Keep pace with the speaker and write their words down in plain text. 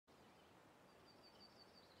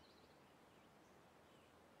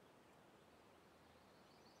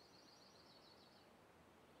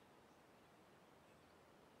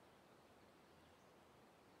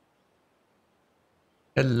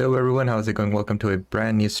Hello everyone, how's it going? Welcome to a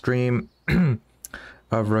brand new stream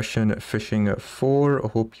of Russian Fishing 4. I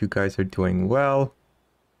hope you guys are doing well.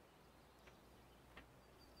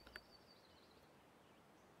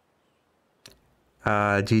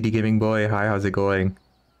 GD Gaming Boy, hi, how's it going?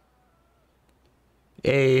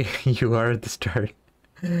 Hey, you are at the start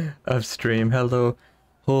of stream. Hello.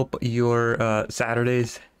 Hope your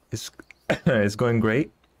Saturdays is is going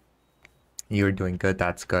great. You're doing good,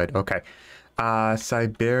 that's good. Okay.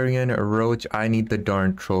 Siberian Roach, I need the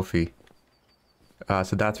darn trophy.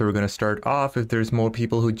 So that's where we're going to start off. If there's more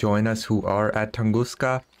people who join us who are at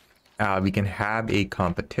Tunguska, we can have a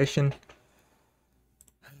competition.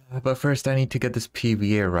 But first I need to get this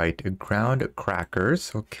PVA right. Ground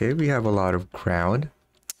crackers. Okay, we have a lot of ground.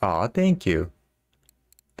 Aw, thank you.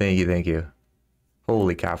 Thank you, thank you.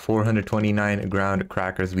 Holy cow, 429 ground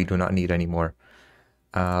crackers. We do not need anymore.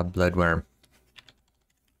 Bloodworm.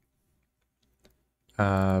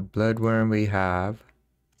 Bloodworm we have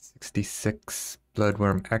 66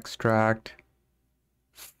 bloodworm extract.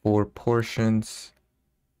 4 portions.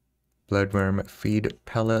 Bloodworm feed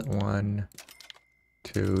pellet. 1,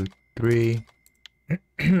 2, 3.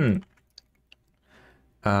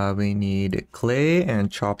 We need clay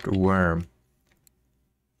and chopped worm.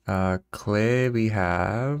 Clay we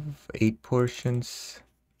have 8 portions.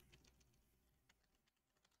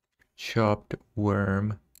 Chopped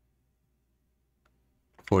worm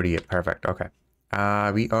 48. Perfect. Okay.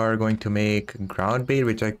 We are going to make ground bait,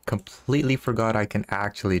 which I completely forgot I can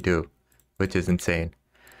actually do, which is insane.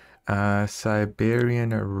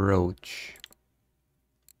 Siberian Roach.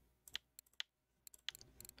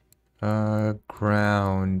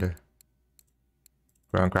 Ground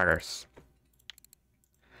crackers.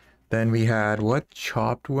 Then we had what?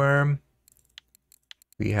 Chopped worm.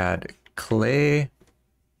 We had clay.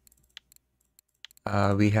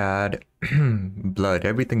 We had blood.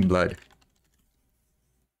 Everything blood.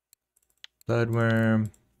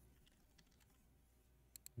 Bloodworm.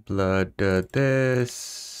 Blood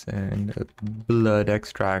this. And blood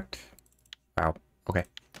extract. Wow. Okay.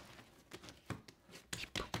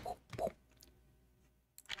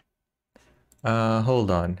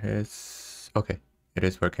 Hold on. It's okay. It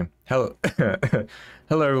is working. Hello.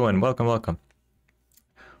 Hello everyone. Welcome, welcome.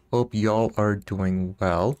 Hope y'all are doing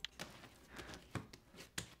well.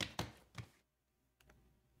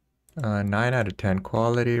 9 out of 10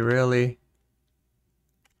 quality, really.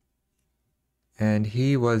 And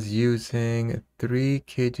he was using 3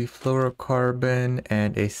 kg fluorocarbon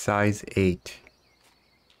and a size 8.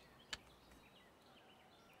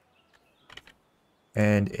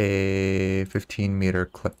 And a 15-meter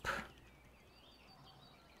clip.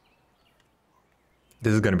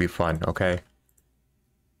 This is gonna be fun, okay?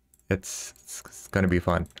 It's gonna be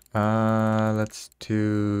fun. Let's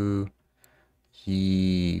do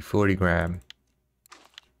the 40 gram.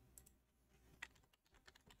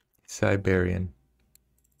 Siberian.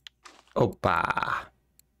 Opa!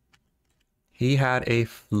 He had a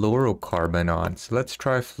fluorocarbon on, so let's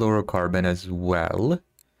try fluorocarbon as well.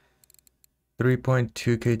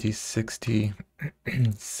 3.2 kg 60,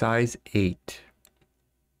 size 8.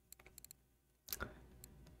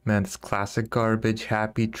 Man, this classic garbage,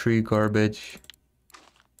 happy tree garbage.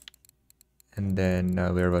 And then,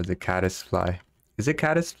 where was it? Caddisfly. Is it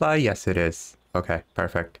caddisfly? Yes, it is. Okay,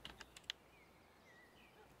 perfect.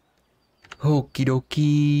 Okie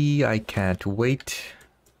dokie, I can't wait.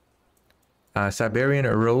 Siberian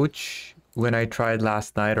Roach, when I tried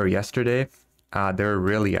last night or yesterday, they're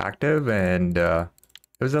really active and it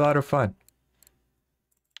was a lot of fun.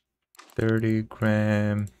 30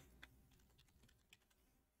 gram.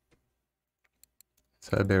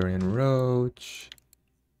 Siberian Roach.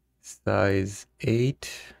 Size 8.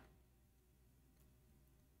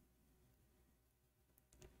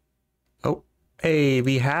 Oh, hey,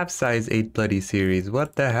 we have size 8 bloody series.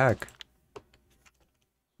 What the heck?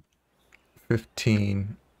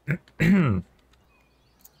 15.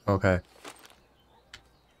 Okay.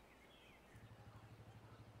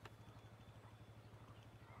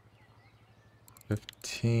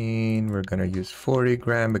 15. We're gonna use 40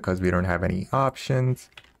 gram because we don't have any options.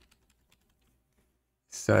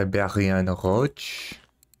 Siberian Roach.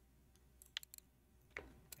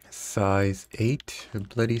 Size 8.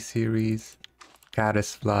 Bloody series.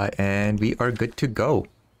 Caddisfly. And we are good to go.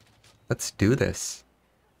 Let's do this.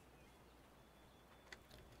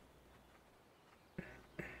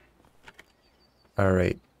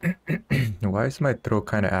 Alright. Why is my throat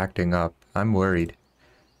kind of acting up? I'm worried.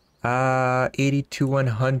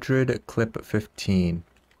 82-100, clip 15.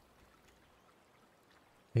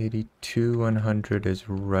 82-100 is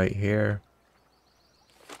right here.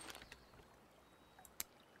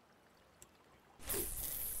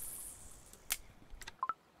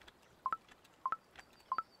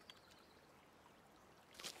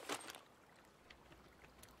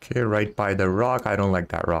 Okay, right by the rock. I don't like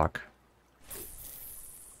that rock.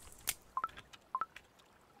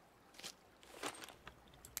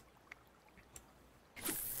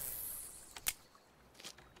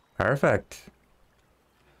 Perfect.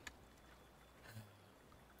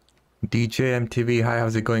 DJ MTV, hi,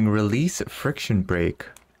 how's it going? Release friction brake.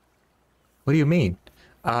 What do you mean?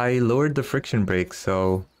 I lowered the friction brake,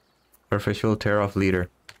 so official tear off leader.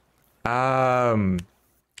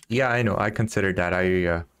 Yeah, I know. I considered that.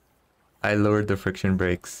 I lowered the friction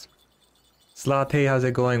brakes. Slot, hey, how's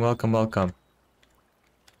it going? Welcome, welcome.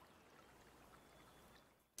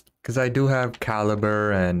 Because I do have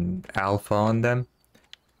caliber and alpha on them.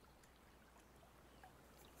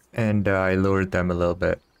 And I lowered them a little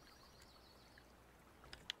bit.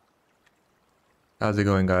 How's it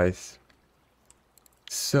going, guys?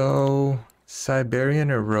 So,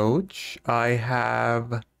 Siberian Roach, I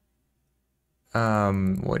have...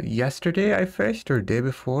 what, yesterday I fished or day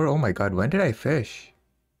before? Oh my god, when did I fish?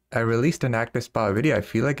 I released an active spot video. I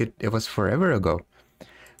feel like it was forever ago.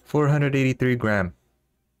 483 gram.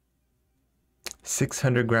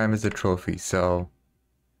 600 gram is the trophy, so...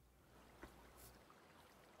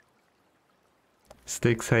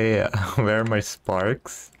 Sticks, hey, where are my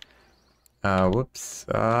sparks? Whoops.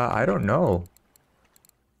 I don't know.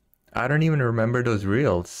 I don't even remember those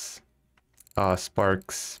reels.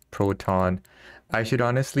 Sparks, Proton. I should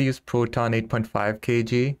honestly use Proton 8.5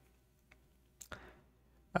 kg.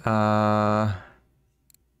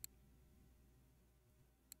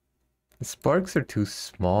 The sparks are too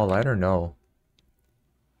small. I don't know.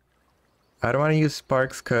 I don't want to use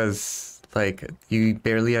sparks because, like, you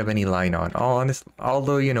barely have any line on.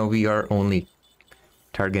 Although, you know, we are only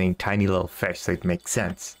targeting tiny little fish, so it makes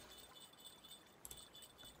sense.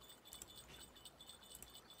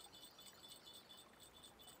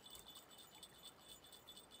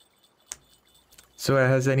 So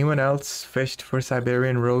has anyone else fished for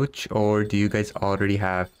Siberian Roach, or do you guys already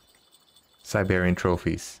have Siberian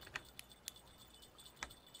trophies?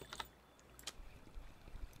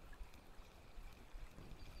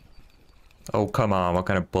 Oh, come on, what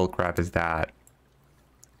kind of bullcrap is that?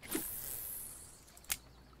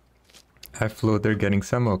 I float, they're getting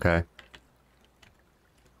some, okay.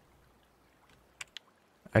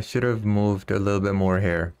 I should have moved a little bit more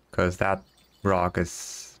here, because that rock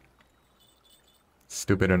is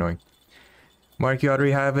stupid annoying. Mark, you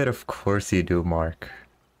already have it? Of course you do, Mark.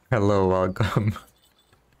 Hello, welcome.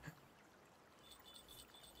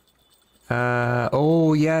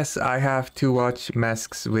 Oh yes, I have to watch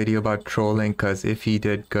Mesk's video about trolling, because if he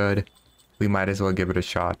did good, we might as well give it a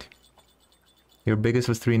shot. Your biggest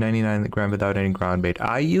was 399 gram without any ground bait.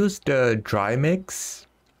 I used dry mix,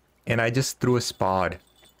 and I just threw a spot.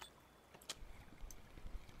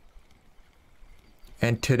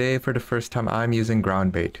 And today, for the first time, I'm using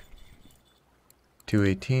ground bait.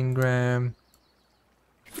 218 gram.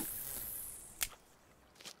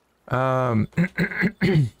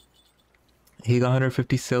 He got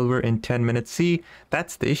 150 silver in 10 minutes. See,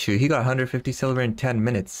 that's the issue. He got 150 silver in 10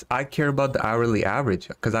 minutes. I care about the hourly average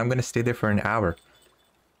because I'm going to stay there for an hour.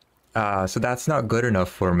 So that's not good enough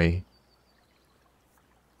for me.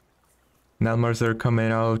 Nelmars are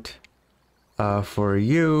coming out for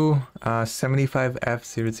you.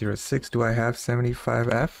 75F006. Do I have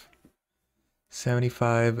 75F?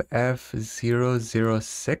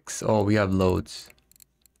 75F006. Oh, we have loads.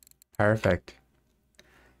 Perfect.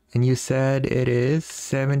 And you said it is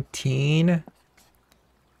 17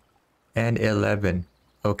 and 11.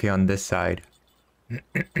 Okay, on this side.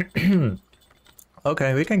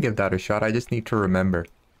 Okay, we can give that a shot. I just need to remember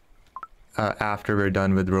after we're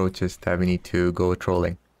done with roaches that we need to go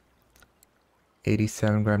trolling.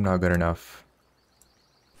 87 gram, not good enough.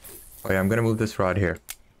 Oh yeah, I'm gonna move this rod here.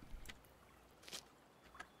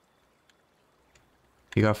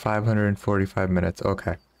 You got 545 minutes.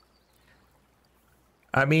 Okay.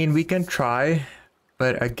 I mean, we can try,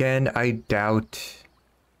 but again, I doubt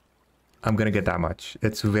I'm gonna get that much.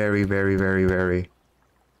 It's very, very, very, very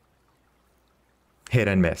hit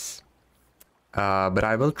and miss. But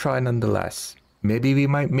I will try nonetheless. Maybe we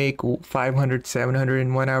might make 500, 700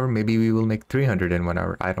 in 1 hour. Maybe we will make 300 in 1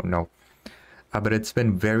 hour. I don't know. But it's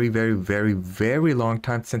been very, very, very, very long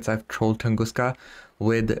time since I've trolled Tunguska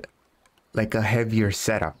with like a heavier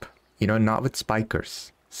setup. You know, not with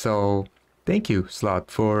spikers. So... thank you, Slot,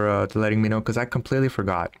 for letting me know, because I completely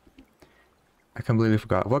forgot.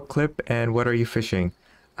 What clip and what are you fishing?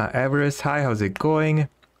 Everest, hi, how's it going?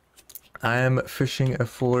 I am fishing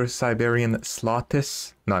for Siberian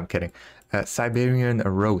Slotis. No, I'm kidding. Siberian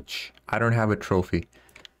Roach. I don't have a trophy.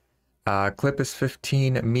 Clip is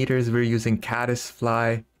 15 meters. We're using caddis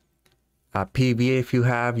fly. PVA if you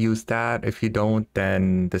have, use that. If you don't,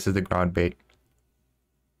 then this is the ground bait.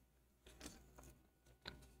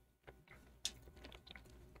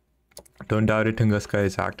 Don't doubt it, Tunguska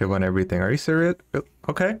is active on everything. Are you serious?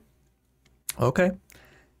 Okay. Okay.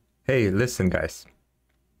 Hey, listen, guys.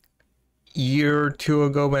 Year or two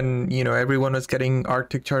ago when, you know, everyone was getting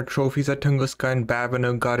Arctic Char trophies at Tunguska and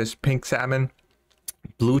Bavino got his pink salmon,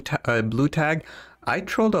 blue tag, I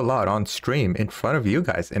trolled a lot on stream in front of you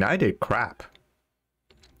guys and I did crap.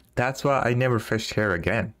 That's why I never fished here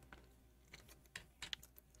again.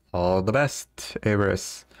 All the best,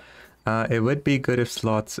 Everest. It would be good if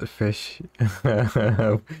slots fish.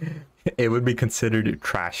 It would be considered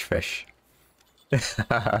trash fish.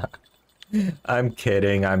 I'm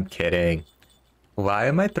kidding, I'm kidding. Why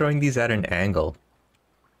am I throwing these at an angle?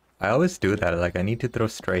 I always do that, like I need to throw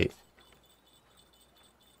straight.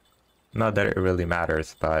 Not that it really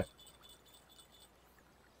matters, but...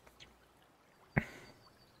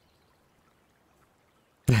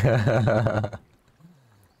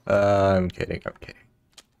 I'm kidding, I'm kidding.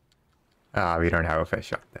 Ah, we don't have a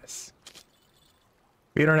fish on this.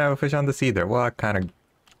 We don't have a fish on this either. What kind of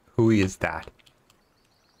hooey is that?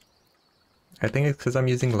 I think it's because I'm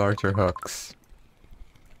using larger hooks.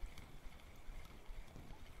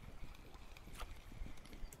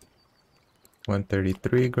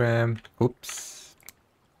 $133. Oops.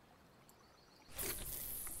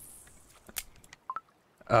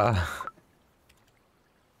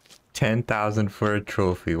 10,000 for a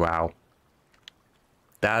trophy. Wow.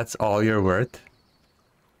 That's all you're worth?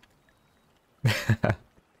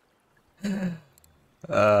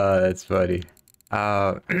 That's funny.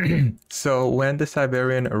 So when the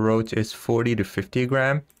Siberian Roach is 40 to 50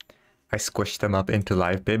 gram, I squish them up into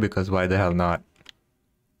live bait because why the hell not?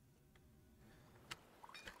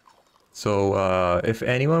 So if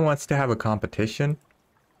anyone wants to have a competition,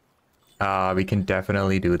 we can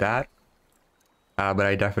definitely do that. But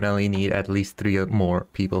I definitely need at least 3 more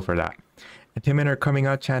people for that. And Timon are coming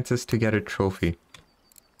out chances to get a trophy.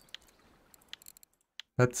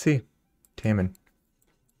 Let's see. Timon.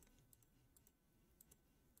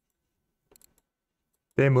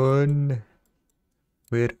 Timon.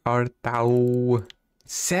 Where art thou?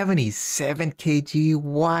 77 kg?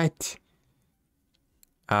 What?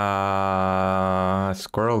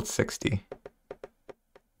 Squirrel 60.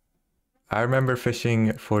 I remember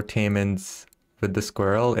fishing for Taimans with the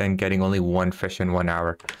squirrel and getting only 1 fish in 1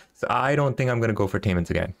 hour. So I don't think I'm going to go for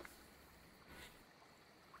Taimans again.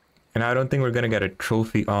 And I don't think we're going to get a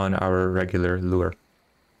trophy on our regular lure.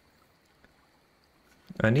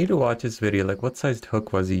 I need to watch this video. Like, what sized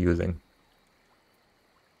hook was he using?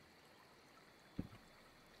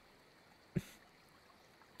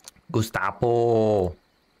 Gustavo!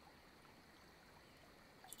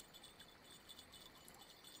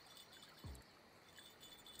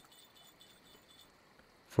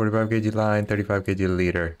 $45 kg line, 35 kg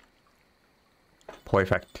leader.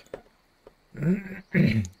 Perfect.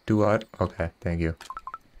 Do what? Okay, thank you.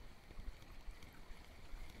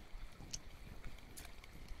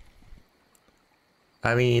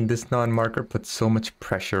 I mean, this non-marker puts so much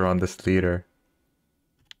pressure on this leader.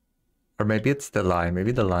 Or maybe it's the line.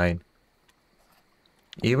 Maybe the line.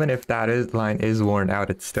 Even if that line is worn out,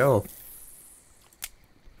 it's still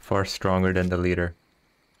far stronger than the leader.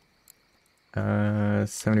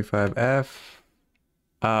 75F.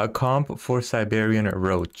 Comp for Siberian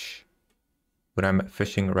Roach. What I'm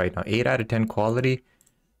fishing right now. 8 out of 10 quality.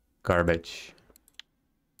 Garbage.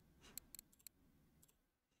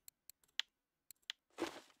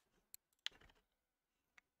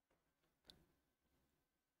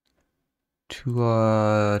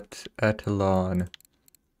 Two-aught Etalon.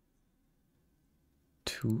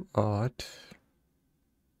 2-aught.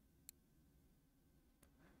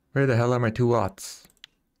 Where the hell are my 2-aughts?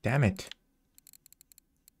 Damn it.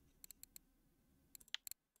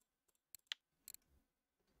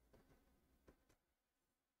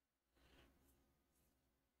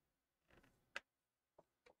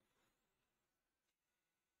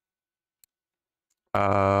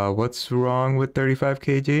 What's wrong with 35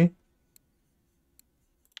 kg?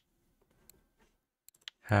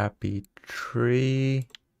 Happy tree.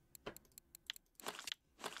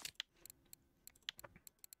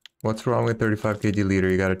 What's wrong with 35 kg leader?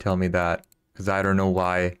 You gotta tell me that. Because I don't know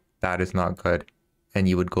why that is not good. And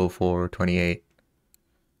you would go for 28.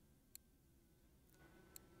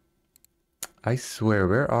 I swear,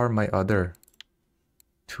 where are my other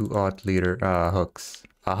 2-aught leader hooks?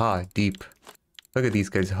 Aha, deep. Look at these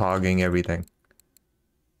guys hogging everything.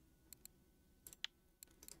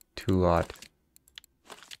 2-aught.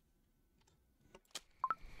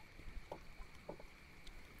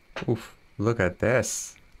 Oof. Look at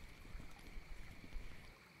this.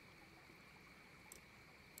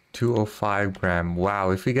 205 gram. Wow,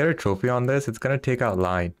 if we get a trophy on this, it's gonna take out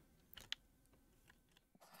line.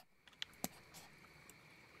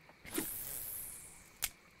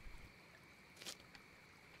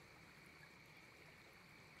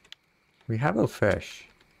 We have a fish.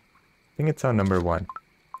 I think it's on number 1.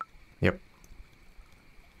 Yep.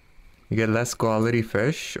 You get less quality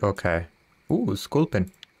fish? Okay. Ooh,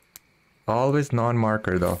 sculpin. Always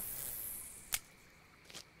non-marker though.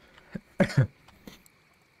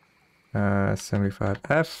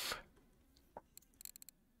 75F.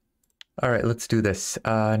 Alright, let's do this.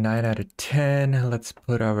 9 out of 10. Let's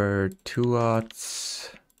put our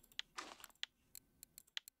 2-aughts.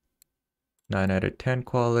 9 out of 10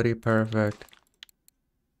 quality, perfect.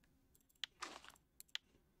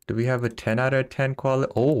 Do we have a 10 out of 10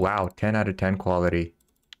 quality? Oh wow, 10 out of 10 quality.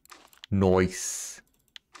 Nice.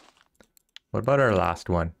 What about our last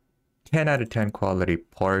one? 10 out of 10 quality,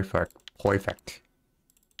 perfect. Perfect.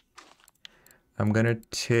 I'm gonna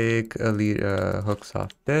take a lead hooks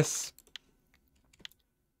off this.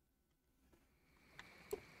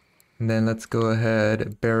 And then let's go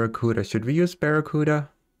ahead, Barracuda. Should we use Barracuda?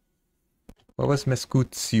 What was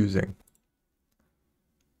Mescoots using?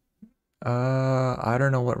 I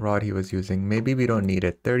don't know what rod he was using. Maybe we don't need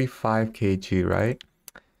it. 35 kg, right?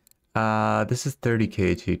 This is 30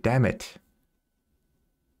 kg. Damn it.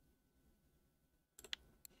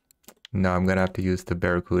 No, I'm gonna have to use the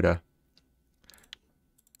Barracuda.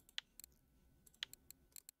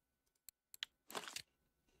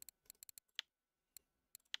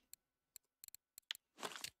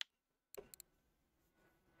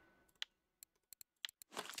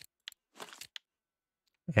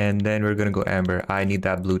 And then we're gonna go amber. I need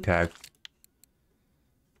that blue tag.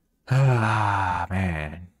 Ah,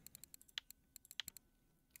 man.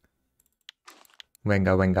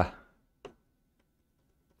 Wenga, wenga.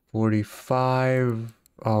 45.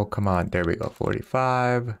 Oh, come on. There we go.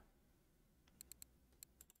 45.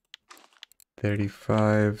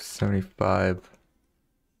 35, 75.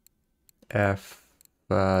 F.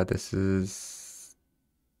 This is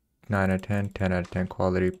 9 out of 10, 10 out of 10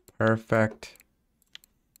 quality. Perfect.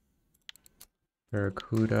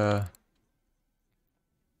 Barracuda.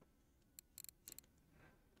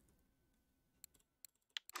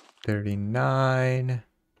 $39.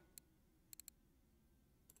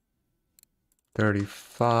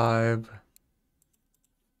 35.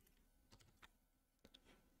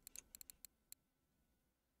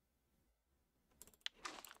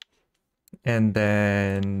 And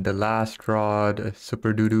then the last rod,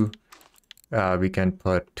 Super Doodoo, we can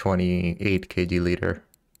put 28 kg leader.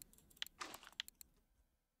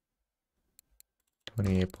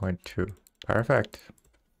 28.2. Perfect.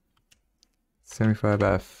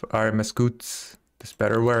 75F. Alright, Mescoots. This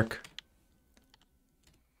better work.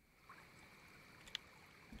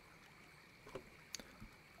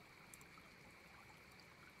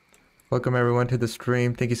 Welcome everyone to the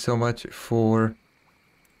stream. Thank you so much for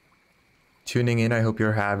tuning in. I hope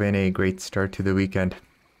you're having a great start to the weekend.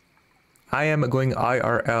 I am going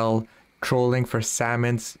IRL trolling for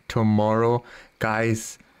salmons tomorrow.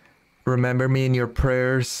 Guys, remember me in your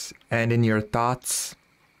prayers and in your thoughts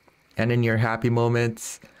and in your happy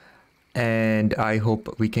moments. And I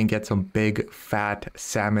hope we can get some big fat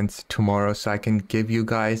salmons tomorrow so I can give you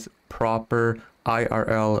guys proper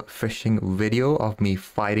IRL fishing video of me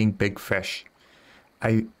fighting big fish.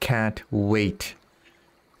 I can't wait.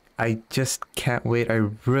 I just can't wait. I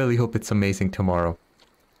really hope it's amazing tomorrow.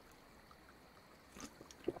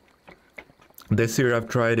 This year I've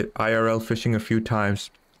tried IRL fishing a few times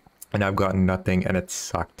and I've gotten nothing and it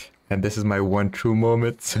sucked. And this is my one true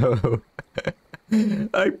moment, so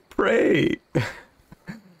I pray.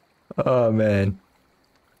 Oh man.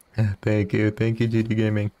 Thank you, GT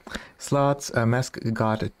Gaming. Slots, Mask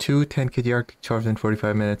got 2 10 kg Arctic chars in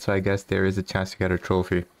 45 minutes, so I guess there is a chance to get a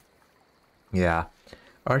trophy. Yeah.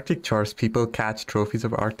 Arctic chars, people catch trophies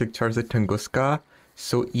of Arctic chars at Tunguska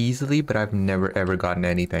so easily, but I've never ever gotten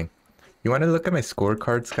anything. You want to look at my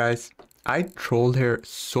scorecards, guys? I trolled here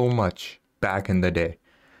so much back in the day.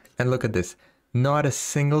 And look at this. Not a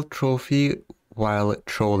single trophy while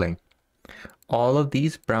trolling. All of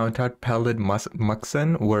these brown-trout pellet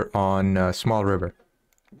muksun were on Small River.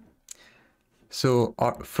 So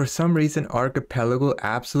for some reason, Archipelago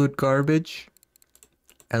absolute garbage.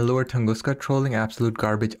 And Lower Tunguska trolling absolute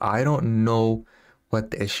garbage. I don't know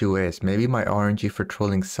what the issue is. Maybe my RNG for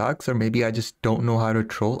trolling sucks, or maybe I just don't know how to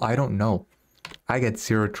troll. I don't know. I get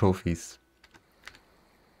 0 trophies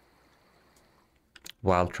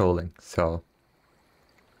while trolling, so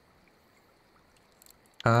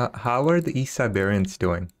How are the East Siberians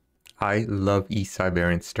doing? I love East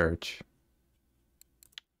Siberian sturge.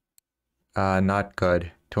 Not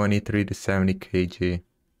good. 23 to 70 kg.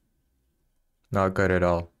 Not good at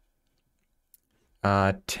all.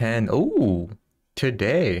 10. Oh,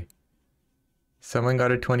 today. Someone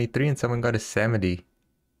got a 23 and someone got a 70.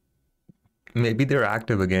 Maybe they're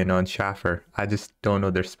active again on Schaffer. I just don't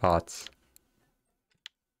know their spots.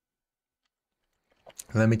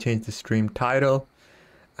 Let me change the stream title.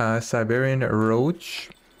 Siberian Roach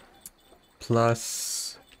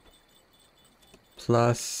plus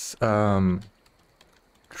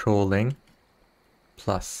trolling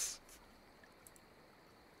plus.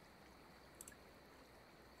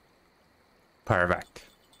 Perfect.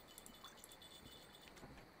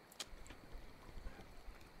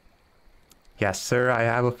 Yes, sir, I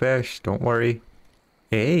have a fish. Don't worry.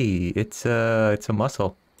 Hey, it's a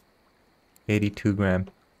mussel. 82 gram.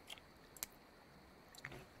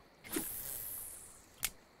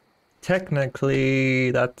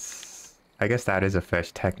 Technically, I guess that is a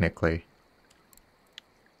fish, technically.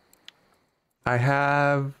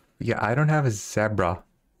 Yeah, I don't have a zebra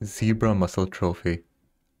mussel trophy.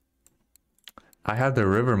 I have the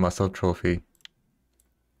river mussel trophy.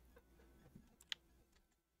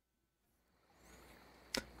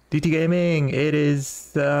 DT Gaming, it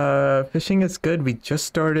is, fishing is good. We just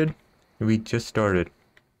started.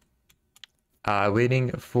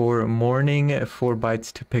 Waiting for morning 4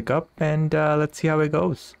 bites to pick up, and let's see how it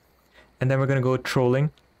goes. And then we're gonna go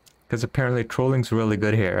trolling, because apparently trolling's really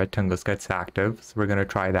good here at Tunguska. It's active, so we're gonna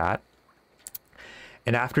try that.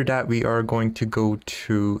 And after that, we are going to go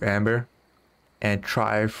to Amber and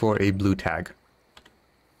try for a blue tag.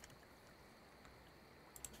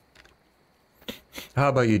 How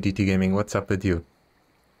about you, DT Gaming? What's up with you?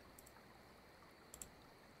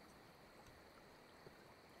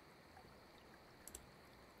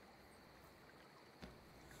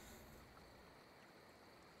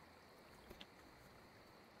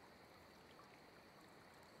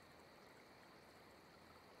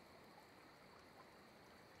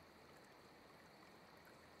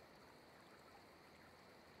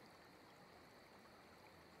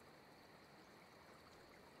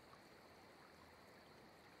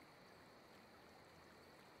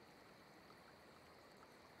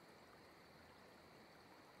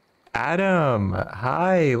 Adam,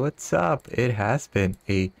 hi, what's up? It has been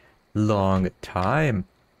a long time.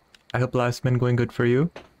 I hope life's been going good for you.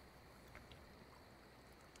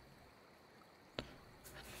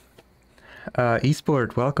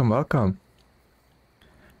 Esport, welcome.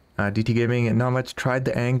 DT Gaming, not much. Tried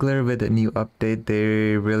the angler with a new update.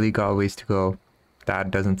 They really got ways to go.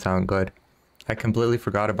 That doesn't sound good. I completely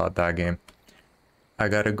forgot about that game. I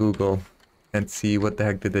gotta Google and see what the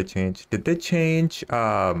heck did they change. Did they change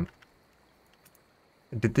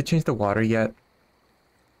the water yet?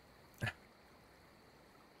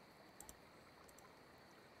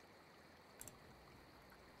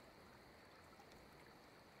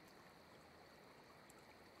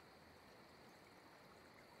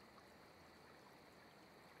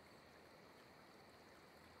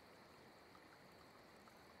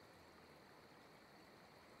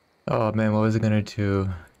 Oh man, what was it gonna do?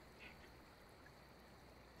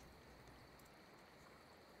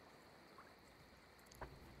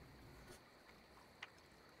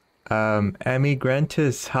 Emmy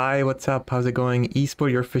Grantis, hi, what's up? How's it going?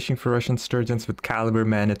 Esport, you're fishing for Russian sturgeons with caliber,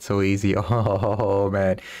 man. It's so easy. Oh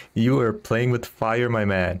man, you are playing with fire, my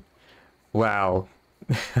man. Wow.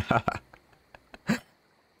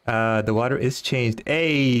 The water is changed.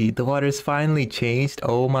 Hey, the water is finally changed.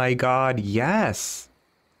 Oh my god, yes.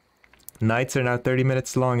 Nights are now 30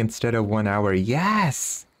 minutes long instead of 1 hour.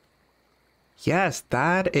 Yes. Yes,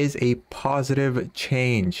 that is a positive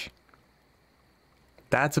change.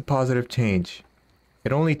 That's a positive change.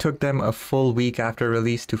 It only took them a full week after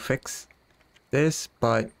release to fix this,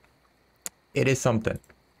 but it is something.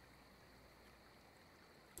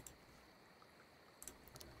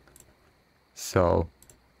 So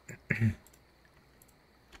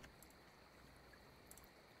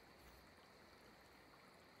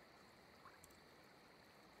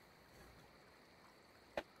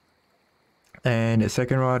and the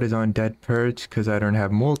second rod is on dead perch because I don't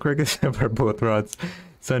have mole crickets for both rods.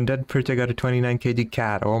 So on dead perch I got a 29 kg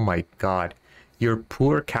cat. Oh my god. Your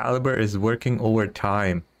poor caliber is working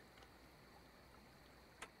overtime.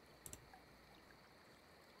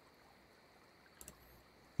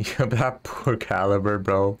 Yeah, that poor caliber,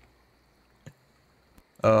 bro.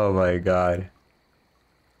 Oh my god.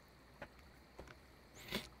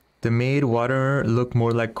 They made water look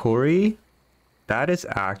more like Cory. That is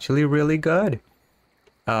actually really good.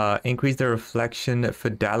 Increase the reflection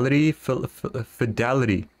fidelity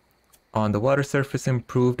on the water surface,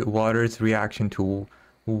 improved water's reaction to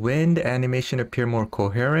wind, animation appear more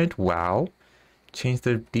coherent. Wow. Change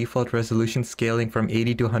the default resolution scaling from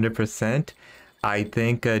 80 to 100%. I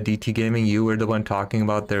think DT Gaming, you were the one talking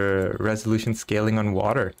about the resolution scaling on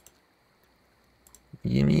water.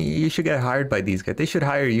 You should get hired by these guys. They should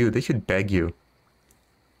hire you. They should beg you.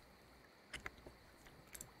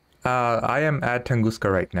 I am at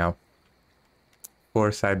Tunguska right now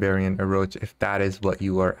for Siberian Roach, if that is what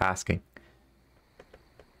you are asking.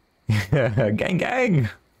 Gang gang!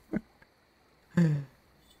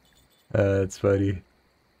 That's funny.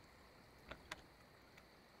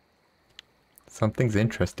 Something's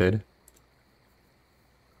interested.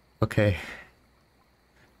 Okay.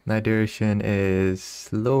 Night duration is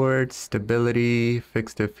lowered. Stability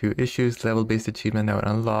fixed a few issues. Level-based achievement now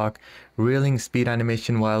unlock. Reeling speed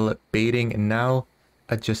animation while baiting now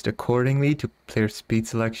adjust accordingly to player speed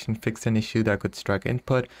selection. Fixed an issue that could strike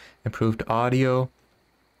input. Improved audio.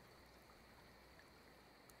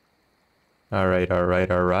 Alright, alright,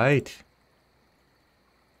 alright.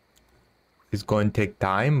 It's going to take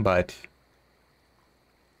time, but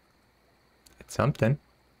it's something.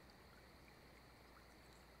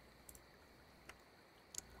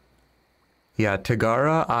 Yeah,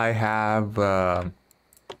 Tagara, I have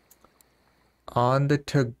on the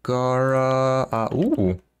Tagara.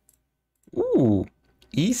 Ooh,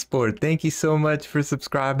 Esport. Thank you so much for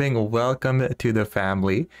subscribing. Welcome to the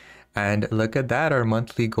family. And look at that, our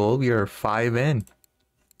monthly goal. We are 5 in.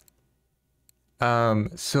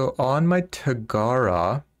 So on my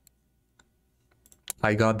Tagara,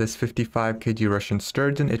 I got this 55 kg Russian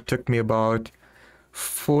sturgeon. It took me about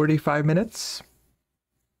 45 minutes.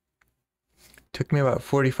 Took me about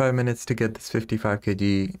 45 minutes to get this 55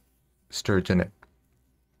 kg sturgeon in.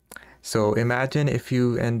 So imagine if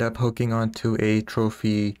you end up hooking onto a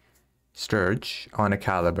trophy sturge on a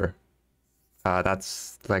caliber.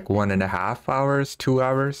 That's like 1.5 hours, 2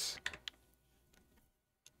 hours.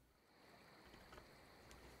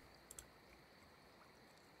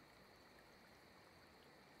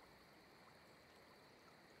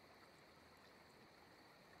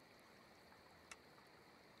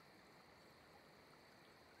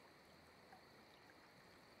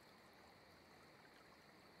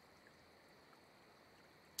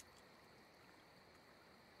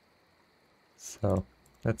 So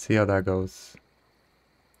let's see how that goes.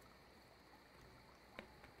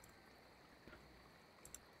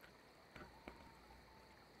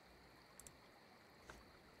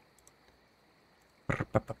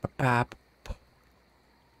 I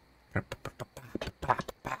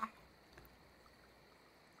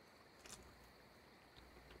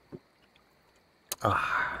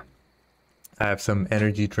have some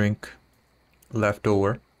energy drink left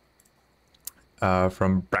over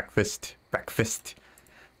from breakfast.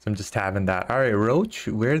 So I'm just having that. All right, roach.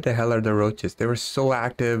 Where the hell are the roaches? They were so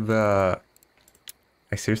active. I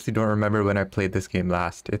seriously don't remember when I played this game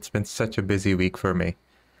last. It's been such a busy week for me.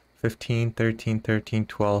 15, 13, 13,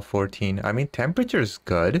 12, 14. I mean, temperature's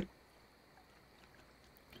good.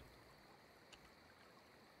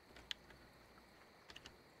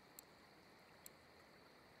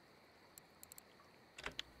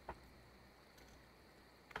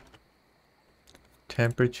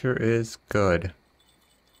 Temperature is good.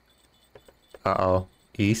 Uh-oh.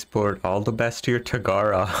 Esport, all the best to your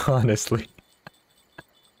Tagara, honestly.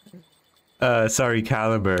 Sorry,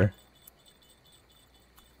 Caliber.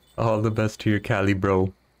 All the best to your Cali,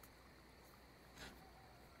 bro.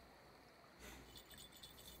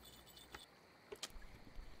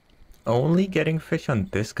 Only getting fish on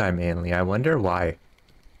this guy mainly. I wonder why.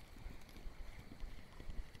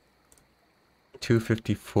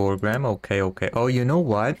 254 gram. Okay, okay. Oh, you know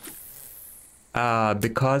what?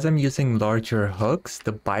 Because I'm using larger hooks,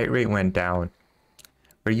 the bite rate went down.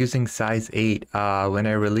 We're using size 8. When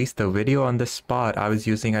I released the video on the spot, I was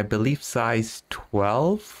using, I believe, size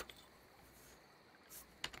 12.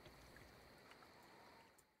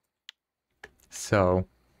 So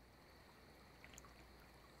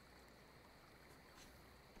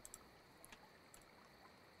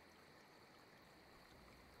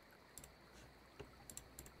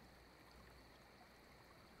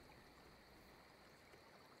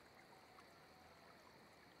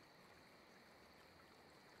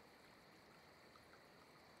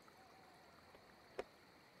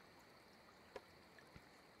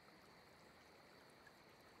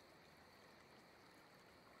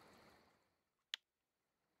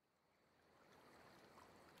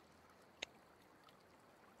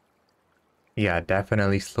yeah,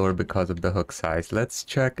 definitely slower because of the hook size. Let's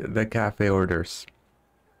check the cafe orders.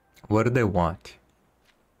 What do they want?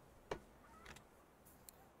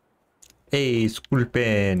 Hey,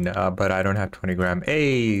 Sculpin, but I don't have 20 gram.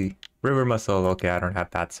 Hey, river mussel. Okay, I don't have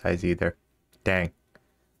that size either. Dang.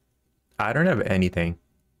 I don't have anything.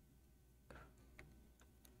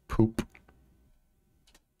 Poop.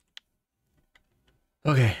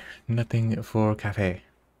 Okay, nothing for cafe.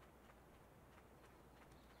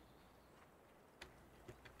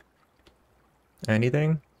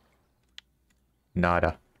 Anything?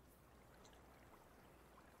 Nada.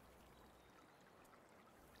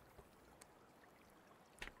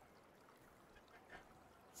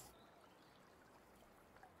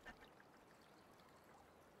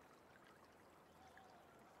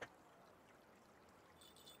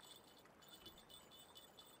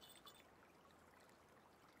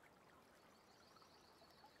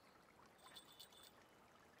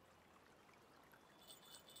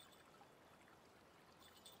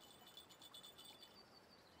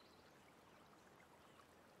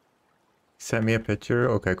 Send me a picture?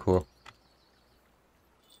 Okay, cool.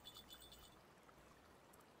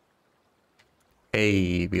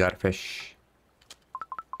 Hey, we got a fish.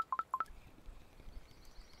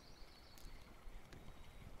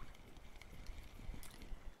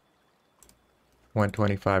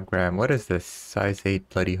 $125. What is this? Size 8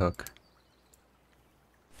 bloody hook.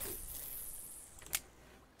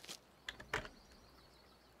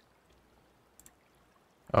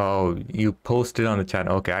 Oh, you posted on the chat.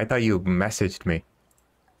 Okay, I thought you messaged me.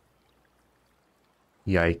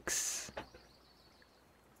 Yikes.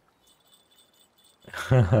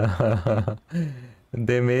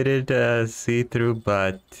 They made it see-through,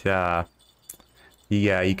 but yeah,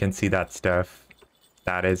 you can see that stuff.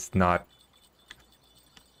 That is not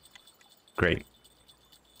great.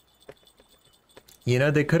 You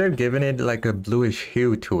know, they could have given it like a bluish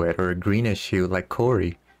hue to it, or a greenish hue, like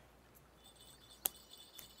Corey.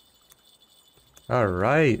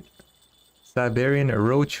 Alright. Siberian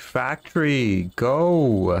Roach Factory,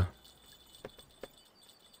 go!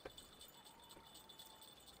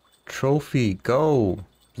 Trophy, go!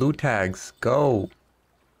 Blue tags, go!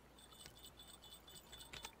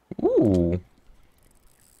 Ooh!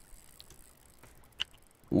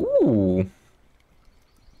 Ooh!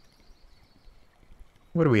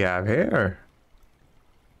 What do we have here?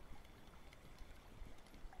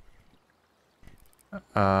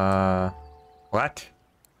 What?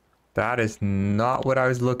 That is not what I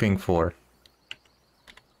was looking for.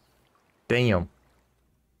 Damn.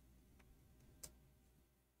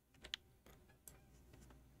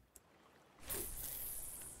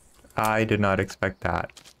 I did not expect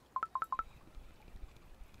that.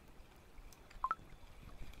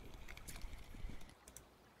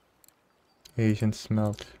 Asian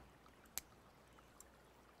smelt.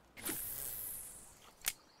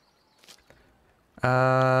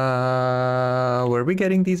 Were we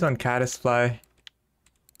getting these on Caddisfly?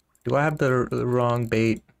 Do I have the wrong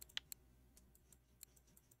bait?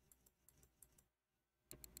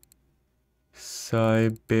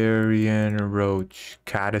 Siberian Roach,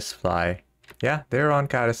 Caddisfly. Yeah, they're on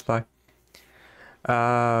Caddisfly.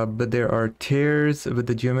 But there are tears with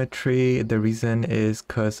the geometry. The reason is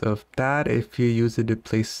because of that. If you use a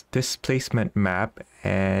displacement map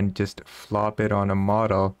and just flop it on a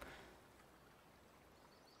model,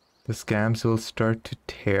 the scams will start to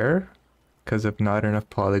tear because of not enough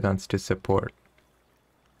polygons to support.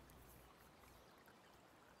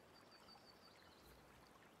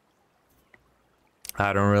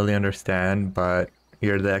 I don't really understand, but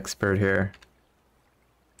you're the expert here.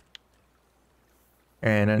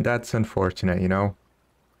 And that's unfortunate, you know?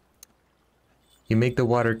 You make the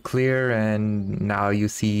water clear and now you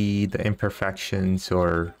see the imperfections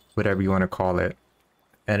or whatever you want to call it,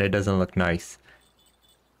 and it doesn't look nice.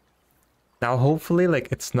 Now hopefully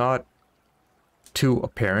like it's not too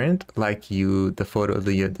apparent like the photo,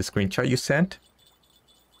 the screenshot you sent.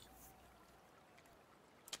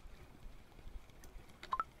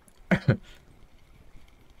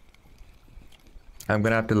 I'm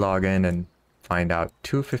gonna have to log in and find out.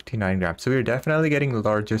 259 grams. So we're definitely getting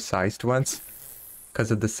larger sized ones because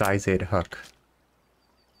of the size 8 hook.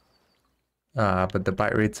 But the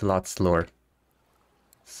bite rate's a lot slower.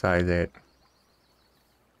 Size 8.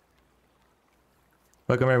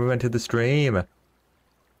 Welcome everyone to the stream.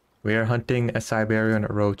 We are hunting a Siberian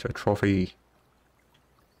Roach, a trophy.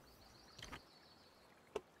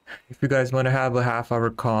 If you guys want to have a half-hour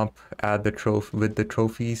comp at the with the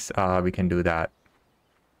trophies, we can do that.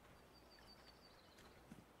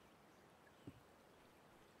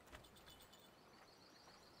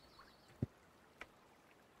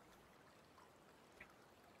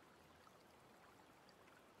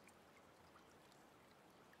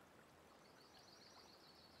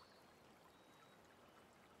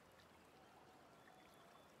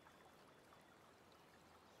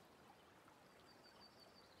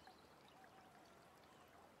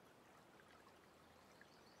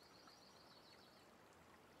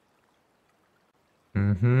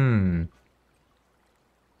 Mm-hmm.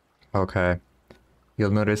 Okay.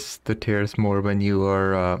 You'll notice the tears more when you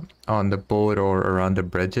are on the boat or around the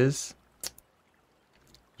bridges.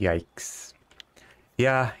 Yikes.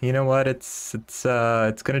 Yeah, you know what? It's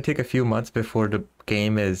gonna take a few months before the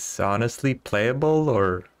game is honestly playable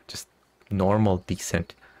or just normal,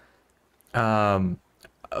 decent. Um,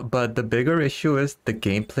 but the bigger issue is the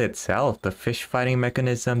gameplay itself, the fish fighting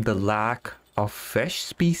mechanism, the lack of fish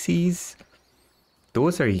species.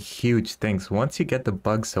 Those are huge things. Once you get the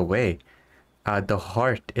bugs away, the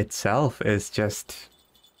heart itself is just,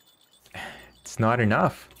 it's not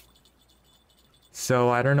enough. So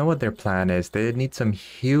I don't know what their plan is. They need some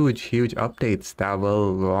huge, huge updates that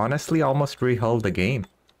will honestly almost rehull the game.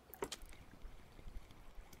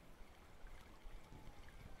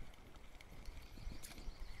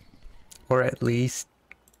 Or at least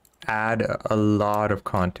add a lot of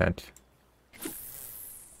content.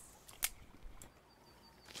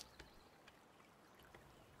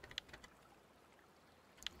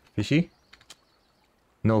 Fishy?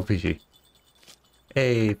 No fishy.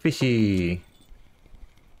 Hey, fishy!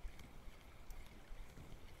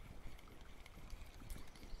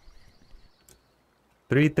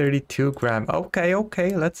 332 gram. Okay,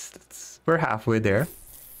 okay, we're halfway there.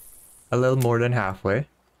 A little more than halfway.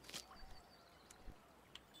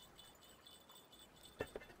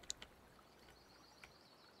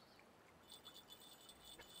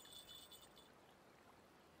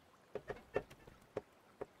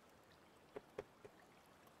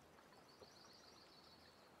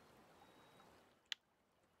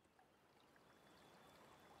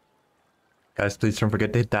 Guys, please don't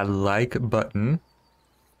forget to hit that like button.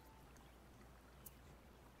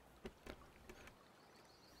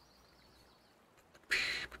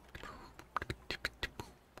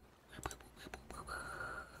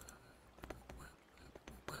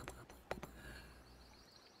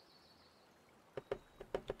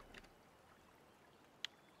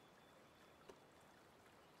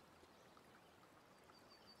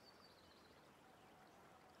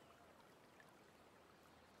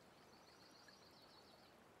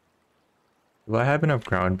 Do I have enough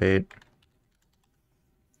ground bait?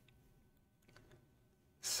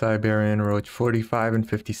 Siberian Roach, 45 and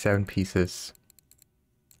 57 pieces.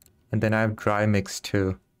 And then I have dry mix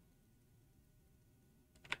too.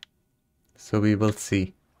 So we will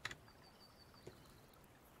see.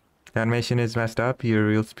 The animation is messed up. Your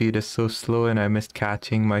real speed is so slow and I missed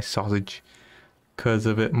catching my sausage because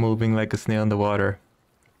of it moving like a snail in the water.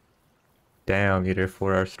 Damn, you did a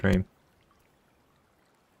 4-hour stream.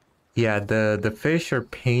 Yeah, the fish are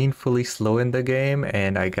painfully slow in the game,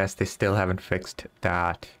 and I guess they still haven't fixed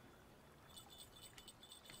that.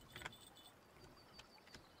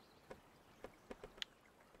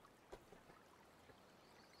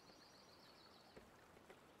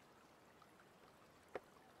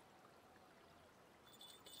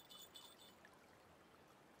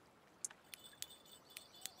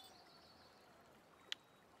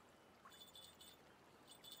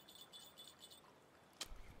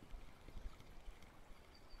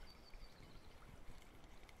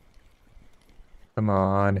 Come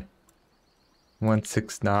on.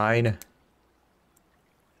 169.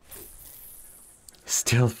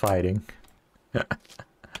 Still fighting.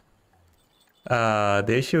 The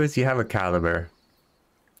issue is you have a caliber.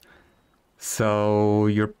 So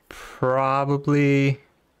you're probably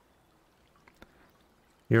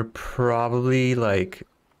like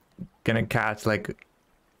gonna catch like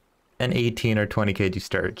an 18 or 20 kg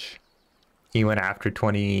sturge even after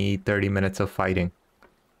 20-30 minutes of fighting.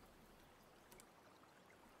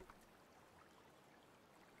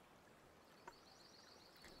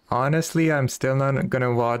 Honestly, I'm still not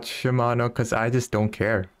gonna watch Shimano because I just don't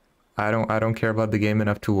care. I don't care about the game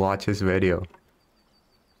enough to watch his video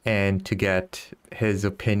and to get his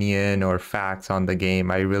opinion or facts on the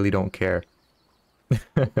game. I really don't care.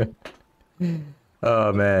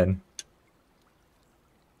 Oh man.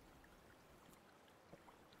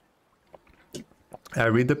 I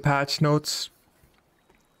read the patch notes.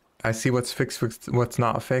 I see what's fixed, what's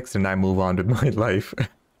not fixed, and I move on with my life.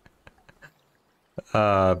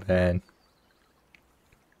 Oh man.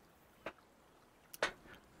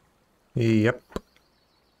 Yep.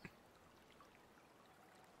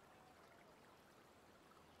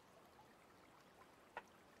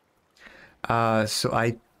 So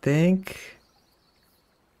I think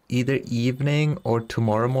either evening or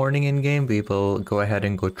tomorrow morning in game we will go ahead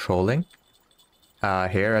and go trolling.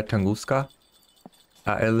 Here at Tunguska.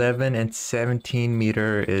 11 and 17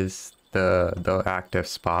 meter is the active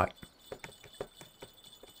spot.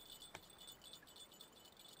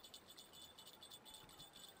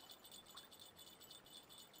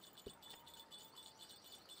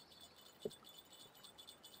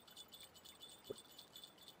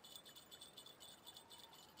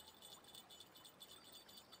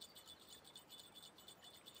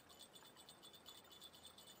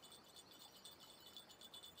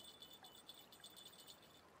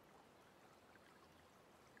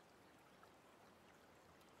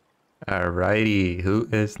 Alrighty, who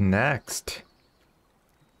is next?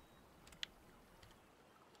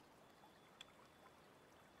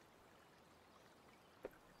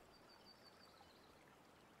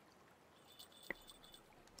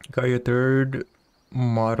 Got your third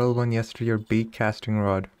model one yesterday, your bait casting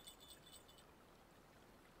rod.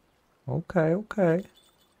 Okay, okay.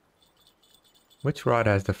 Which rod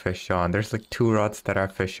has the fish on? There's like 2 rods that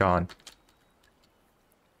have fish on.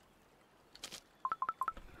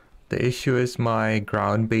 The issue is my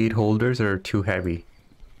ground bait holders are too heavy.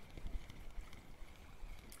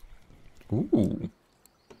 Ooh.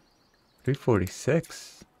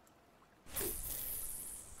 346.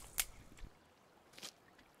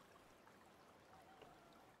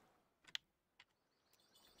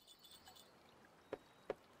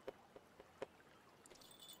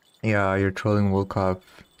 Yeah, you're trolling World Cup.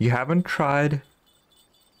 You haven't tried...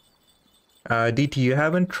 DT, you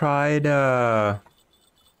haven't tried,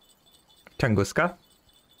 Tunguska?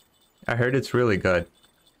 I heard it's really good.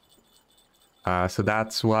 So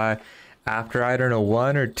that's why after, I don't know,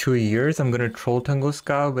 1 or 2 years, I'm gonna troll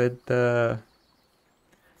Tunguska with the...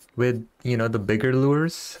 with, you know, the bigger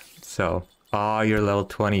lures. So, you're level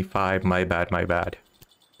 25. My bad, my bad.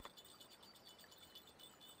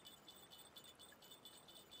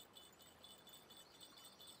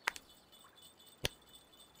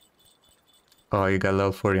 Oh, you got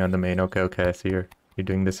level 40 on the main. Okay, okay. So you're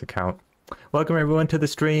doing this account. Welcome everyone to the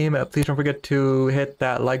stream. Please don't forget to hit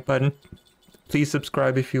that like button. Please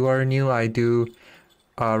subscribe if you are new. I do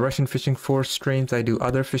Russian Fishing Force streams. I do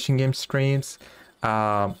other fishing game streams.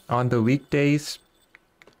 On the weekdays,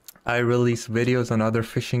 I release videos on other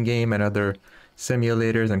fishing game and other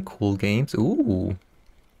simulators and cool games. Ooh.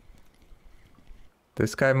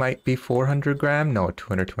 This guy might be 400 gram. No,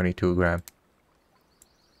 222 gram.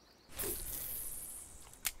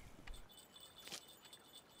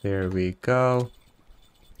 There we go.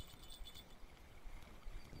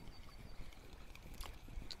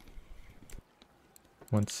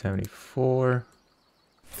 $174.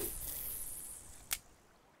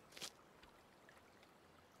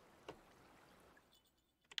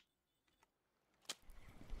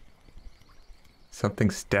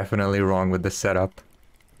 Something's definitely wrong with the setup.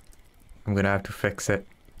 I'm gonna have to fix it.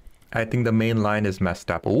 I think the main line is messed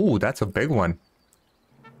up. Ooh, that's a big one.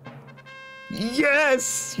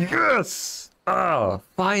 Yes! Yes! Oh,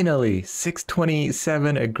 finally!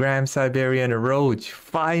 627 a gram Siberian Roach.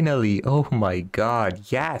 Finally! Oh my god,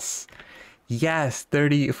 yes! Yes,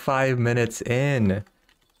 35 minutes in.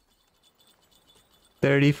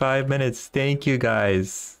 35 minutes. Thank you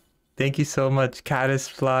guys. Thank you so much.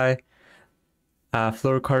 Caddisfly,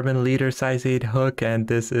 fluorocarbon leader, size 8 hook, and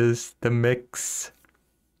this is the mix.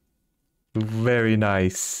 Very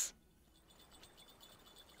nice.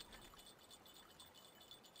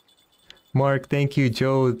 Mark, thank you.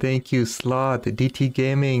 Joe, thank you. Sloth, DT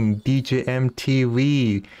Gaming,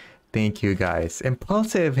 DJMTV, thank you guys.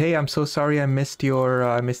 Impulsive, hey, I'm so sorry I missed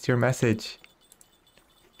your message.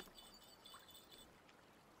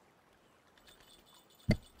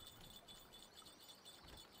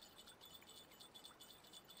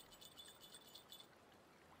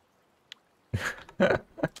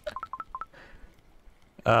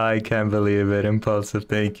 I can't believe it. Impulsive,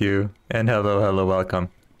 thank you. And hello, hello, welcome.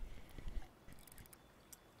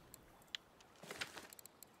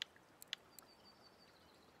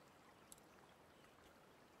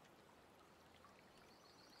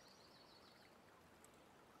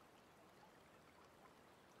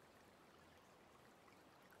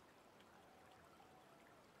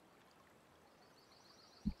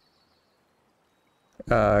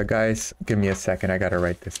 Guys, give me a second. I gotta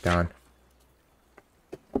write this down.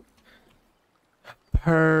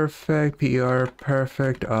 Perfect, PR,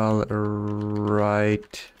 perfect. I'll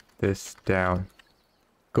write this down.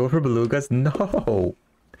 Go for belugas? No!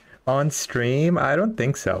 On stream? I don't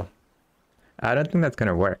think so. I don't think that's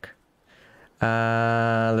gonna work.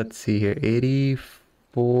 Let's see here.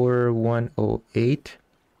 84108.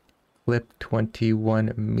 Clip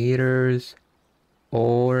 21 meters.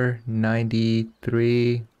 Or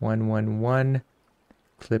 93111.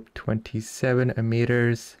 Clip 27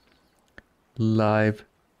 meters. Live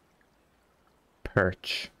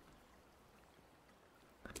perch.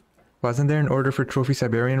 Wasn't there an order for trophy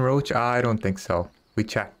Siberian Roach? I don't think so. We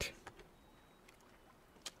checked.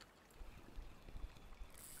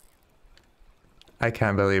 I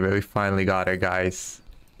can't believe it. We finally got it, guys.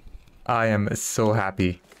 I am so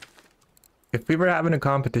happy. If we were having a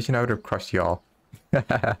competition, I would have crushed y'all.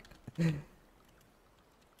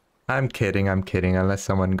 I'm kidding, unless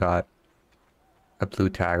someone got a blue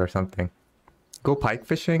tag or something. Go pike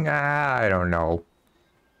fishing? I don't know.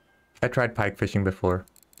 I tried pike fishing before.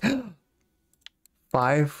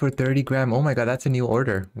 5 for 30 gram. Oh my god, that's a new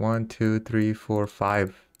order. 1, 2, 3, 4,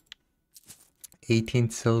 5. 18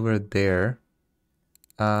 silver there.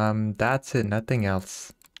 That's it, nothing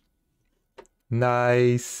else.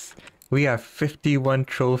 Nice. We have 51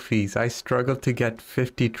 trophies. I struggled to get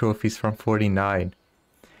 50 trophies from 49.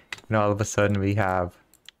 And all of a sudden we have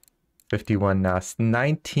 51 now.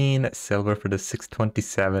 19 silver for the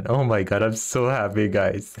 627. Oh my god, I'm so happy,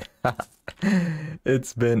 guys.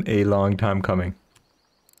 It's been a long time coming.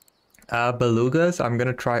 Belugas, I'm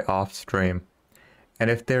gonna try off stream. And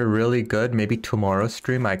if they're really good, maybe tomorrow's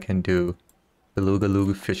stream I can do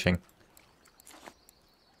beluga fishing.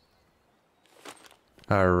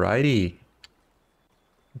 Alrighty.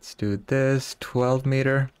 Let's do this 12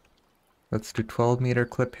 meter. Let's do 12 meter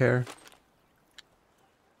clip here.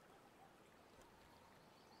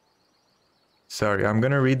 Sorry, I'm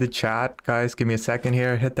gonna read the chat, guys. Give me a second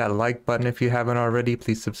here. Hit that like button if you haven't already.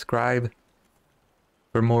 Please subscribe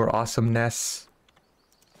for more awesomeness.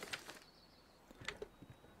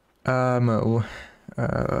 I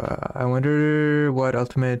wonder what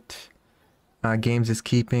Ultimate Games is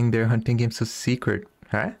keeping their hunting game so secret.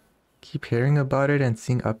 Huh? Keep hearing about it and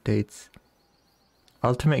seeing updates.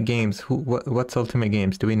 Ultimate Games. What's Ultimate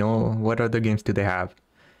Games? Do we know what other games do they have?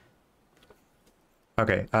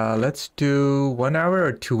 Okay, let's do 1 hour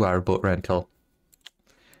or 2 hour boat rental.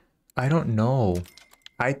 I don't know.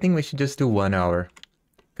 I think we should just do 1 hour.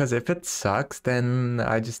 Because if it sucks, then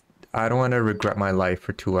I don't want to regret my life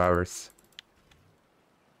for 2 hours.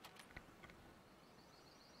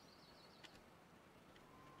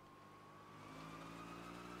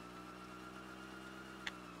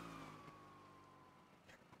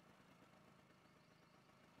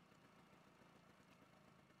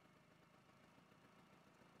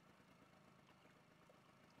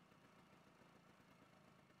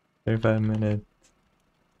 Every 5 minutes.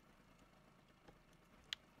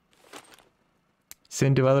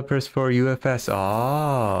 Sim developers for UFS.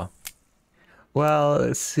 Ah.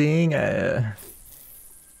 Well, seeing I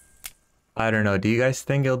don't know. Do you guys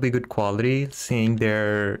think it'll be good quality? Seeing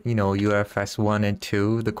their, you know, UFS 1 and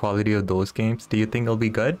 2, the quality of those games. Do you think it'll be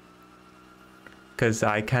good? Because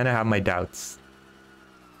I kind of have my doubts.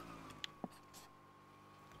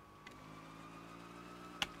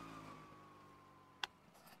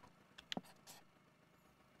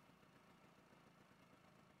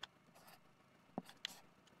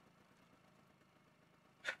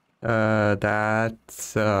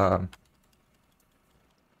 That's all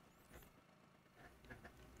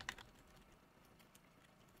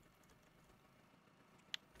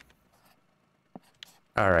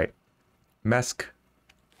right. Mesk,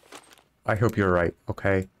 I hope you're right,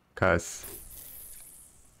 okay? Cause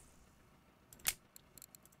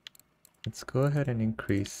let's go ahead and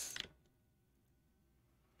increase.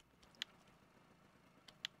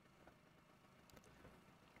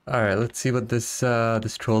 All right, let's see what this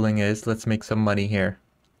trolling is. Let's make some money here.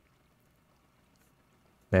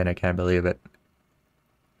 Man, I can't believe it.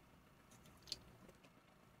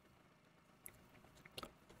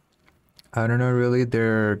 I don't know really,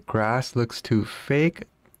 their grass looks too fake.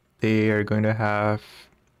 They are going to have...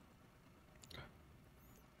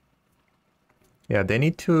 Yeah, they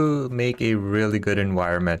need to make a really good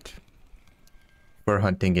environment for a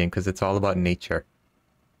hunting game because it's all about nature.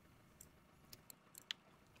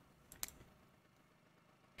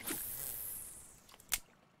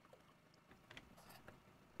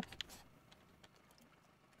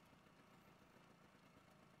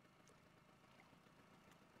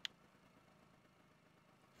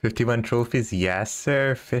 $51 trophies, yes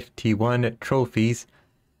sir, 51 trophies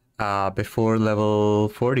before level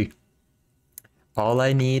 40. All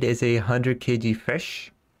I need is a 100 kg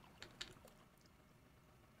fish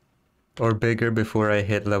or bigger before I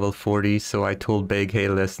hit level 40. So I told Big, hey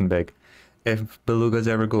listen Big, if belugas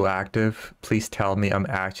ever go active, please tell me. I'm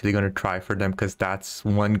actually going to try for them because that's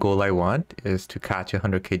one goal I want, is to catch a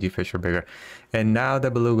 100 kg fish or bigger. And now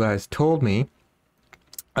that beluga has told me,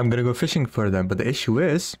 I'm gonna go fishing for them, but the issue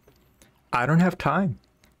is I don't have time.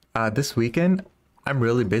 This weekend I'm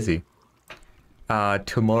really busy.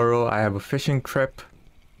 Tomorrow I have a fishing trip.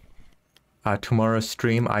 Tomorrow's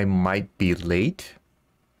stream I might be late.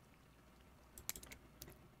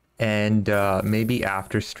 And maybe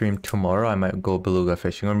after stream tomorrow I might go beluga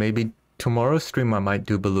fishing, or maybe tomorrow's stream I might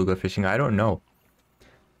do beluga fishing. I don't know.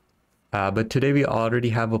 But today we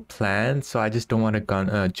already have a plan, so I just don't want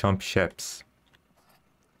to jump ships.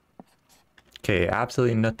 Okay,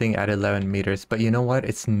 absolutely nothing at 11 meters, but you know what?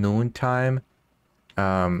 It's noon time,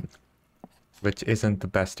 which isn't the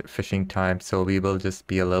best fishing time, so we will just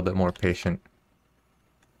be a little bit more patient.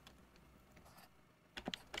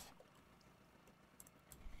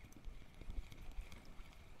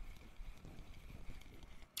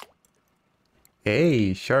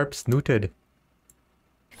 Hey, sharp snooted.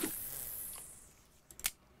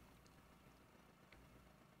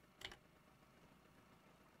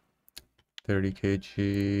 $30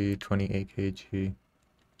 kg, 28 kg.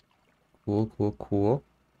 Cool, cool, cool.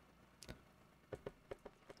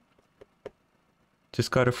 Just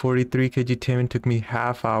got a 43 kg tame and took me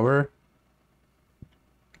half hour.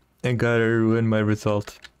 And gotta ruin my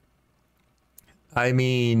result. I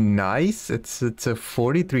mean, nice. It's a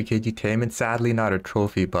 43 kg tame and sadly not a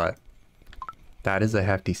trophy, but that is a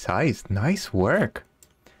hefty size. Nice work.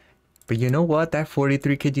 But you know what? That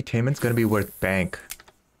 43 kg tamement's gonna be worth bank.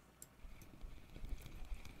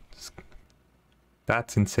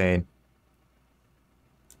 That's insane.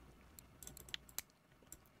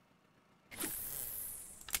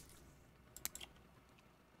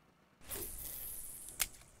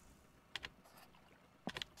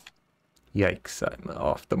 Yikes, I'm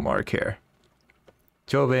off the mark here.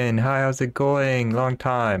 Joven, hi, how's it going? Long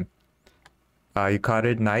time. You caught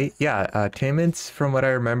it at night? Yeah, taiments, from what I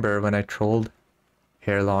remember when I trolled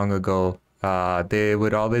here long ago, they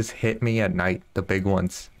would always hit me at night, the big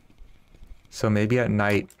ones. So maybe at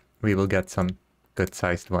night we will get some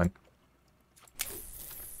good-sized one.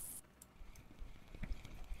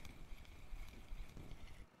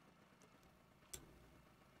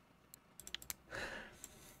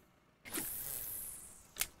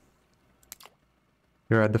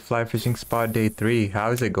 You're at the fly fishing spot day 3.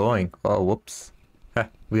 How is it going? Oh, whoops.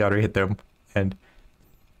 We already hit them. And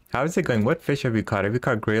how is it going? What fish have you caught? Have you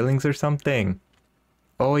caught graylings or something?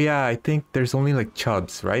 Oh yeah, I think there's only like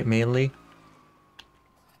chubs, right? Mainly.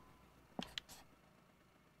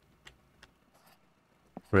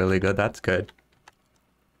 Really good. That's good.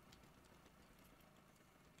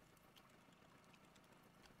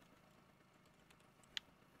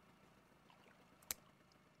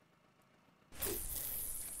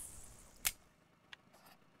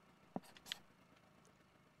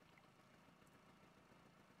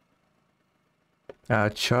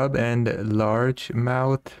 Chub and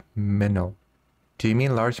largemouth minnow. Do you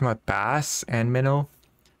mean largemouth bass and minnow?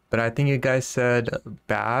 But I think you guys said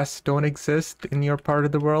bass don't exist in your part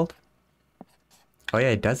of the world. Oh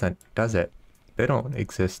yeah, it doesn't, does it? They don't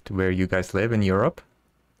exist where you guys live in Europe.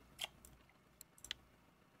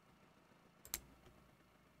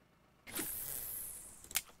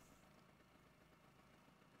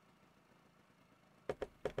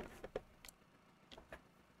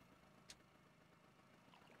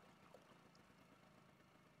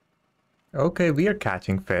 Okay, we are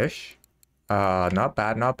catching fish. Not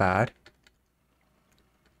bad, not bad.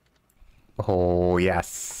 Oh,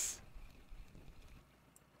 yes.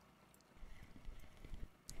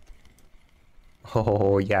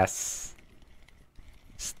 Oh, yes.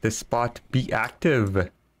 This spot be active.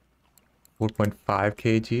 4.5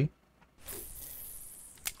 kg.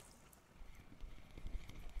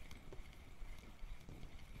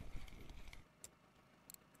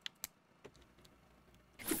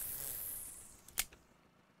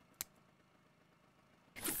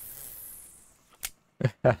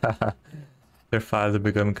 Their files have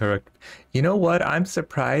become correct. You know what? I'm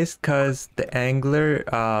surprised because the Angler,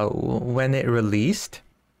 when it released,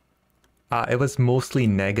 it was mostly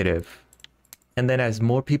negative. And then as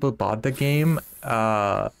more people bought the game,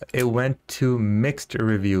 it went to mixed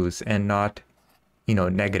reviews and not, you know,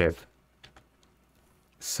 negative.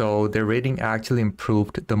 So their rating actually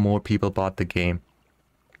improved the more people bought the game.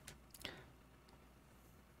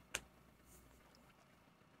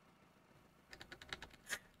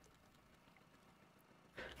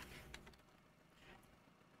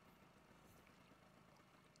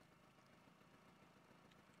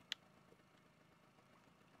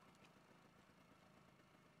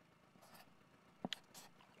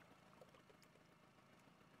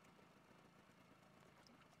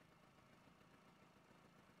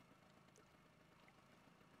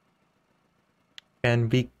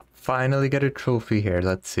 And we finally get a trophy here.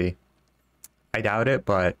 Let's see. I doubt it,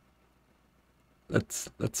 but let's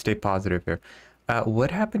stay positive here.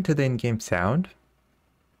 What happened to the in-game sound?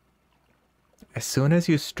 As soon as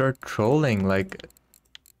you start trolling, like,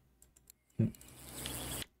 you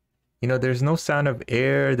know, there's no sound of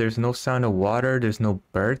air, there's no sound of water, there's no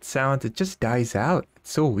bird sounds. It just dies out.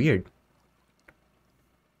 It's so weird.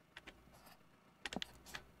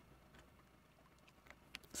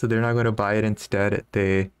 So they're not going to buy it instead.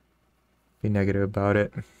 They be negative about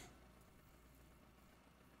it.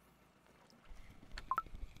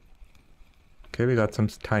 Okay, we got some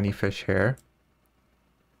tiny fish here.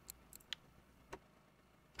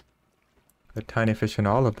 Got tiny fish in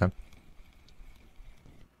all of them.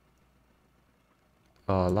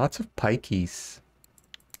 Lots of pikeys.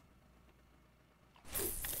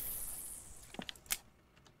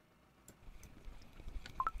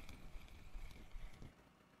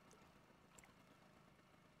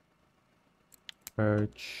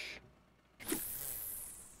 perch.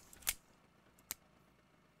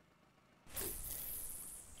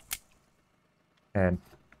 And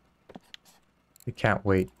I can't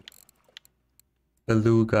wait.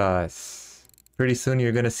 Belugas. Pretty soon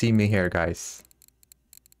you're gonna see me here, guys.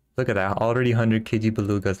 Look at that. Already 100 kg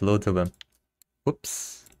belugas. Loads of them.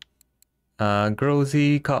 Whoops.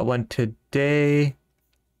 Grozy caught one today.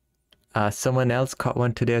 Someone else caught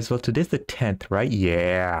one today as well. Today's the 10th, right?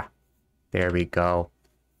 Yeah. There we go.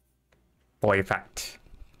 Boy fact.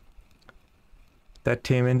 That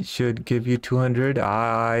taman should give you 200.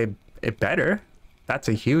 It better. That's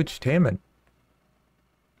a huge taman.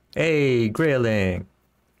 Hey, grayling.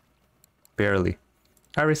 Barely.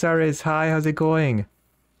 Arisaris, hi, how's it going?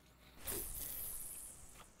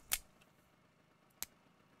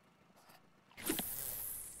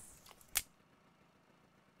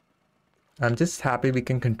 I'm just happy we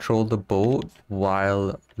can control the boat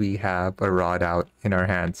while we have a rod out in our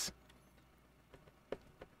hands.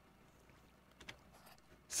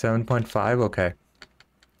 7.5, okay.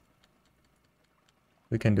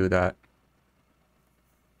 We can do that.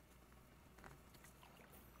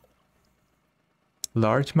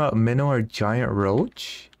 Largemouth minnow or giant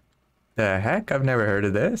roach? The heck? I've never heard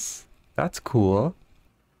of this. That's cool.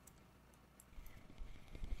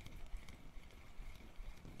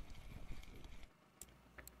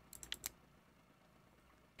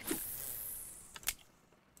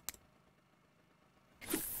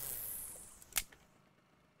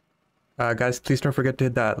 Guys, please don't forget to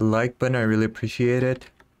hit that like button. I really appreciate it.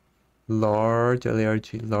 Large,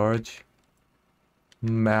 L-A-R-G, large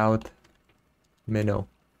mouth minnow.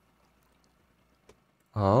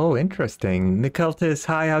 Oh, interesting. Nikeltis,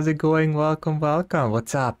 hi, how's it going? Welcome, welcome.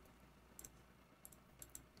 What's up?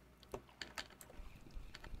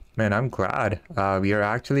 Man, I'm glad. We are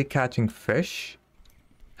actually catching fish.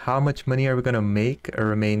 How much money are we gonna make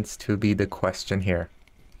remains to be the question here.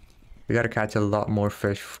 We gotta catch a lot more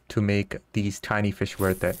fish to make these tiny fish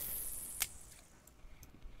worth it.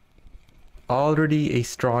 Already a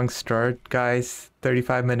strong start, guys.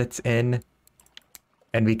 35 minutes in,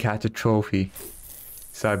 and we catch a trophy.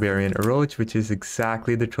 Siberian Roach, which is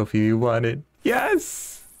exactly the trophy we wanted.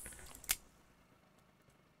 Yes!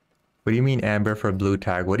 What do you mean amber for blue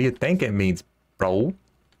tag? What do you think it means, bro?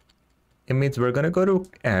 It means we're gonna go to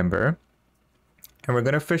amber, and we're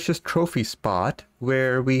gonna fish this trophy spot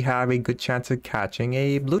where we have a good chance of catching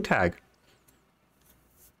a blue tag.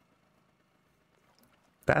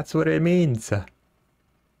 That's what it means.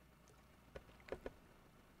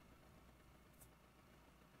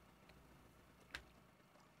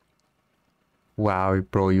 Wow,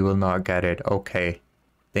 bro, you will not get it. Okay.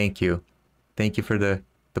 Thank you. Thank you for the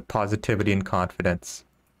positivity and confidence.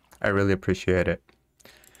 I really appreciate it.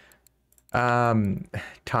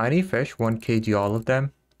 Tiny fish, 1 kg all of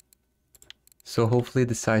them. So hopefully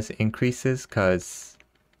the size increases, because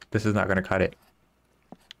this is not going to cut it.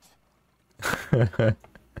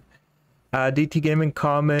 DT Gaming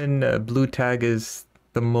common, blue tag is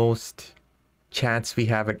the most chance we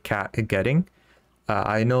have at getting.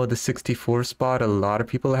 I know the 64 spot, a lot of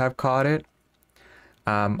people have caught it.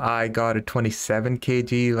 I got a 27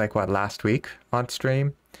 kg like what, last week on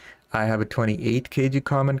stream. I have a 28 kg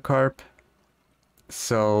common carp.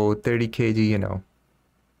 So 30 kg, you know.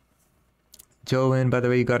 Joanne, by the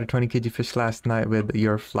way, you got a 20 kg fish last night with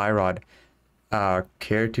your fly rod.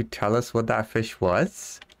 Care to tell us what that fish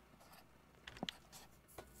was?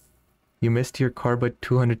 You missed your carp by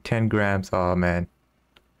 210 grams. Oh man.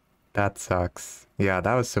 That sucks. Yeah,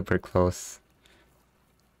 that was super close.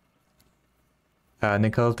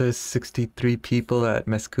 Nicoltas, 63 people at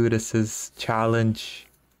Mescudas's challenge.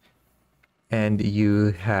 And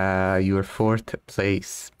you have your 4th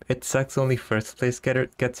place. It sucks only 1st place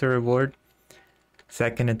gets a reward.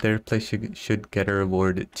 2nd and 3rd place should get a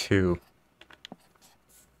reward too.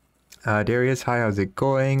 Darius, hi, how's it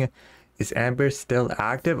going? Is Amber still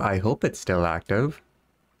active? I hope it's still active.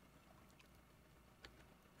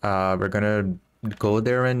 We're gonna go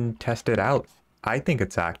there and test it out. I think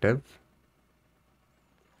it's active.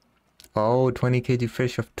 Oh, 20 kg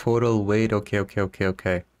fish of total weight.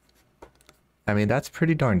 Okay. I mean, that's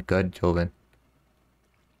pretty darn good, Joven.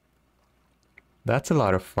 That's a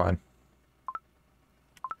lot of fun.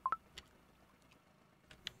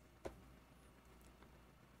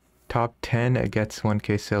 Top 10 gets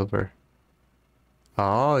 1k silver.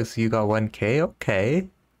 Oh, so you got 1k? Okay.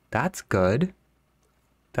 That's good.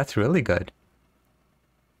 That's really good.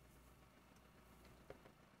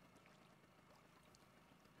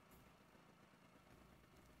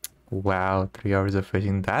 Wow, 3 hours of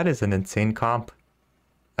fishing. That is an insane comp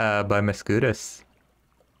by Mescudas.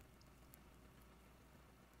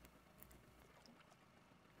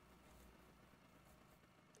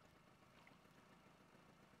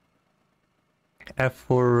 F4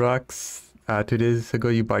 Rux, 2 days ago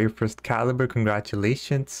you bought your first caliber.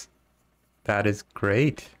 Congratulations. That is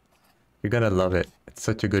great. You're gonna love it. It's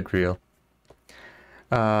such a good reel.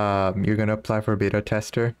 You're gonna apply for a beta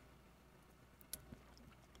tester.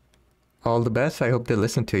 All the best. I hope they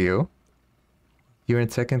listen to you. You're in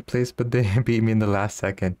second place, but they beat me in the last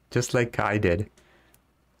second, just like I did.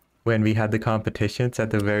 When we had the competitions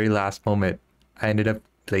at the very last moment, I ended up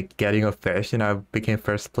like getting a fish and I became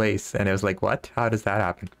first place, and it was like, what? How does that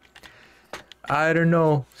happen? I don't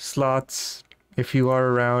know. Slots, if you are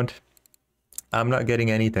around, I'm not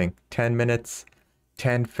getting anything. 10 minutes,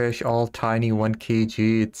 10 fish, all tiny, 1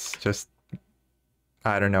 kg. It's just,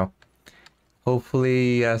 I don't know.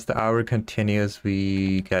 Hopefully, as the hour continues,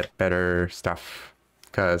 we get better stuff.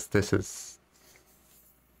 Because this is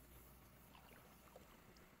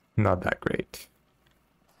not that great.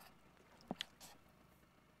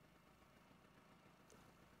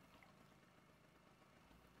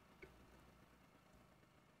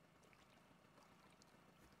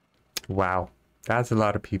 Wow, that's a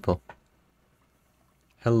lot of people.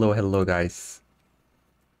 Hello, hello, guys.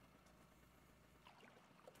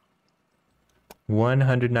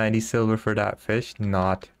 190 silver for that fish,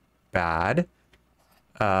 not bad.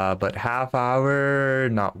 But half hour,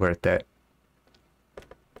 not worth it.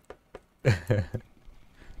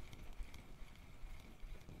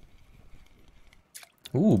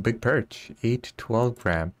 Ooh, big perch, 8 to 12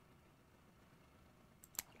 gram.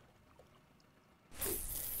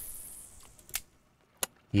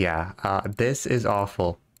 Yeah, this is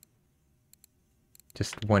awful.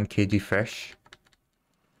 Just 1 kg fish.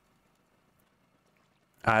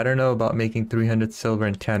 I don't know about making 300 silver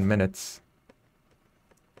in 10 minutes.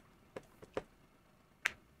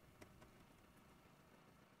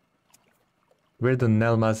 Where the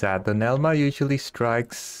Nelma's at? The Nelma usually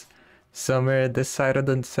strikes somewhere this side of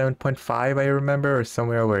the 7.5, I remember, or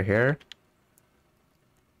somewhere over here.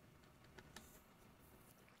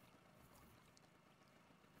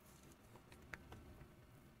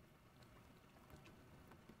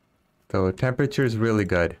 So temperature is really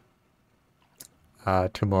good.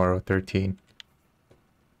 Tomorrow, 13.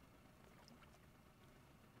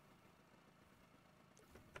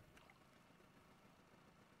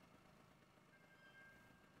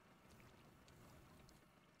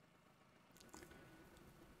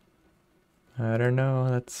 I don't know,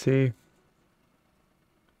 let's see.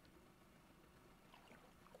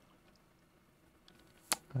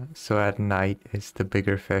 So at night is the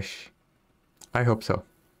bigger fish. I hope so.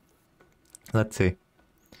 Let's see.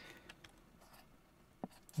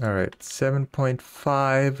 Alright,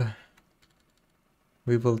 7.5.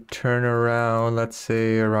 We will turn around, let's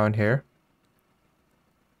say around here.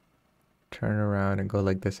 Turn around and go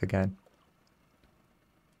like this again.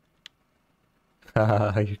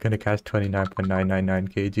 You're gonna catch 29.999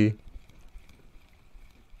 kg.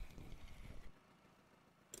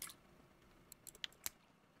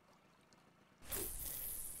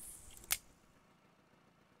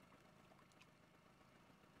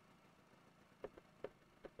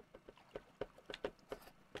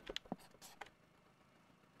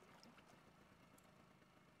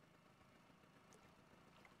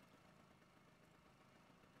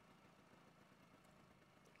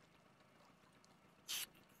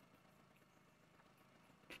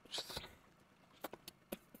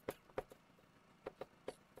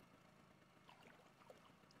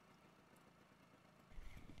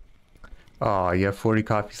 Oh, you have 40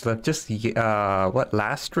 copies left. Just, what,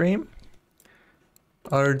 last stream?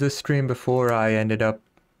 Or the stream before I ended up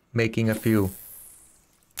making a few?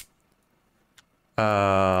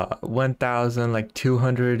 1,000, like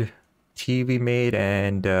 200 tea we made,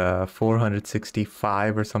 and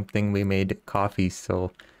 465 or something we made coffee,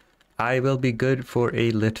 so I will be good for a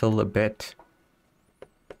little bit.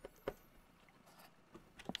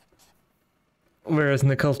 Whereas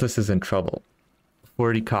Nicultus is in trouble.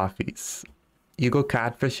 40 coffees. You go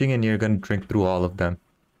catfishing and you're gonna drink through all of them.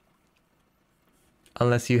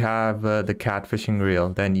 Unless you have the catfishing reel,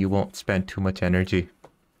 then you won't spend too much energy.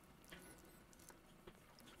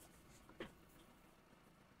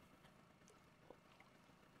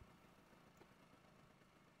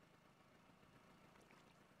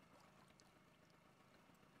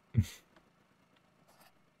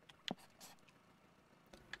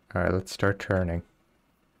 Alright, let's start turning.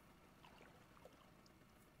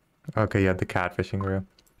 Okay, you have the catfishing reel.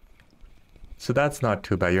 So that's not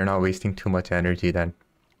too bad. You're not wasting too much energy then.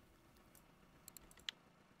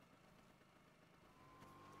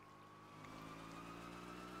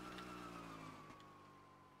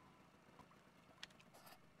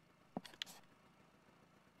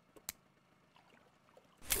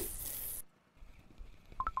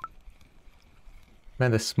 Man,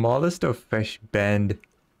 the smallest of fish bend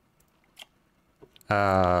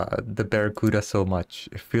the barracuda so much.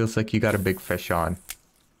 It feels like you got a big fish on.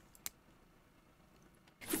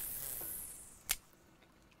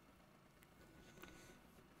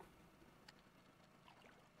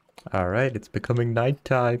 Alright, it's becoming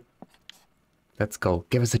nighttime. Let's go.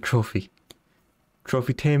 Give us a trophy.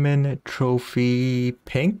 Trophy Taman, trophy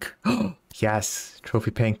pink. Yes, trophy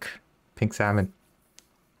pink. Pink salmon.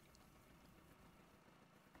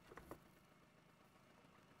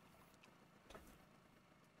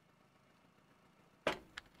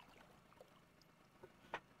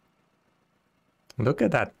 Look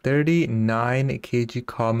at that 39 kg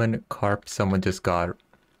common carp someone just got.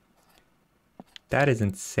 That is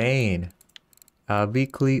insane.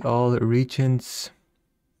 Weekly all regions.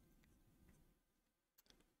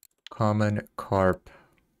 Common carp.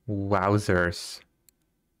 Wowzers.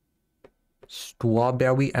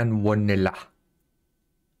 Strawberry and vanilla.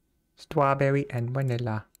 Strawberry and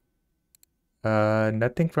vanilla.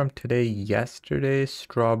 Nothing from today. Yesterday,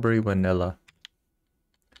 strawberry vanilla.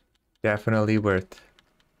 Definitely worth.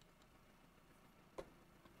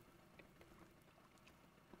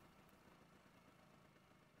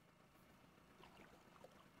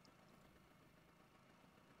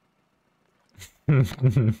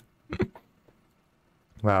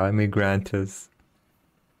 Wow, Emigrantes.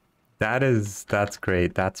 That's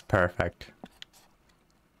great. That's perfect.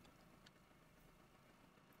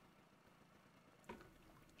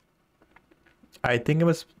 I think it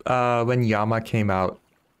was when Yama came out.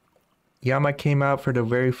 Yama came out for the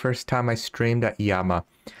very first time I streamed at Yama.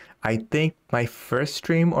 I think my first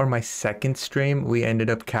stream or my second stream, we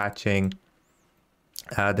ended up catching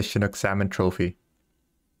the Chinook Salmon Trophy.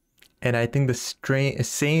 And I think the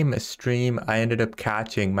same stream, I ended up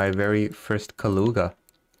catching my very first Kaluga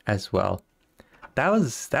as well. That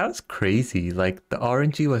was crazy. Like the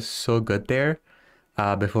RNG was so good there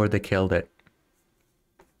before they killed it.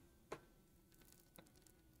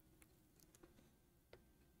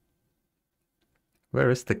 Where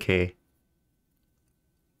is the K?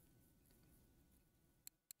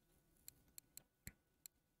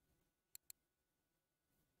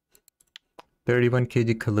 $31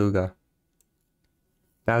 kg Kaluga.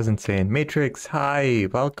 That was insane. Matrix, hi,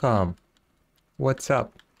 welcome. What's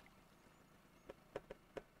up?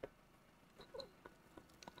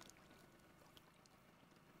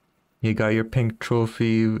 You got your pink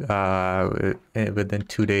trophy within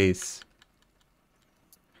 2 days.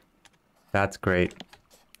 That's great.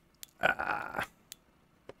 I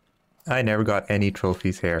never got any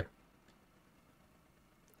trophies here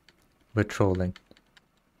with trolling.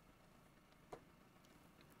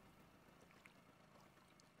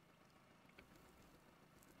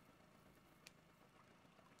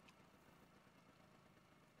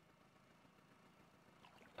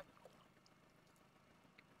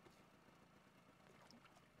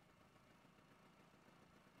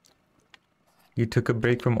 You took a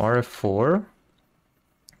break from RF4?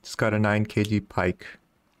 Just got a 9 kg pike.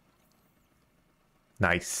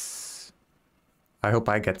 Nice. I hope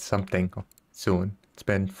I get something soon. It's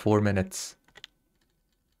been 4 minutes.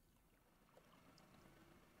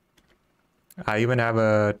 I even have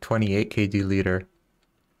a 28 kg leader.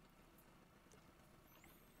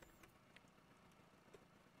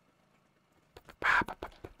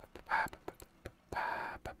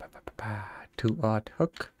 Two odd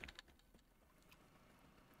hook.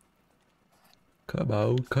 Come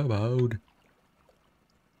out, come out.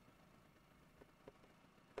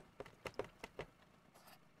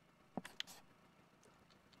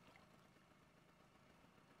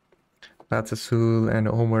 Lots of school and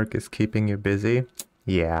homework is keeping you busy.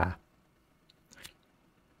 Yeah.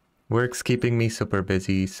 Work's keeping me super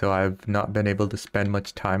busy, so I've not been able to spend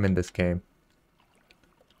much time in this game.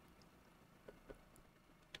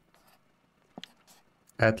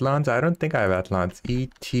 Athlons? I don't think I have Athlons.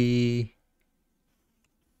 ET...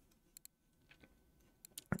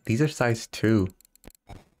 These are size 2.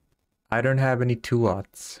 I don't have any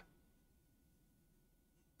 2-aughts.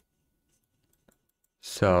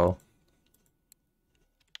 So...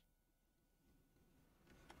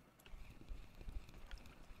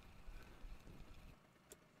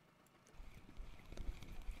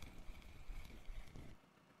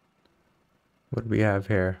 What do we have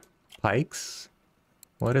here? Pikes?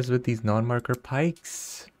 What is with these non-marker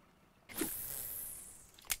pikes?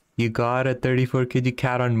 You got a 34 kg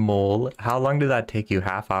cat on mole. How long did that take you?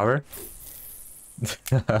 Half hour?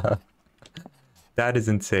 That is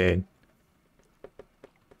insane.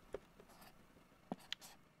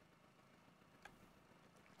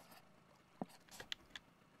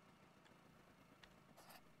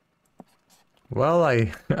 Well,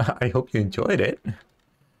 I I hope you enjoyed it.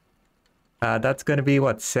 That's gonna be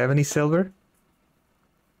what, 70 silver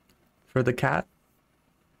for the cat?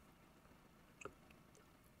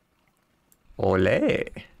 Ole.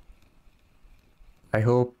 I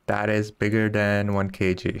hope that is bigger than 1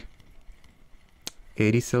 kg.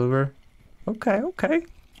 80 silver? Okay, okay.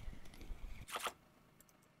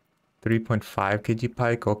 3.5 kg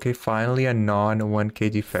pike. Okay, finally a non 1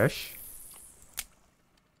 kg fish.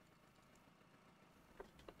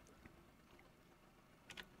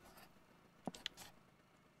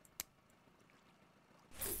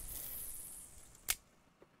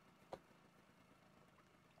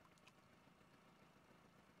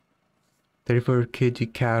 $34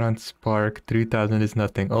 kg cat on spark. 3000 is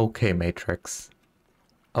nothing. Okay, Matrix.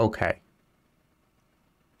 Okay.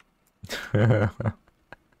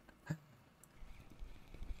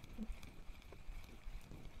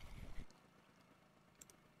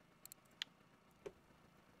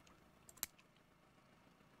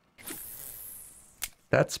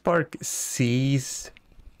 That spark sees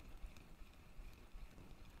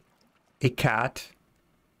a cat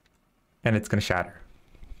and it's gonna shatter.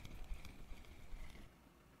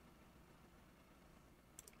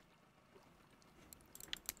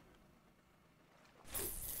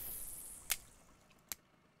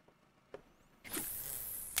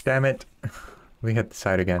 Damn it. We hit the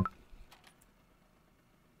side again.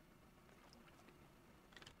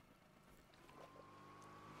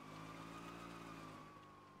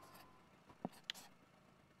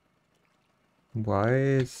 Why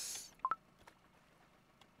is...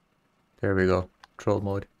 There we go. Troll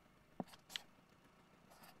mode.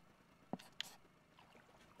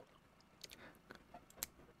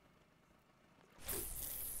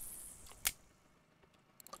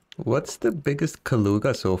 What's the biggest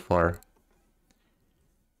Kaluga so far?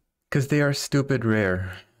 Because they are stupid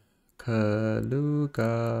rare.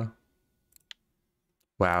 Kaluga.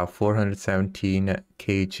 Wow, 417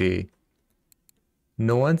 kg.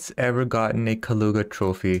 No one's ever gotten a Kaluga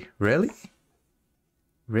trophy. Really?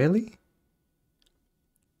 Really?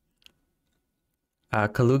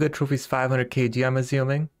 Kaluga trophy's 500 kg, I'm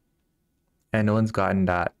assuming. And no one's gotten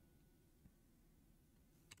that.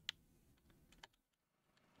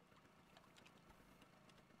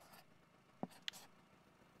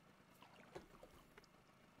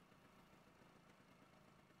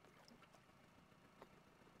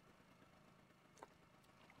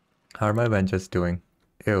 How are my Venjas doing?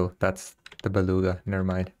 Ew, that's the beluga. Never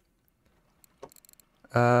mind.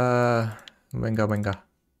 Venga, venga.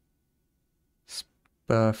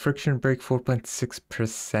 Friction break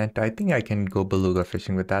 4.6%. I think I can go beluga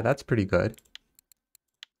fishing with that. That's pretty good.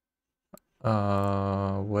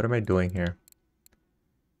 What am I doing here?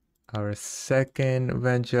 Our second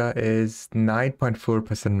Venja is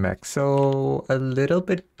 9.4% mech. So a little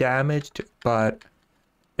bit damaged, but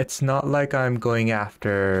it's not like I'm going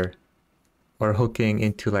after or hooking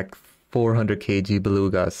into like 400 kg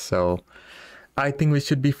belugas. So I think we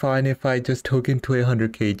should be fine if I just hook into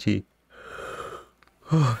 100 kg.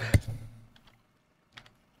 Oh,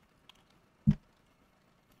 man.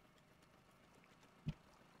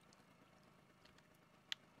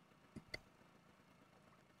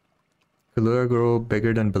 Beluga grow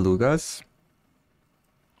bigger than belugas?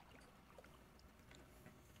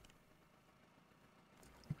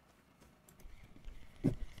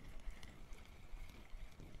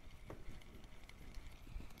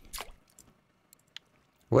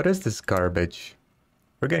 What is this garbage?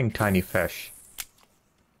 We're getting tiny fish.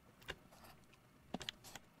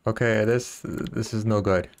 Okay, this is no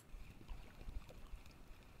good.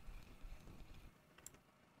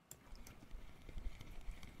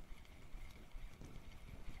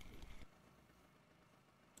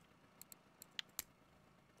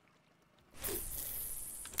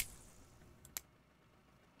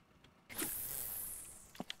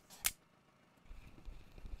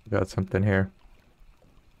 Got something here.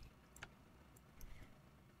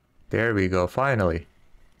 There we go, finally.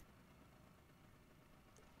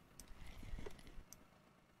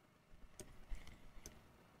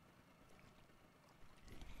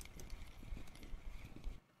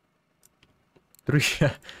 Three.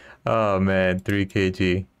 Oh man, 3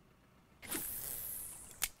 kg.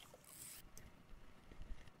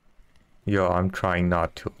 Yo, I'm trying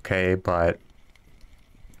not to, okay, but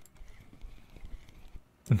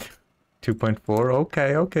 2.4.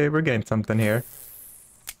 Okay, okay, we're getting something here.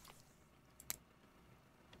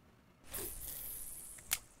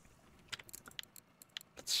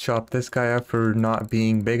 Let's chop this guy up for not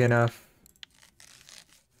being big enough.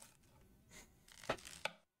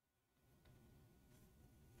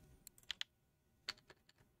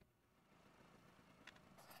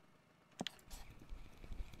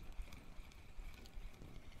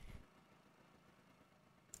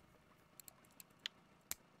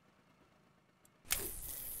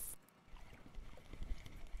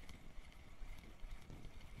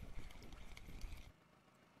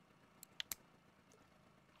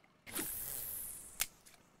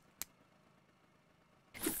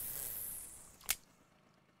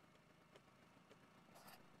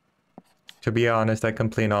 To be honest, I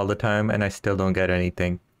complain all the time and I still don't get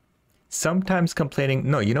anything. Sometimes complaining,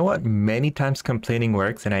 no, you know what? Many times complaining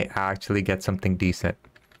works and I actually get something decent.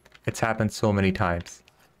 It's happened so many times.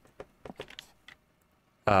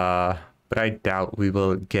 But I doubt we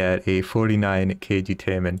will get a 49 kg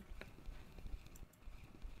Taman.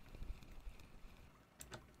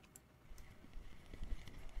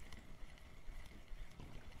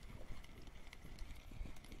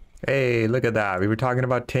 Hey, look at that. We were talking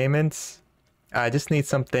about Tamans. I just need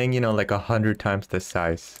something, you know, like 100 times this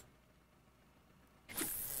size.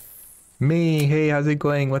 Me, hey, how's it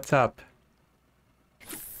going? What's up?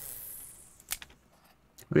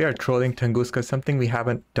 We are trolling Tunguska, something we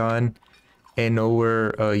haven't done in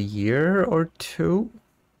over a year or two.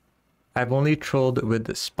 I've only trolled with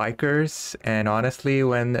the spikers, and honestly,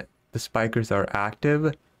 when the spikers are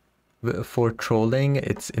active for trolling,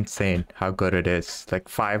 it's insane how good it is. Like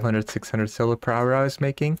 500, 600 silver per hour I was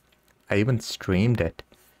making. I even streamed it.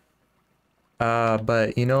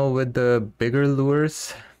 But you know, with the bigger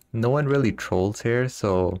lures, no one really trolls here,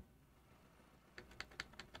 so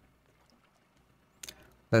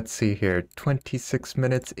let's see here. 26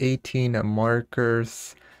 minutes, 18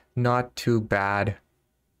 markers. Not too bad.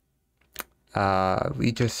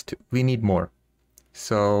 We need more.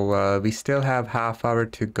 So we still have half hour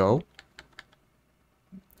to go.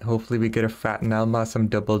 Hopefully we get a fat Nalma, some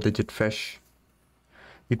double-digit fish.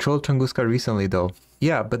 You trolled Tunguska recently though.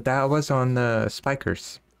 Yeah, but that was on the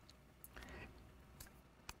spikers.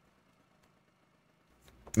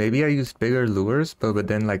 Maybe I used bigger lures, but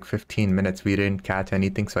within like 15 minutes we didn't catch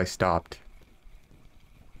anything, so I stopped.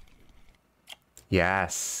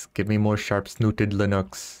 Yes, give me more sharp-snooted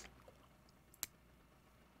Linux.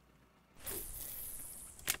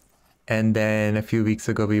 And then a few weeks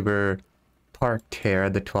ago we were parked here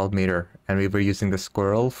at the 12 meter and we were using the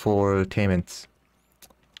squirrel for Tamans.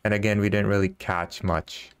 And again, we didn't really catch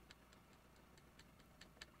much.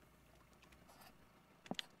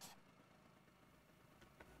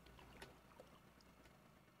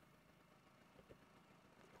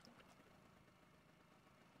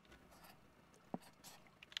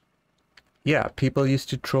 Yeah, people used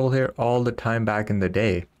to troll here all the time back in the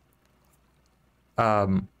day.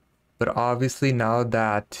 But obviously now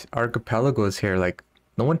that Archipelago is here, like,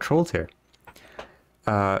 no one trolls here.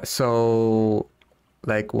 So,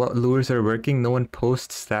 like, what lures are working, no one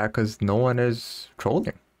posts that because no one is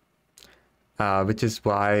trolling. Which is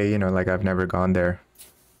why, you know, like, I've never gone there.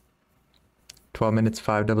 12 minutes,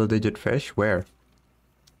 5 double-digit fish? Where?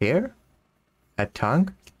 Here? At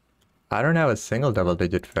Tongue? I don't have a single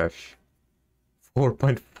double-digit fish.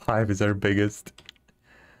 4.5 is our biggest.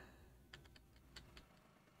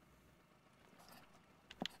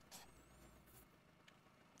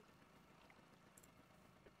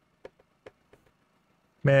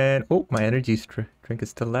 Man, oh, my energy drink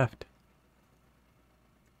is still left.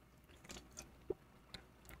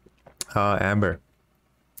 Amber.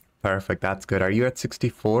 Perfect, that's good. Are you at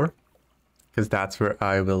 64? Because that's where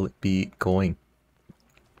I will be going.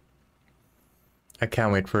 I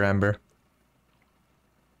can't wait for Amber.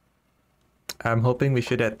 I'm hoping we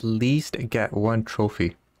should at least get one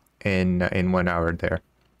trophy in 1 hour there.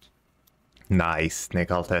 Nice,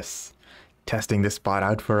 Nicholas. Testing this spot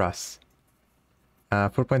out for us.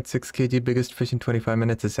 4.6 kg biggest fish in 25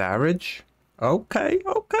 minutes is average. Okay,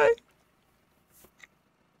 okay.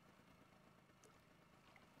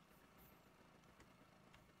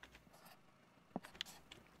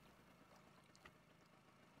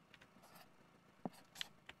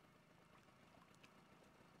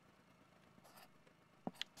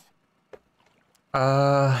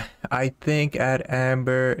 I think at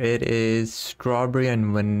Amber it is strawberry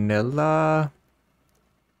and vanilla.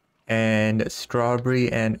 And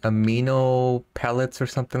strawberry and amino pellets or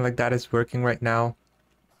something like that is working right now.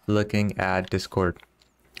 Looking at Discord.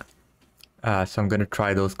 So I'm gonna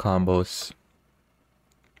try those combos.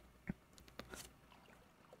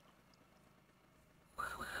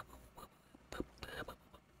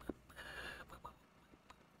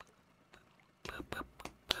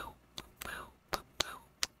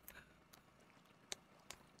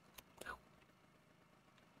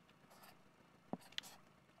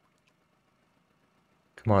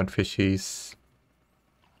 Come on, fishies.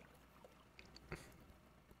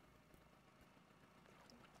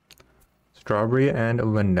 Strawberry and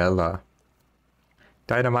vanilla.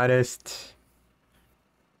 Dynamitist.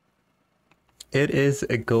 It is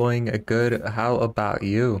going good. How about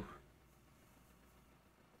you?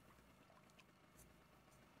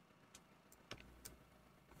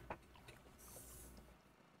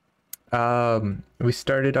 We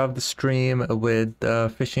started off the stream with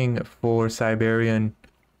fishing for Siberian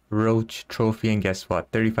Roach trophy, and guess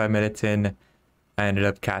what? 35 minutes in, I ended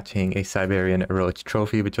up catching a Siberian Roach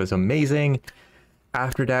trophy, which was amazing.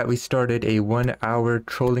 After that, we started a 1-hour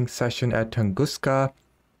trolling session at Tunguska.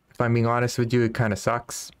 If I'm being honest with you, it kind of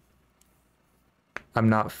sucks. I'm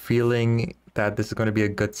not feeling that this is going to be a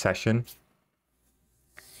good session.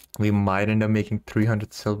 We might end up making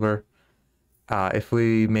 300 silver. If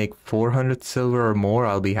we make 400 silver or more,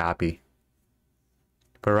 I'll be happy.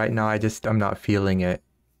 But right now, I'm not feeling it.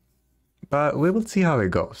 But we will see how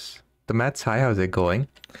it goes. The Mets, hi, how's it going?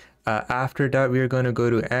 After that, we are going to go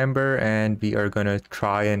to Amber and we are going to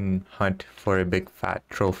try and hunt for a big fat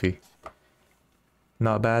trophy.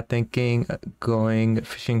 Not bad thinking. Going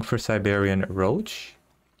fishing for Siberian Roach.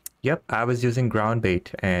 Yep, I was using ground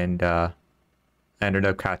bait and ended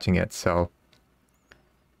up catching it. So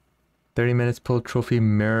 30 minutes pull trophy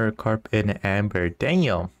mirror carp in Amber.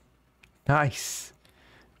 Damn, nice.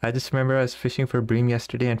 I just remember I was fishing for bream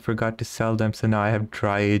yesterday and forgot to sell them, so now I have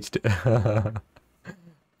dry aged.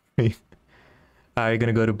 Are you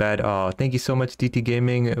gonna go to bed? Oh, thank you so much, DT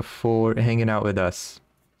Gaming, for hanging out with us.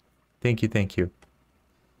 Thank you, thank you.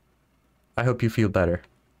 I hope you feel better.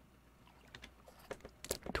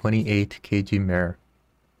 28 kg mirror.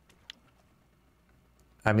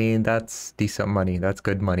 I mean, that's decent money. That's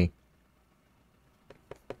good money.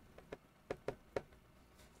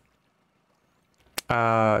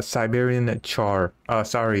 Siberian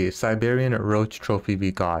Siberian Roach trophy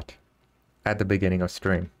we got at the beginning of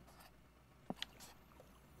stream.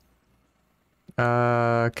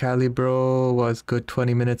 Calibro was good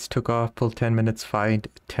 20 minutes, took off, pulled 10 minutes, find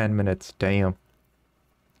 10 minutes. Damn.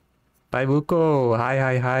 Bye Buko.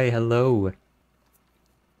 Hi, hello.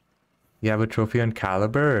 You have a trophy on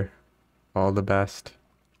Caliber? All the best.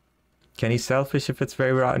 Can you sell fish if it's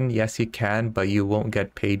very rotten? Yes, you can, but you won't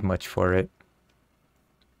get paid much for it.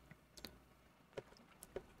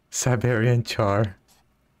 Siberian char.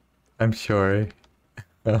 I'm sure.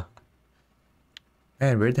 Man,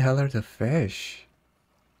 where the hell are the fish?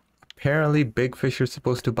 Apparently big fish are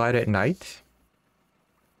supposed to bite at night.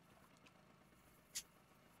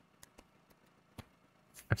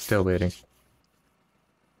 I'm still waiting.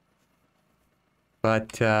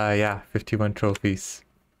 But yeah, 51 trophies.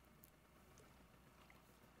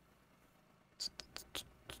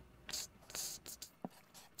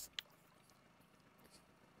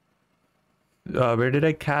 Where did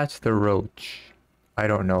I catch the roach? I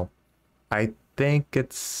don't know. I think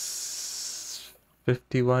it's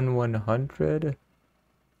 51-100.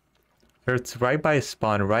 It's right by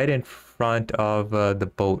spawn, right in front of the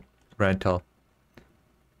boat rental.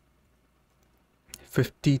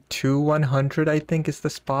 52-100, I think, is the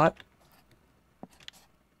spot.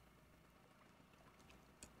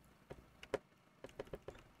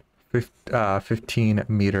 Fif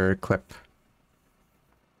 15-meter clip.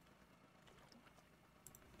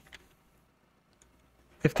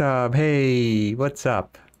 Iftab, hey, what's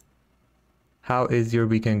up? How is your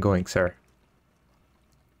weekend going, sir?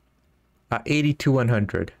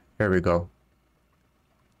 82-100. There we go.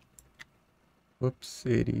 Whoops,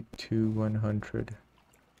 82-100.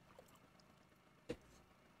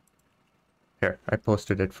 Here, I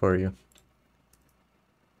posted it for you.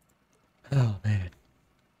 Oh, man.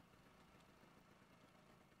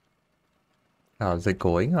 How's it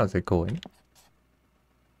going? How's it going?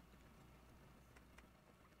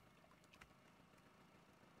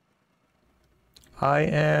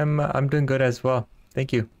 I'm doing good as well.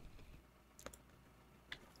 Thank you.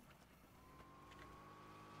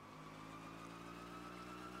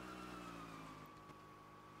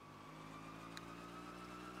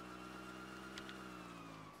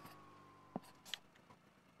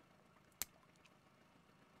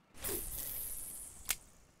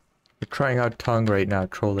 We're trying out tongue right now,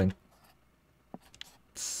 trolling.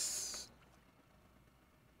 It's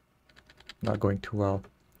not going too well.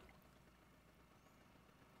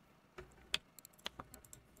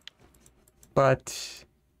 But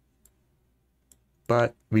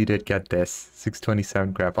we did get this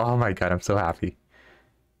 627 grab. Oh my god, I'm so happy.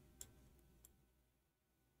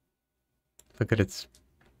 Look at its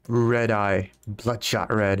red eye,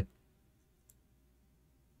 bloodshot red.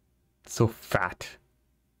 So fat.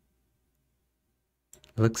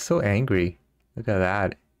 It looks so angry. Look at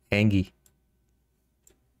that, angy.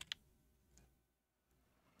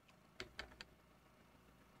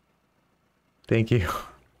 Thank you.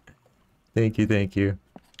 Thank you, thank you.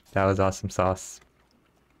 That was awesome sauce.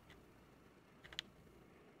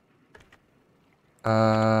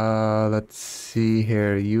 Let's see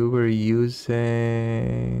here. You were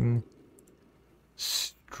using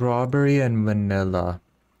strawberry and vanilla.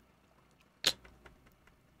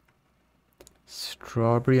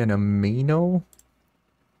 Strawberry and amino?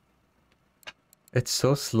 It's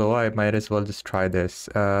so slow, I might as well just try this.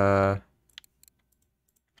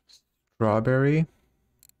 Strawberry.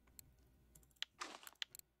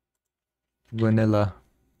 Vanilla.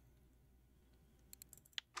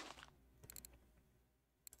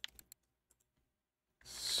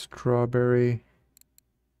 Strawberry.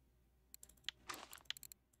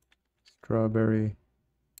 Strawberry.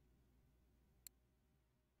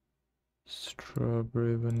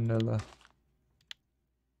 Strawberry vanilla.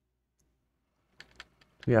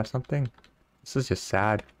 Do we have something? This is just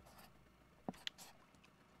sad.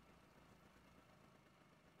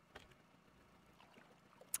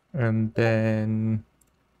 And then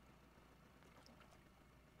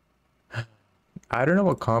I don't know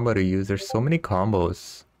what combo to use. There's so many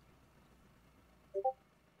combos.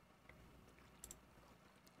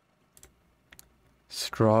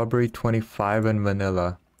 Strawberry 25 and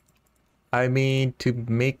vanilla. I mean, to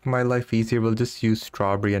make my life easier, we'll just use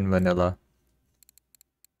strawberry and vanilla.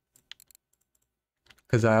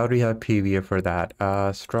 Because I already have PVA for that.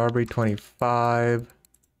 Strawberry 25.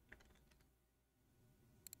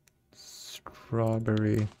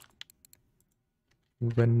 Strawberry.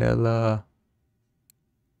 Vanilla.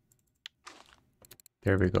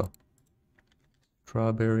 There we go.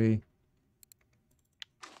 Strawberry.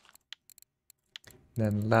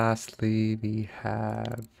 Then lastly, we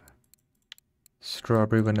have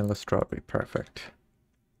strawberry, vanilla, strawberry. Perfect.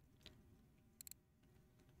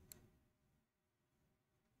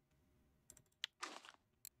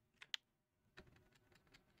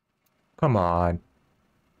 Come on.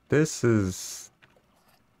 This is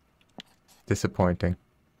disappointing.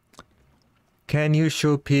 Can you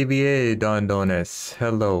show PVA, Don Donis?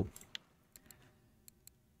 Hello.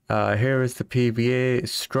 Here is the PVA,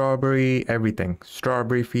 strawberry, everything.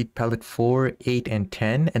 Strawberry feed pellet 4, 8, and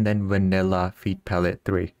 10, and then vanilla feed pellet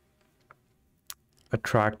 3.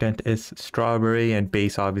 Attractant is strawberry, and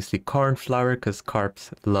base obviously corn flour, because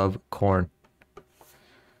carps love corn.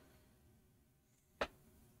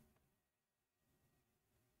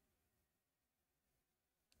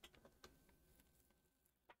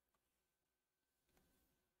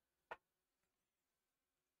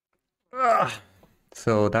 Ugh.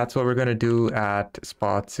 So that's what we're gonna do at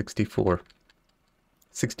spot 64.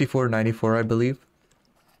 64.94, I believe.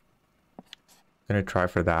 Gonna try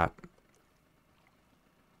for that.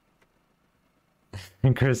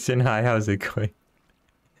 Christian, hi, how's it going?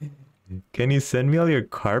 Can you send me all your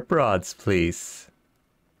carp rods, please?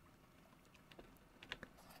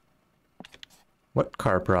 What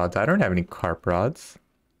carp rods? I don't have any carp rods.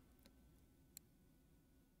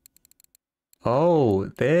 Oh,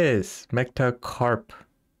 this Mecta carp.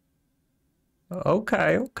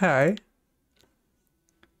 Okay, okay.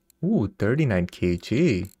 Ooh, 39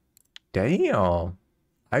 kg. Damn.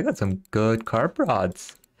 I got some good carp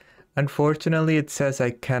rods. Unfortunately, it says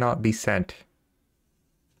I cannot be sent.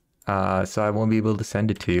 So I won't be able to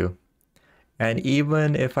send it to you. And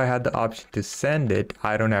even if I had the option to send it,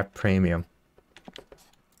 I don't have premium.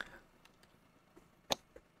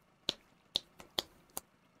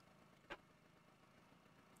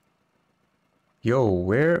 Yo,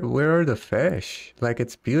 where are the fish? Like,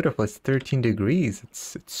 it's beautiful. It's 13 degrees.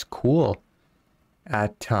 It's cool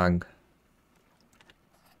at tongue.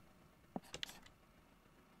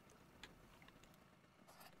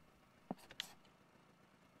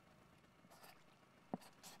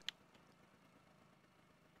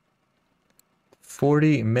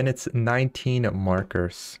 "40 minutes 19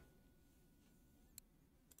 markers."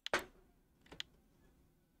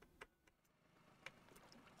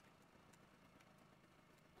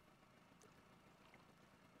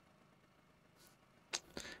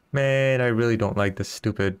 Man, I really don't like the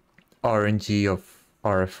stupid RNG of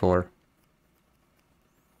RF4.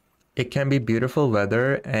 It can be beautiful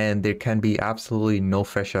weather and there can be absolutely no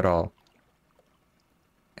fish at all.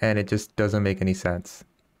 And it just doesn't make any sense.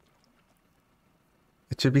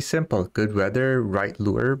 It should be simple. Good weather, right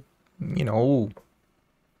lure, you know,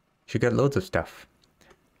 should get loads of stuff.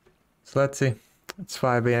 So let's see. It's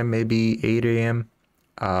 5 a.m., maybe 8 a.m.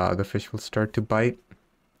 The fish will start to bite.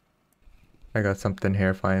 I got something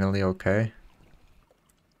here finally, okay.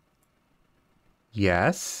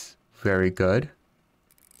 Yes, very good.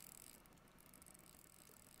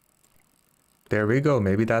 There we go,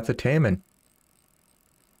 maybe that's a taimen.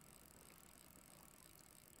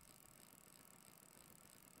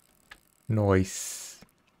 Nice.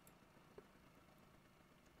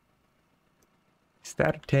 Is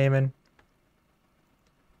that a taimen?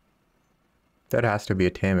 That has to be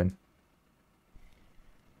a taimen.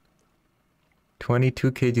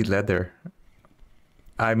 22 kg leather.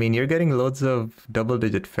 I mean, you're getting loads of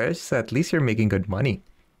double-digit fish, so at least you're making good money.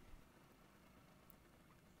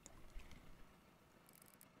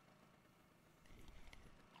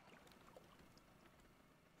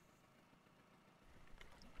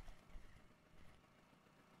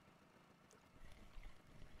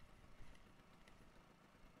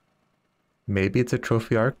 Maybe it's a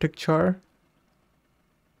trophy Arctic char?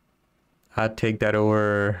 I'd take that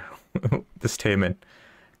over the stamen,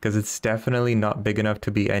 because it's definitely not big enough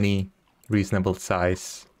to be any reasonable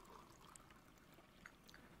size.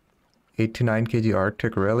 8 to 9 kg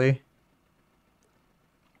Arctic, really?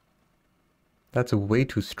 That's way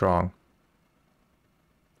too strong.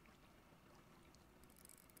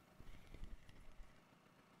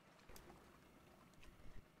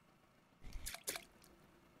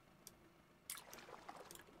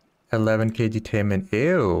 $11 kg taimen.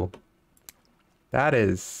 Ew. That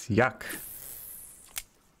is yuck.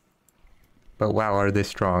 But wow, are they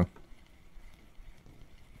strong.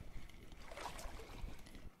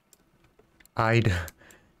 I'd.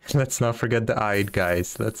 Let's not forget the I'd,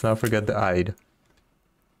 guys. Let's not forget the I'd.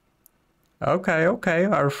 Okay, okay.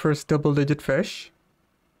 Our first double-digit fish.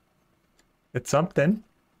 It's something.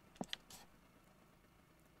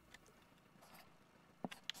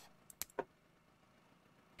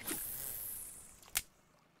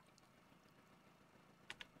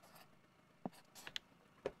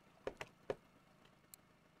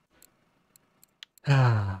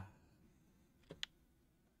 Ah.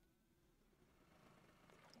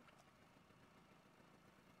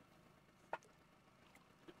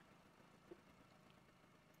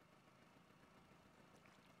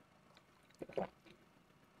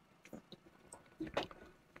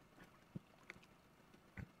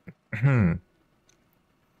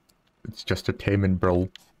 It's just a taimen, bro.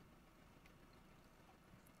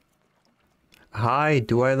 Hi,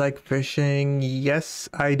 do I like fishing? Yes,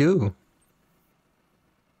 I do.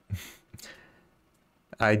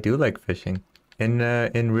 I do like fishing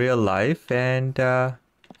in real life and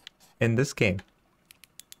in this game.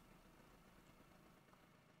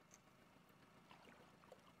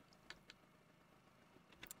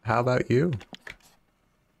 How about you?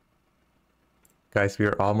 Guys, we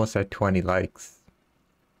are almost at 20 likes.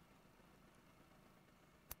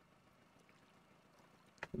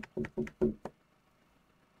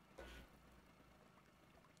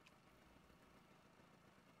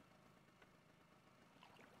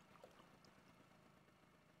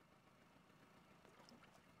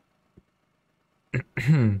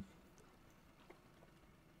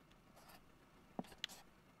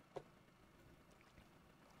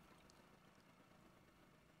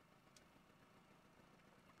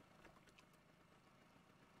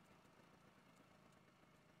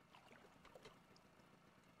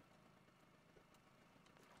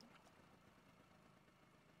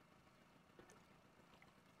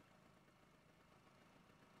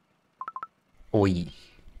 Oi.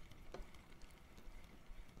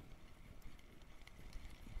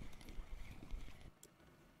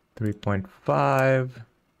 $3.5.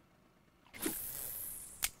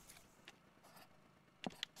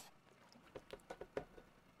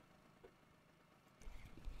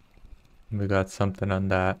 We got something on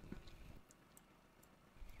that.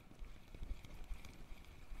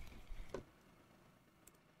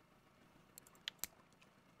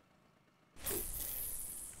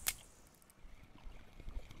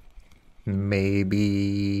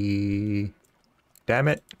 Maybe. Damn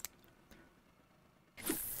it.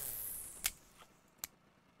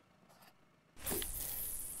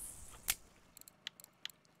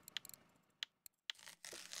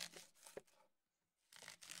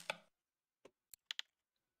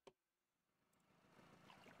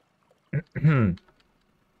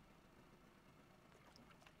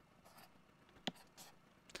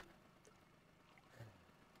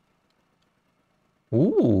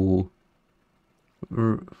 Ooh.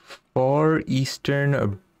 Far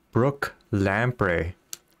Eastern Brook Lamprey.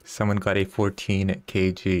 Someone got a 14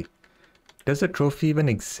 kg. Does a trophy even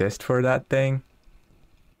exist for that thing?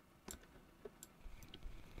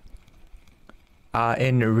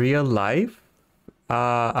 In real life,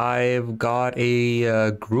 I've got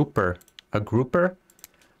a grouper. A grouper?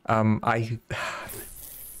 I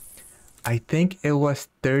think it was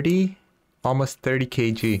 30, almost 30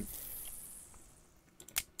 kg.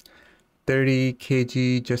 30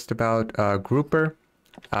 kg, just about grouper.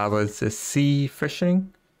 I was sea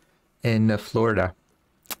fishing in Florida.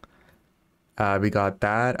 We got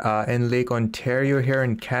that. In Lake Ontario here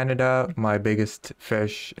in Canada, my biggest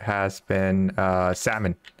fish has been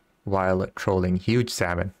salmon while trolling, huge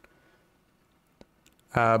salmon.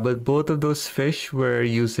 But both of those fish were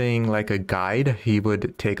using like a guide. He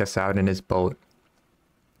would take us out in his boat.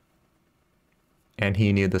 And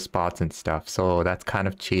he knew the spots and stuff. So that's kind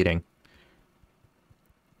of cheating.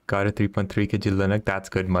 Got a 3.3 kg Linux. That's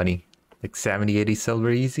good money. Like 70, 80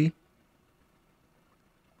 silver easy.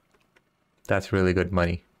 That's really good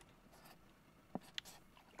money.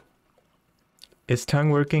 Is tongue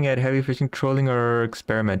working at heavy fishing, trolling, or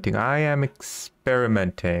experimenting? I am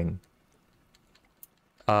experimenting.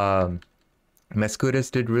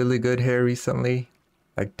 Mescudas did really good here recently,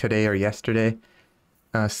 like today or yesterday.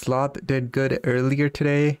 Sloth did good earlier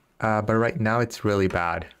today, but right now it's really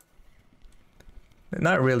bad.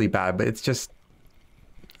 Not really bad, but it's just,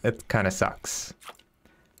 it kind of sucks.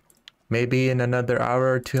 Maybe in another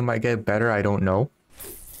hour or two it might get better, I don't know.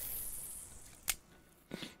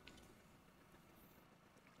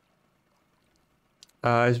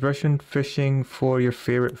 Is Russian fishing for your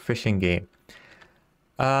favorite fishing game?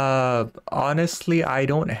 Honestly, I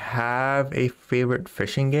don't have a favorite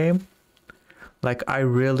fishing game. Like, I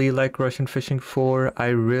really like Russian Fishing 4. I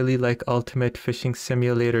really like Ultimate Fishing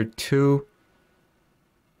Simulator 2.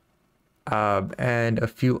 And a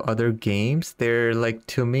few other games. They're like,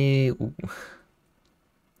 to me,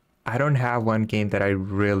 I don't have one game that I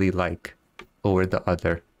really like over the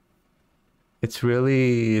other. It's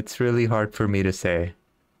really hard for me to say.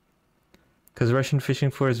 Because Russian Fishing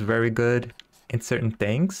 4 is very good in certain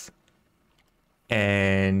things.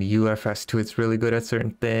 And UFS 2 is really good at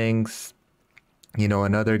certain things. You know,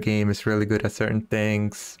 another game is really good at certain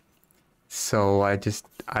things. So I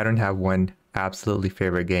don't have one absolutely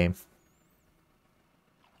favorite game.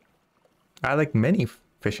 I like many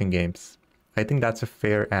fishing games. I think that's a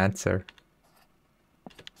fair answer.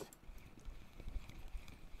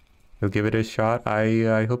 You'll give it a shot.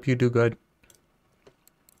 I hope you do good.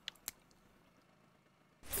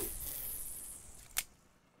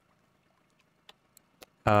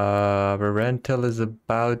 The rental is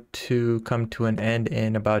about to come to an end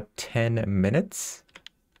in about 10 minutes.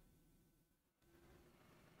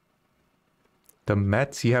 The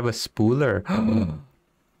Mets, you have a spooler.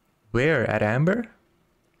 Where? At Amber?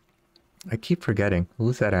 I keep forgetting.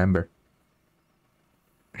 Who's at Amber?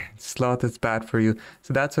 Sloth is bad for you.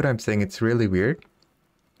 So that's what I'm saying. It's really weird.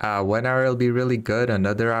 1 hour it'll be really good.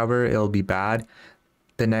 Another hour it'll be bad.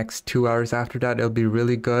 The next 2 hours after that it'll be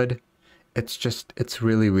really good. It's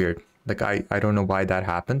really weird. Like, I don't know why that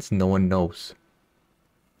happens. No one knows.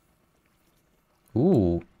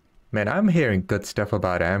 Ooh. Man, I'm hearing good stuff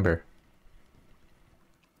about Amber.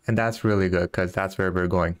 And that's really good, because that's where we're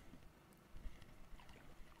going.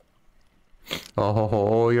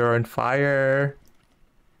 Oh, you're on fire.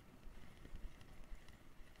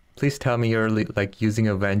 Please tell me you're like using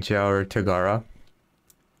a Venja or Tagara.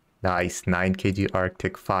 Nice, 9 kg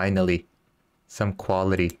Arctic, finally. Some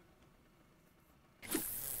quality.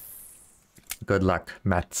 Good luck,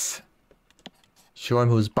 Mets. Show him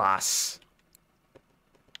who's boss.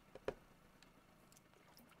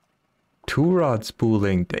 2-rod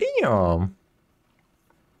spooling, damn.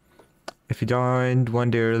 If you joined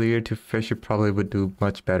one day earlier to fish, you probably would do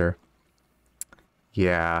much better.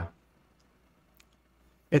 Yeah.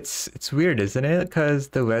 It's weird, isn't it? Because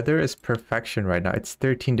the weather is perfection right now. It's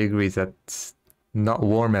 13 degrees. That's not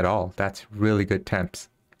warm at all. That's really good temps.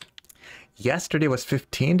 Yesterday was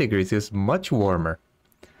 15 degrees. It was much warmer.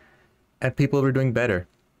 And people were doing better.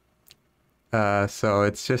 So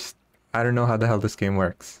it's just, I don't know how the hell this game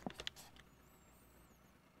works.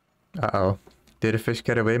 Uh-oh. Did a fish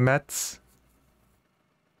get away, Mets?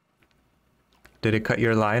 Did it cut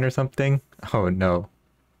your line or something? Oh no.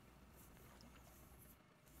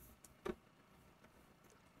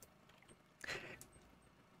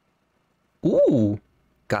 Ooh!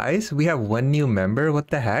 Guys, we have one new member. What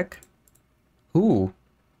the heck? Who?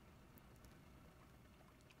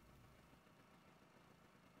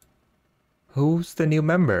 Who's the new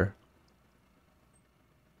member?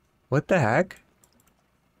 What the heck?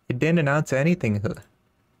 It didn't announce anything.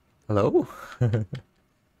 Hello?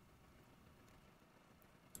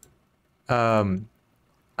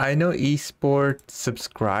 I know eSport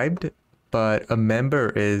subscribed, but a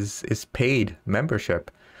member is paid membership.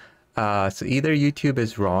 So either YouTube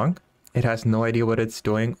is wrong, it has no idea what it's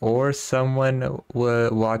doing, or someone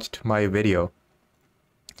watched my video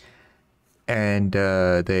and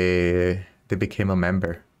they became a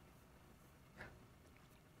member.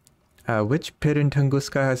 Which pit in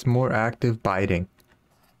Tunguska has more active biting?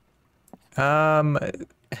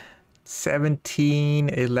 17,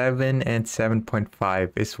 11, and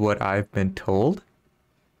 7.5 is what I've been told.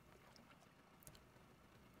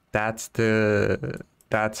 That's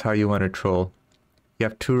how you want to troll. You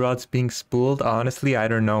have 2 rods being spooled. Honestly, I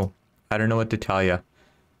don't know. I don't know what to tell you.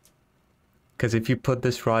 Because if you put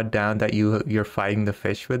this rod down that you're fighting the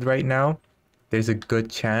fish with right now, there's a good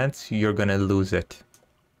chance you're gonna lose it.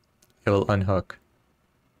 It will unhook.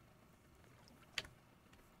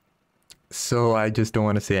 So I just don't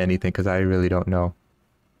want to say anything because I really don't know.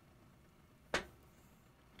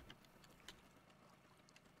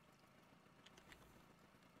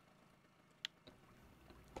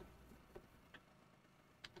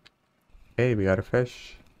 Hey, we got a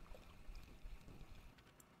fish.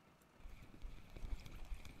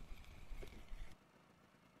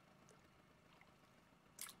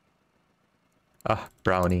 Ah,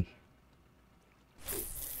 brownie.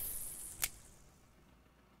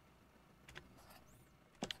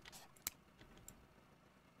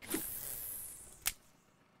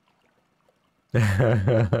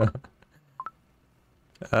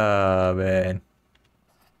 Oh, man.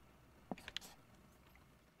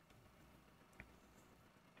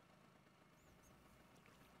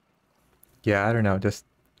 Yeah, I don't know. Just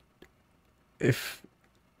if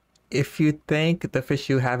you think the fish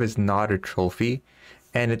you have is not a trophy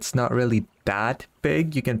and it's not really that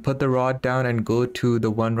big, you can put the rod down and go to the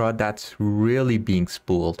one rod that's really being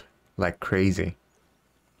spooled like crazy.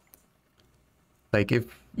 Like if,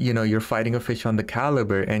 you know, you're fighting a fish on the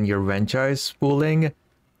caliber and your venture is spooling,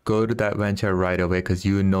 go to that venture right away because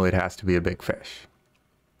you know it has to be a big fish.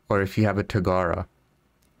 Or if you have a Tagara.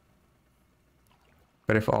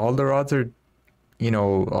 But if all the rods are, you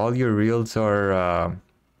know, all your reels are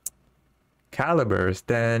calibers,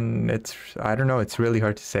 then it's, I don't know, it's really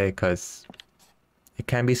hard to say because it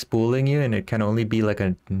can be spooling you and it can only be like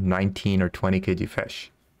a 19 or 20 kg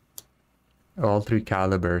fish. All 3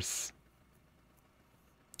 calibers.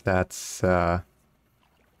 That's tough.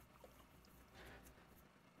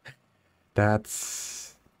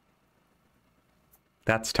 That's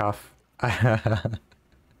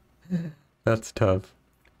tough.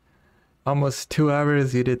 Almost 2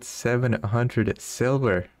 hours, you did 700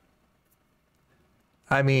 silver.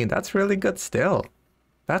 I mean, that's really good still.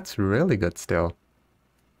 That's really good still.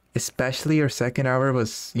 Especially your second hour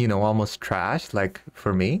was, you know, almost trash. Like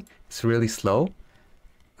for me, it's really slow.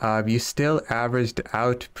 You still averaged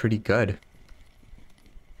out pretty good.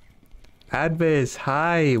 Advis,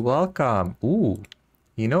 hi, welcome. Ooh,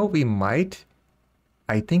 you know,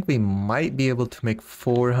 I think we might be able to make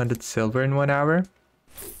 400 silver in 1 hour.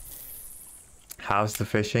 How's the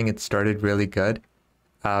fishing? It started really good.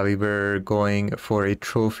 We were going for a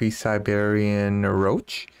trophy Siberian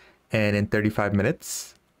Roach, and in 35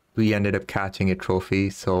 minutes, we ended up catching a trophy.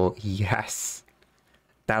 So yes,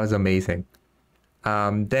 that was amazing.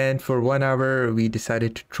 Then for 1 hour, we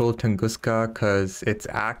decided to troll Tunguska because it's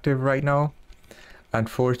active right now.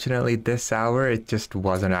 Unfortunately, this hour, it just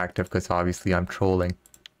wasn't active because obviously I'm trolling.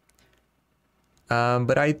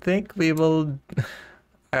 But I think we will...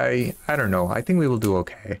 I don't know. I think we will do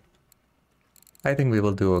okay. I think we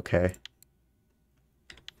will do okay.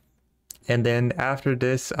 And then after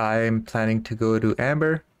this, I'm planning to go to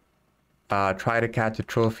Amber. Try to catch a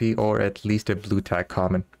trophy or at least a blue tag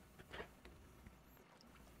common.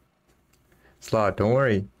 Slot, don't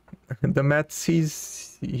worry. The Mets,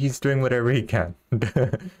 he's doing whatever he can.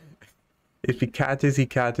 If he catches, he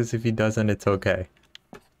catches. If he doesn't, it's okay.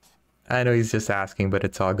 I know he's just asking, but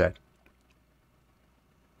it's all good.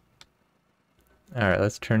 Alright,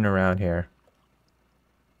 let's turn around here.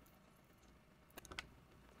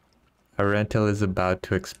 Our rental is about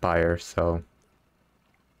to expire, so...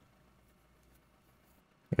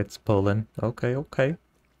 It's pulling. Okay, okay.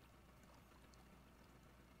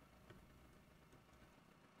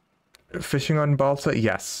 Fishing on balsa?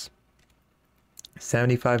 Yes.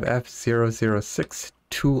 75F006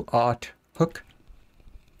 2-aught hook.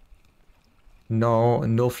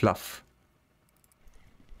 No fluff.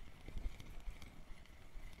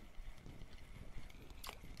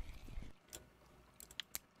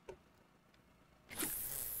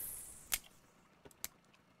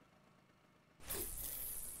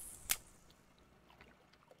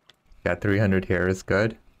 Yeah, 300 here is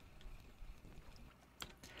good.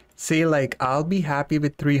 See, like, I'll be happy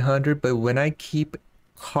with 300, but when I keep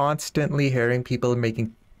constantly hearing people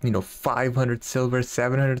making, you know, 500 silver,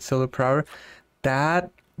 700 silver per hour, that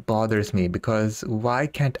bothers me because why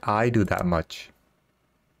can't I do that much?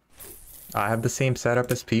 I have the same setup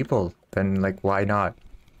as people, then, like, why not?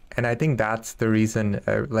 And I think that's the reason,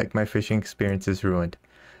 like, my fishing experience is ruined.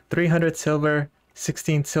 300 silver,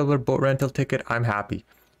 16 silver boat rental ticket, I'm happy.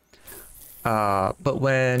 But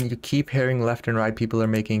when you keep hearing left and right, people are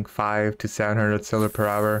making 500 to 700 silver per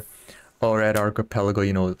hour, or at Archipelago,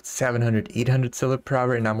 you know, 700, 800 silver per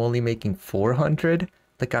hour, and I'm only making 400.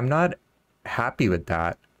 Like, I'm not happy with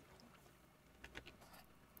that.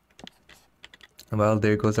 Well,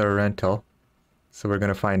 there goes our rental. So we're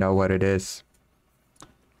gonna find out what it is.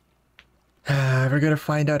 We're gonna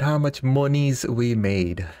find out how much monies we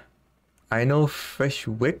made. I know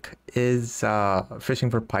Fishwick is fishing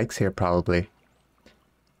for pikes here, probably.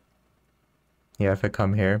 Yeah, if I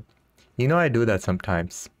come here. You know, I do that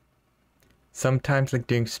sometimes. Sometimes, like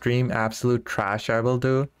during stream, absolute trash I will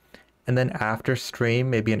do. And then after stream,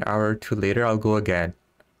 maybe an hour or two later, I'll go again.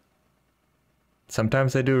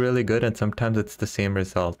 Sometimes I do really good, and sometimes it's the same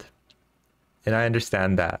result. And I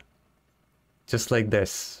understand that. Just like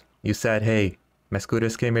this. You said, hey,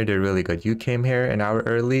 Mescudas came here, did really good. You came here an hour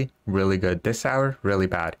early, really good. This hour, really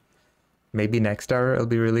bad. Maybe next hour, it'll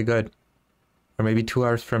be really good. Or maybe 2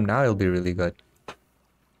 hours from now, it'll be really good.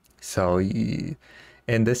 So, in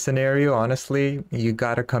this scenario, honestly, you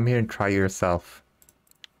gotta come here and try yourself.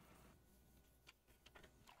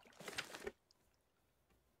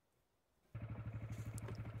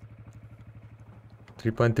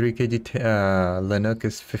 .3 kg Linux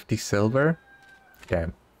is 50 silver.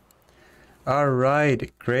 Damn.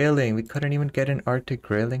 Alright, grayling. We couldn't even get an Arctic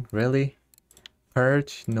grayling. Really?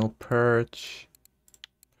 Perch? No perch.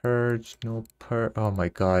 Perch? No perch. Oh my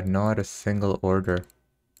god, not a single order.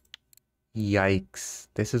 Yikes.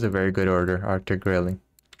 This is a very good order, Arctic grayling.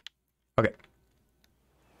 Okay.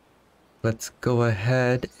 Let's go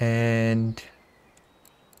ahead and...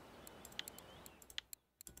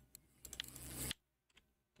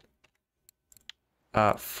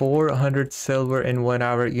 400 silver in 1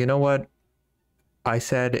 hour. You know what? I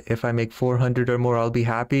said if I make 400 or more, I'll be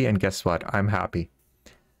happy. And guess what? I'm happy.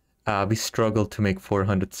 We struggled to make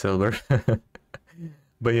 400 silver.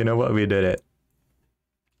 But you know what? We did it.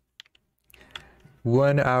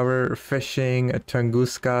 1 hour fishing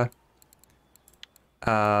Tunguska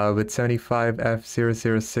with 75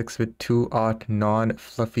 F006 with 2/0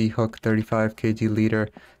 non-fluffy hook, 35 kg leader,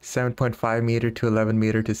 7.5 meter to 11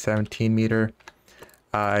 meter to 17 meter.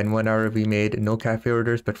 In 1 hour we made no cafe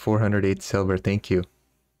orders, but 408 silver. Thank you.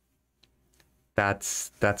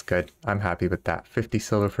 That's good. I'm happy with that. 50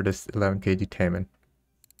 silver for this 11 kg taimen.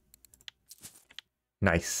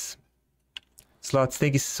 Nice. Slots,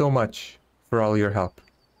 thank you so much for all your help.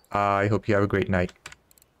 I hope you have a great night.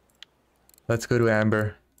 Let's go to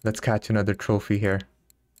Amber. Let's catch another trophy here.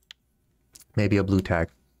 Maybe a blue tag.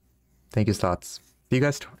 Thank you, Slots. See you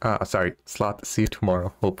guys. Sorry, Slot. See you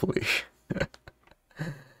tomorrow, hopefully.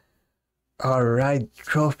 All right,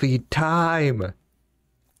 trophy time.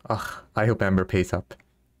 Ugh, I hope Amber pays up.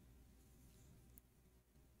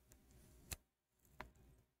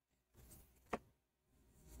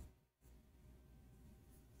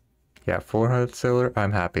 Yeah, 400 silver.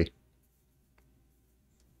 I'm happy.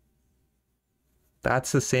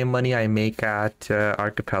 That's the same money I make at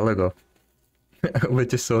Archipelago,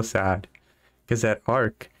 which is so sad. Because at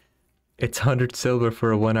Arc, it's 100 silver for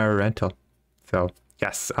a 1 hour rental. So,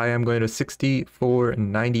 yes, I am going to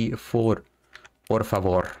 64.94. Por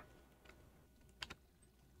favor.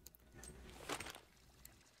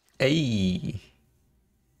 Hey!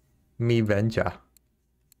 Mi venja.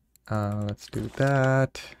 Let's do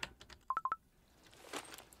that.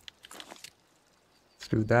 Let's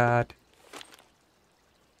do that.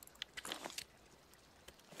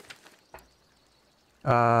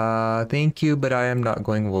 Thank you, but I am not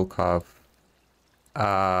going Volkov.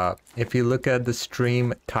 If you look at the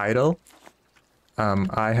stream title,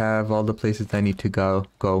 I have all the places I need to go.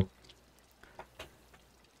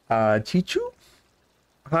 Chichu?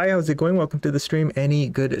 Hi, how's it going? Welcome to the stream. Any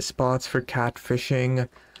good spots for catfishing?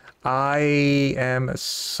 I am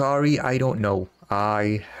sorry, I don't know.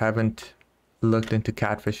 I haven't looked into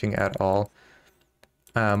catfishing at all.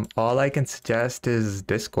 All I can suggest is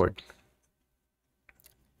Discord.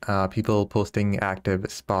 People posting active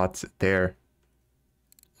spots there.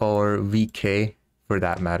 Or VK, for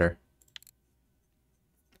that matter.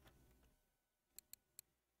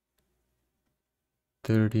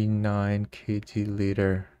 $39 kg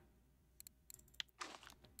liter.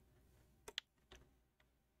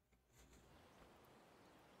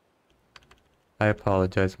 I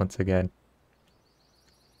apologize once again.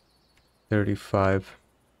 35.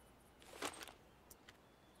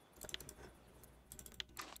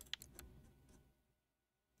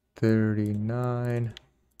 $39.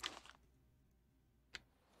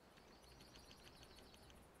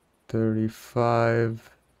 35.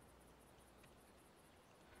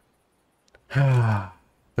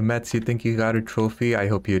 The Mets, you think you got a trophy? I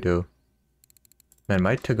hope you do. Man,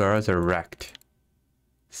 my Tagaras are wrecked.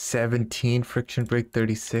 17 friction brake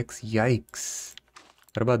 36. Yikes.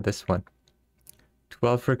 What about this one?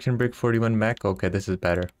 12 friction brake 41 mech. Okay, this is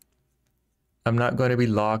better. I'm not going to be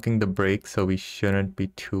locking the brake, so we shouldn't be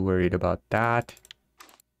too worried about that.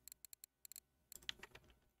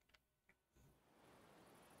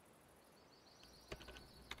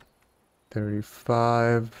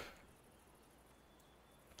 $35.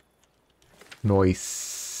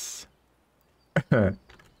 Nice.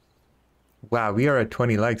 Wow, we are at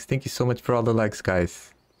 20 likes. Thank you so much for all the likes,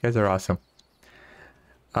 guys. You guys are awesome.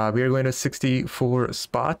 We are going to 64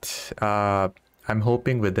 spot. I'm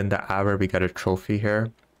hoping within the hour we get a trophy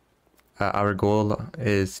here. Our goal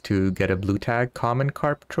is to get a blue tag common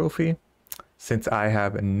carp trophy, since I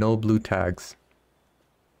have no blue tags.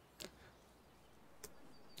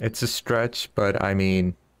 It's a stretch, but I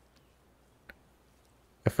mean,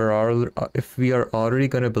 if we are already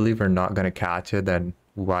gonna believe we're not gonna catch it, then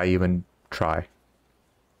why even try?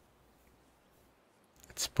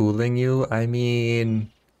 It's fooling you. I mean,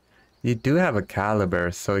 you do have a caliber,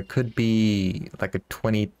 so it could be like a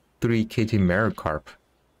 23 kg mirror carp.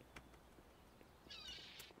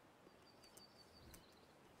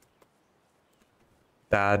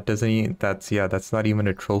 That doesn't even, that's not even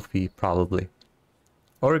a trophy probably.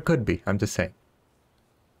 Or it could be, I'm just saying.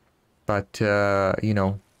 But you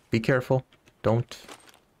know, be careful. Don't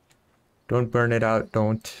burn it out.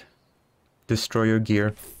 Don't destroy your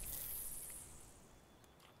gear.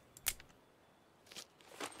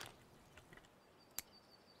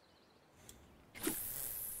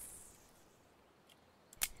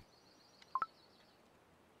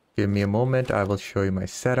 Give me a moment, I will show you my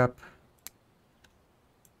setup.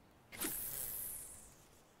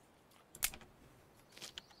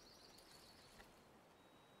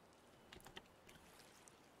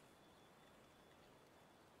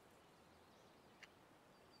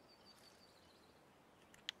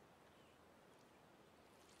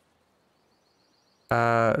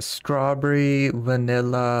 Strawberry,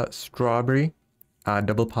 vanilla, strawberry,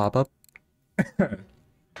 double pop-up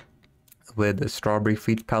with strawberry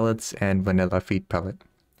feed pellets and vanilla feed pellet.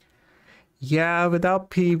 Yeah, without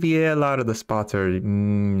PVA, a lot of the spots are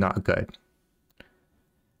not good.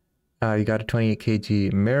 You got a 28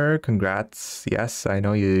 kg mirror. Congrats. Yes, I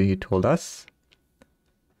know you told us.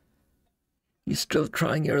 You still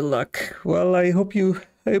trying your luck. Well, I hope you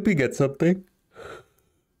get something.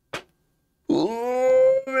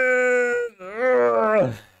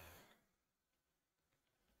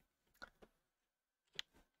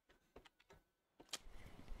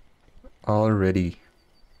 Already.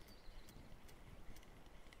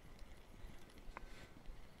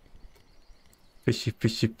 Fishy,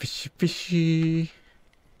 fishy, fishy, fishy.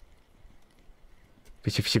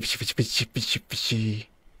 Fishy, fishy, fishy, fishy, fishy, fishy, fishy.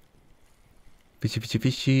 Fishy, fishy,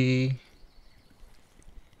 fishy.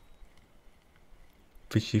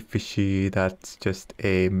 Fishy, fishy. That's just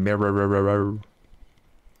a mirror.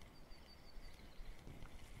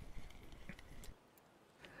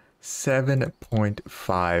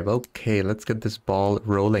 7.5. Okay, let's get this ball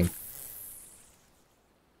rolling.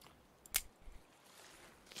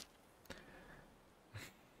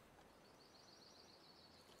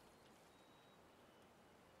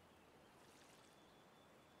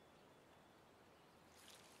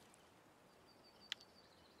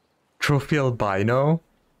 Trophy albino?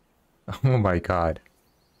 Oh my god.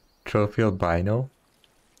 Trophy albino?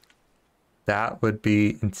 That would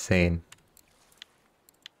be insane.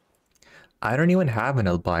 I don't even have an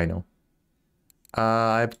albino.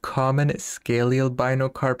 I have common scaly albino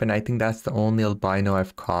carp, and I think that's the only albino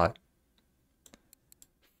I've caught.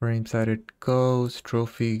 Frame-sided ghost,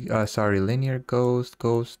 trophy, sorry, linear ghost.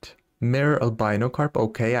 Mirror albino carp.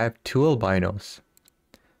 Okay, I have 2 albinos.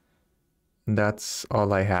 That's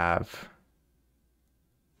all I have.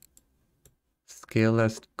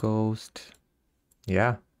 Scaleless ghost.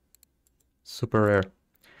 Yeah. Super rare.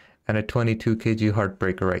 And a 22 kg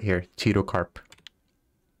heartbreaker right here. Cheeto carp.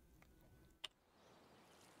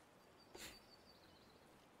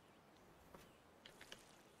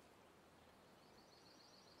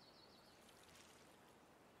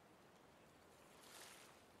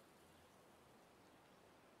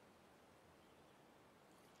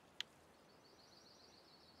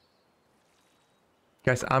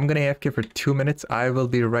 Guys, I'm gonna AFK for 2 minutes. I will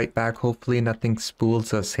be right back. Hopefully nothing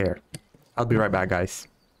spools us here. I'll be right back, guys.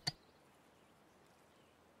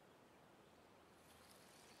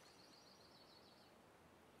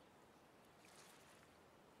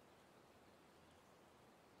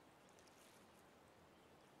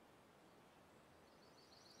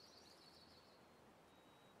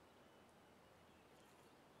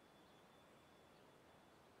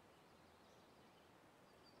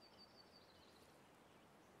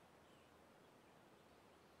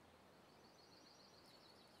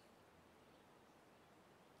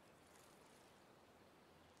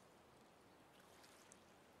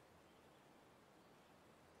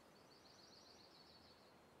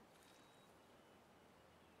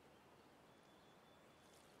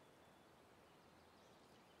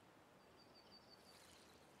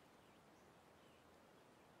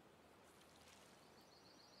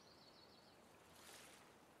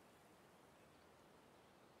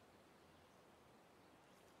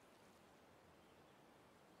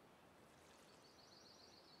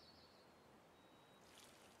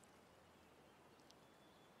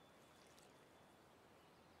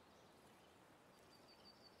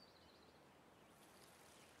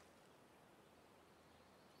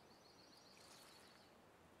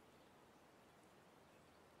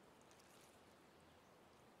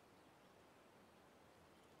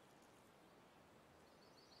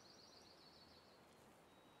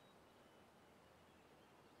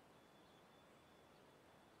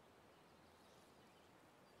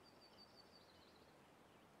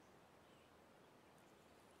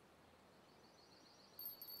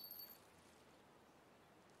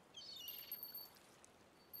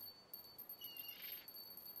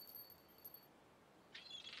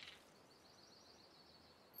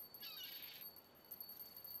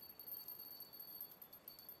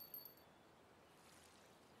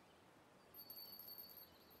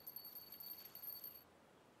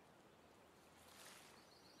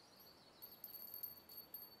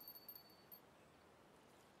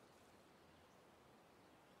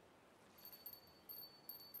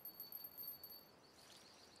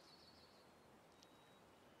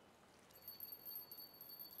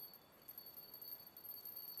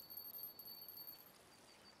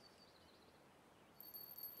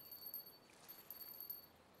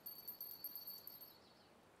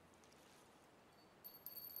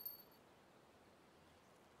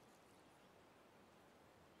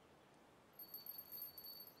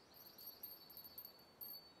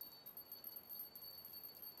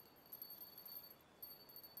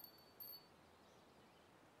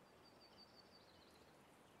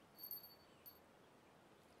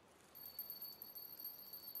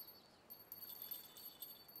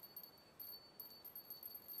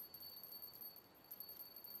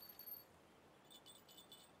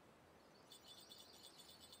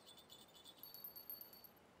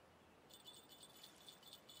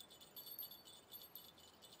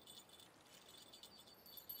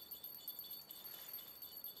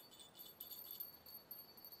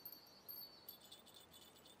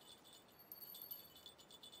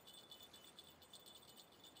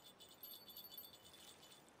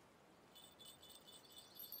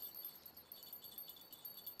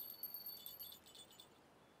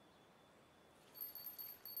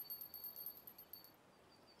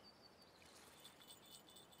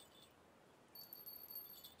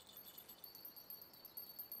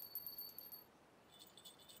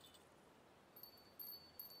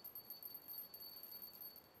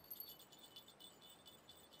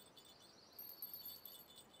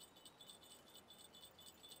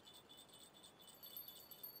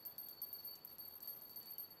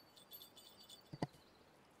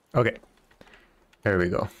 Okay, there we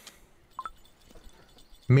go.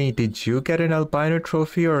 Me, did you get an albino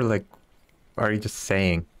trophy or like, are you just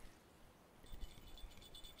saying?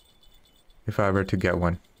 If I were to get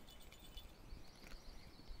one.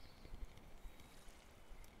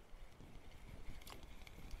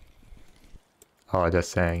 Oh,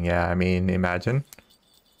 just saying. Yeah, I mean, imagine.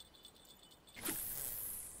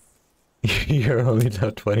 You're only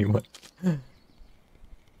level 21.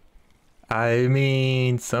 I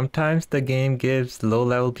mean, sometimes the game gives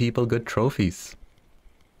low-level people good trophies.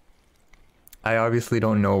 I obviously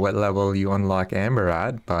don't know what level you unlock Amber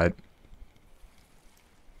at, but...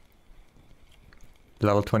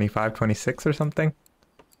 level 25, 26 or something?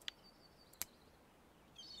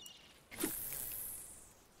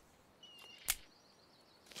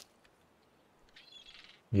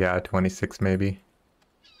 Yeah, 26 maybe.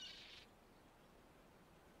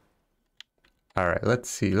 Alright, let's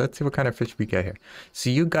see. Let's see what kind of fish we get here. So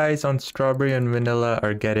you guys on strawberry and vanilla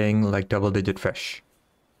are getting like double-digit fish.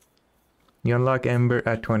 You unlock Ember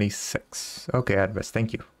at 26. Okay, Advis,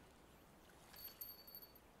 thank you.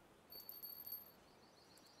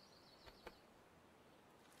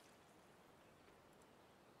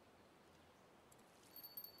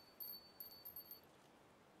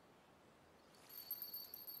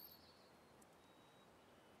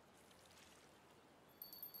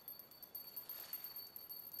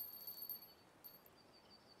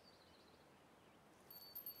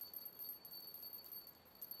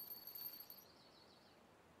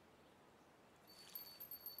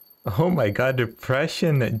 Oh my god,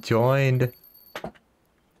 Depression joined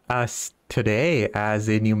us today as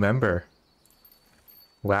a new member.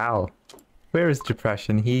 Wow. Where is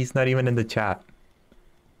Depression? He's not even in the chat.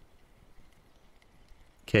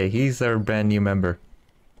 Okay, he's our brand new member.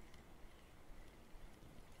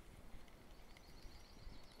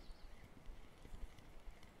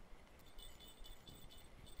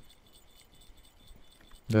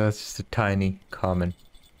 That's just a tiny comment.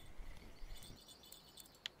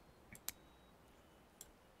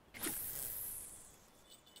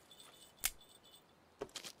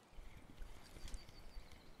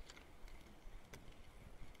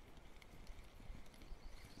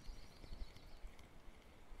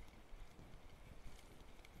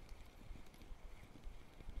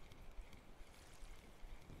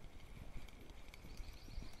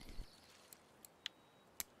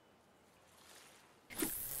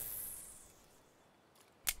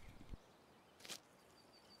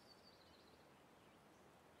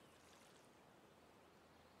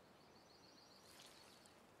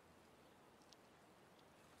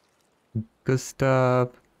 Gustav,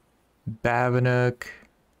 Bavinuk,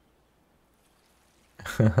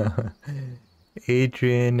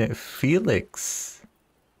 Adrian, Felix.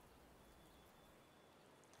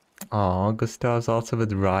 Oh, Gustav's also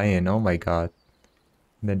with Ryan. Oh my god.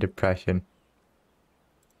 The Depression.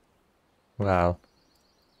 Wow.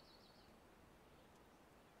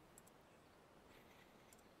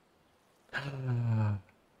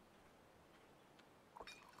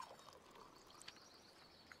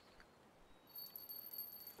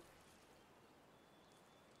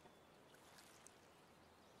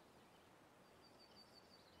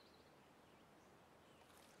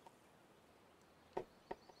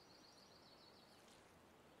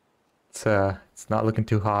 It's not looking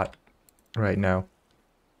too hot right now.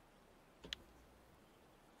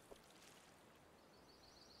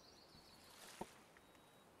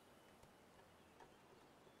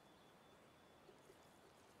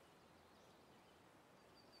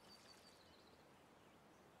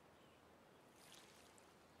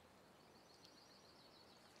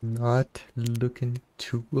 Not looking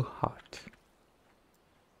too hot.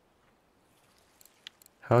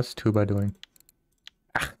 How's Tuba doing?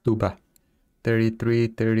 Ah, Tuba. 33,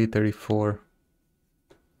 30, 34.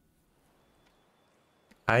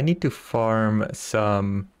 I need to farm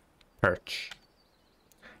some perch.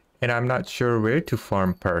 And I'm not sure where to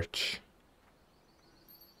farm perch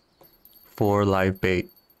for live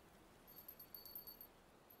bait.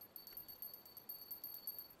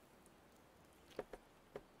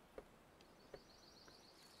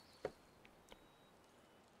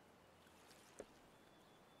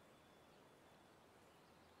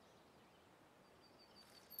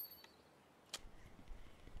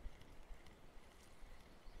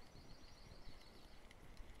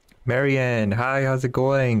 Marianne, hi, how's it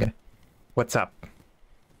going? What's up?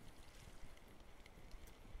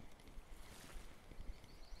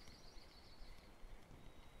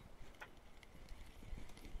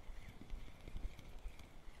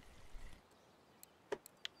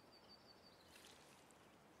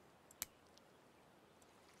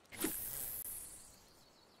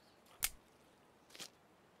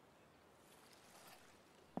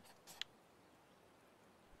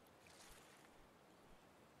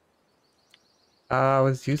 I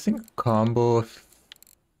was using a combo a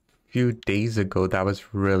few days ago that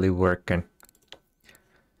was really working.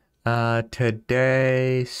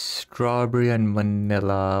 Today, strawberry and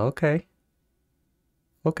vanilla. Okay.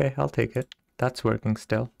 Okay, I'll take it. That's working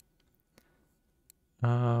still.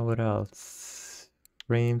 What else?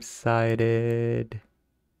 Frame-sided.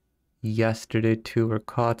 Yesterday, two were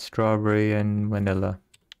caught, strawberry and vanilla.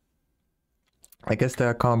 I guess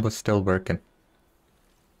that combo's still working.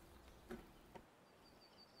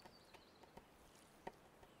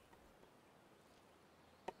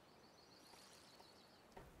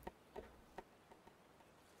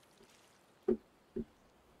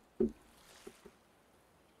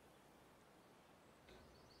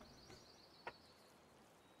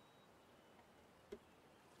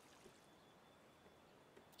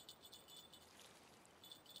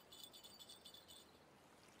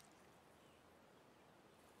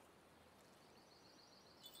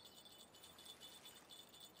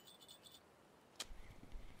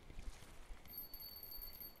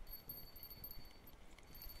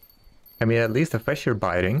 I mean, at least the fish are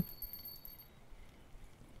biting.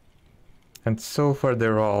 And so far,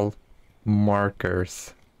 they're all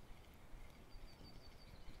markers.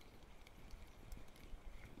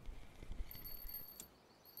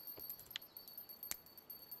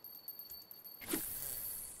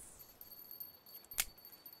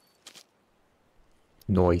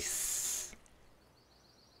 Nice.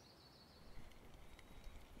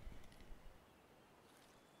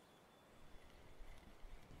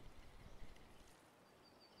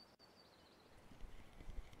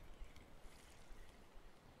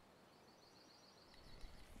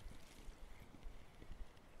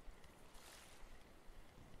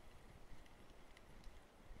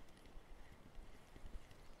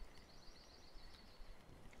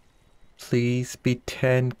 Please be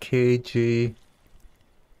 10 kg.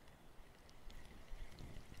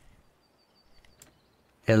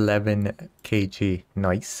 11 kg.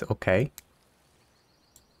 Nice, okay.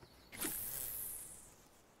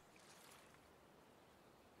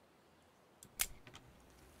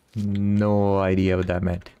 No idea what that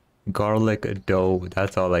meant. Garlic dough,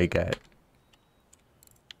 that's all I get.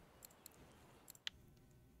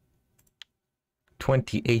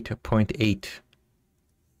 28.8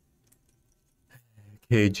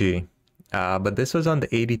 kg. But this was on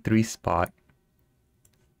the 83 spot,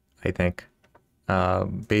 I think.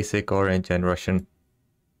 Basic, orange, and Russian.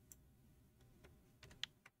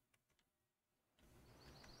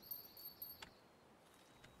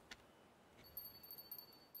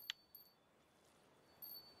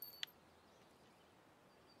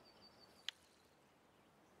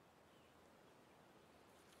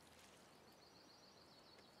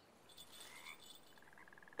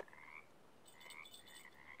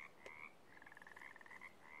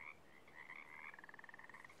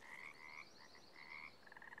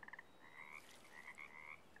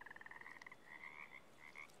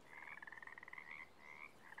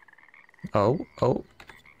 Oh, oh.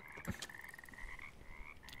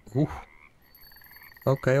 Ooh.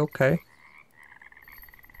 Okay, okay.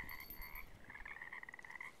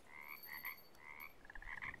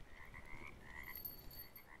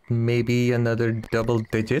 Maybe another double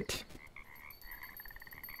digit.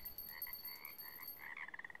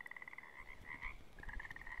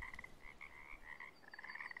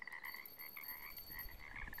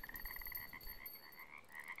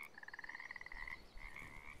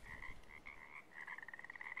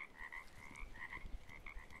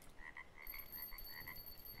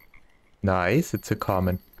 Nice, it's a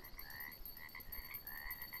common.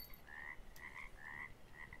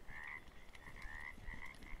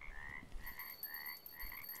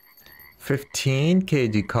 $15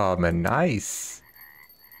 kg common, nice.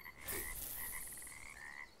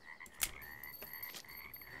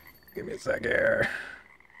 Give me a sec here.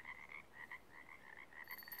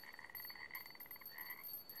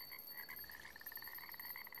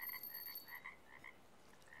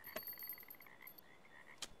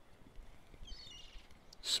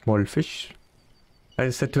 Small fish. I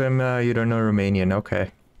said to him, you don't know Romanian.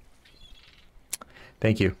 Okay.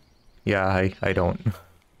 Thank you. Yeah, I don't.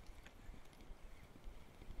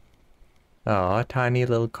 Oh, tiny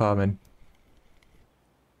little common.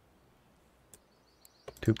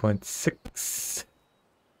 2.6.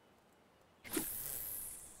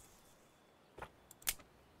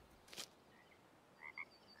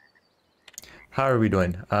 How are we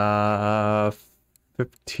doing?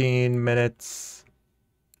 15 minutes.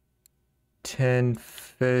 10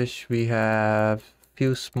 fish. We have a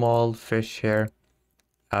few small fish here.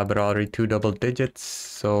 But already two double digits,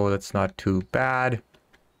 so that's not too bad.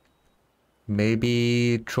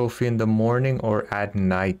 Maybe trophy in the morning or at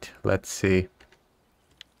night. Let's see.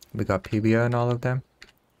 We got PBA and all of them.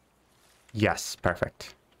 Yes,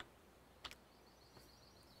 perfect.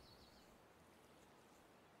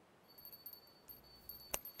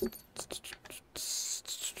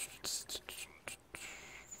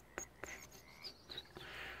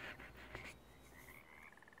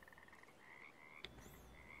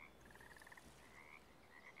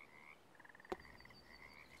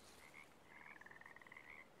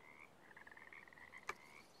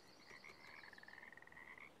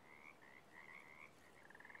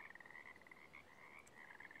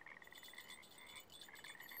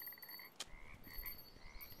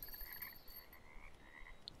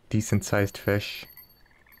 Decent sized fish.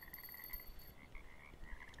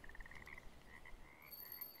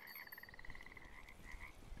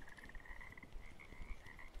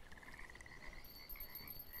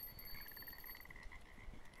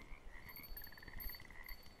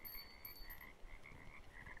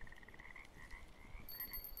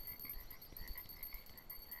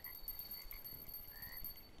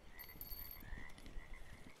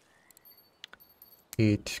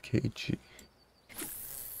 Eight kg.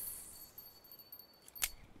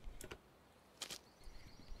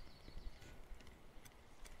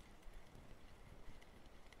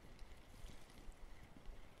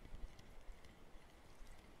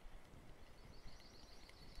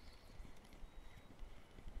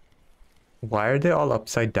 Why are they all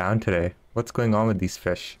upside down today? What's going on with these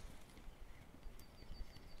fish?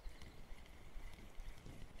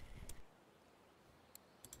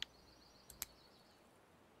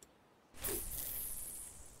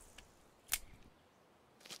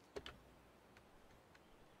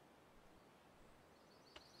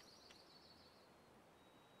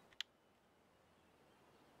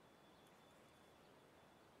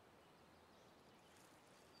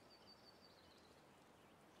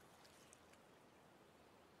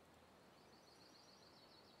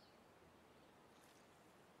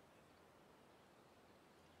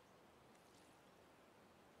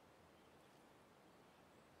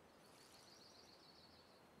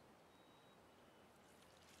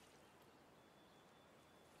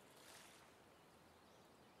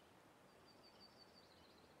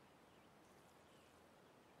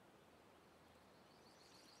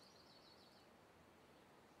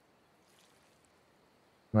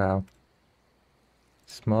 Wow.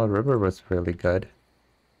 Small river was really good.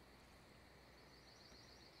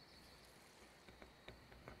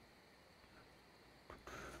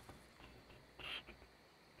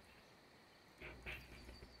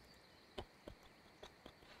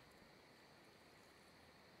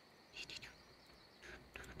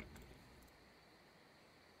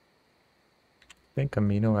 I think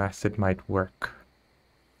amino acid might work.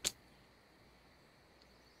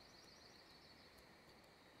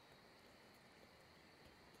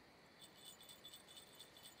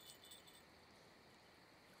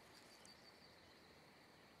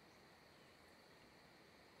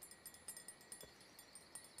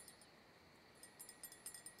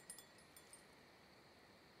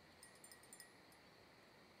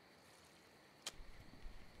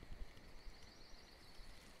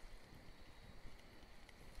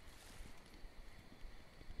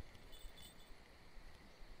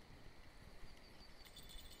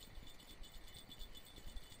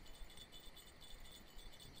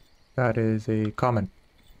 That is a common.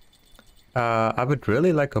 I would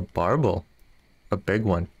really like a barbel. A big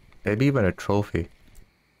one. Maybe even a trophy.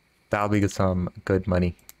 That'll be some good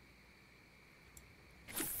money.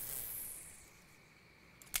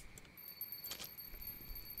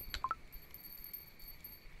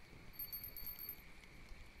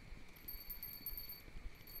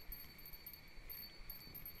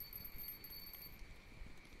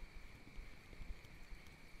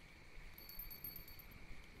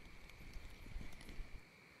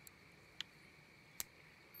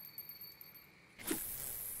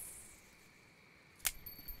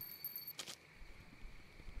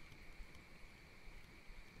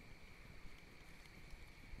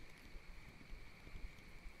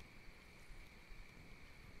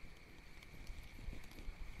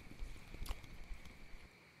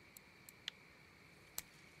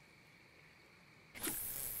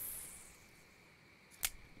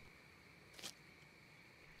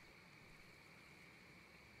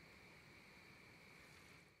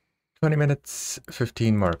 "20 minutes,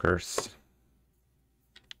 15 markers."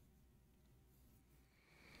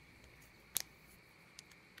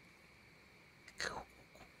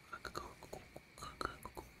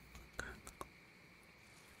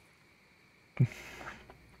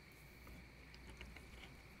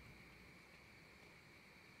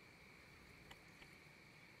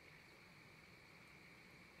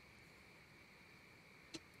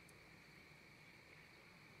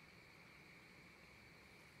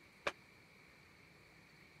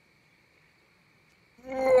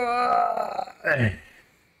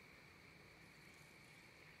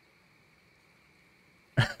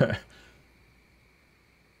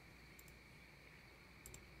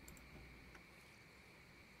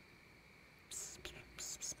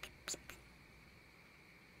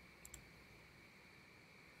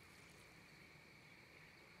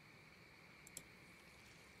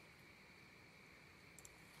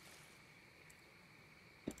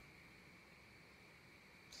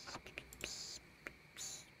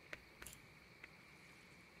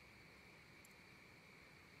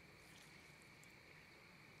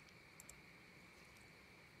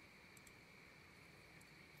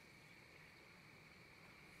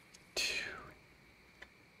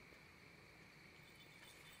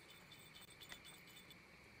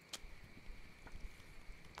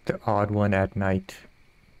 The odd one at night.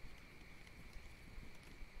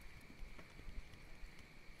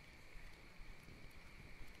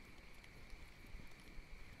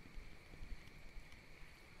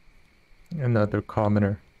 Another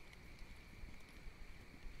commoner.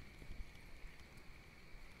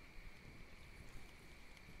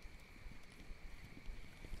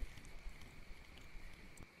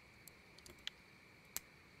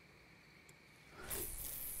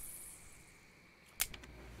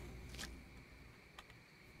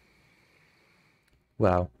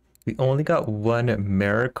 Wow. We only got one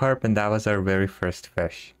mirror carp and that was our very first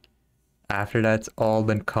fish. After that's all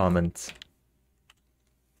been commons.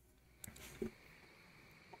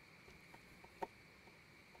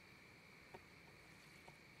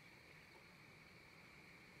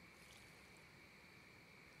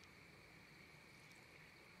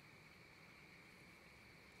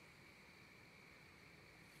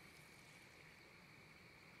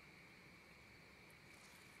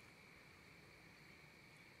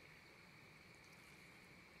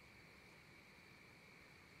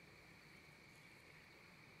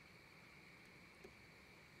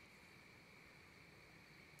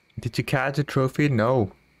 Did you catch a trophy?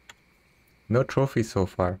 No. No trophies so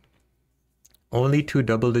far. Only 2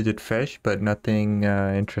 double-digit fish, but nothing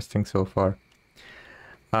interesting so far.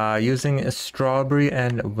 Using a strawberry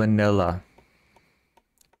and vanilla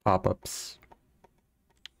pop-ups.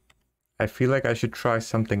 I feel like I should try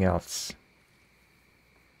something else.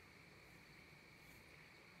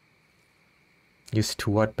 Used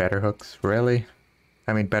to what? Better hooks? Really?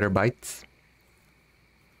 I mean, better bites?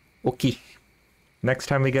 Okay. Next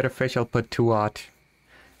time we get a fish, I'll put 2-aught.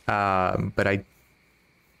 But I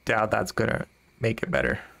doubt that's gonna make it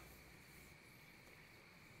better.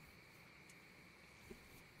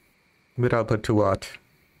 But I'll put 2-aught.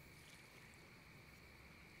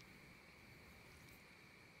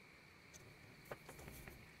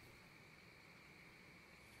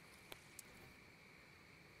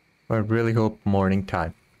 I really hope morning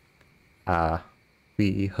time.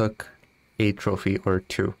 We hook a trophy or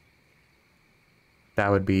 2. That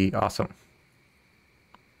would be awesome.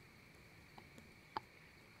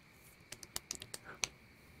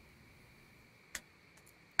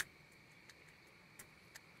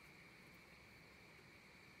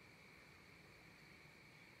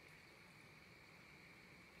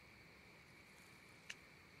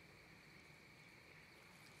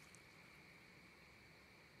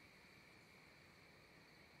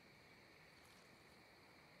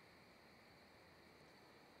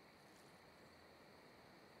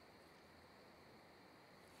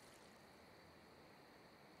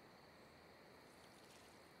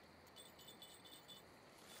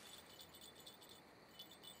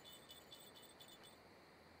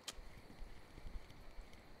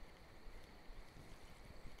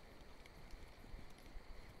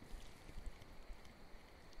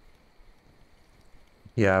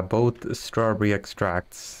 Yeah, both strawberry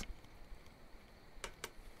extracts.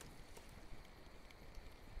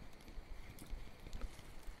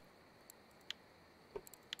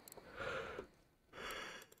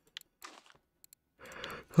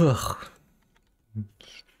 Ugh.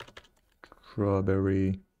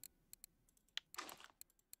 Strawberry.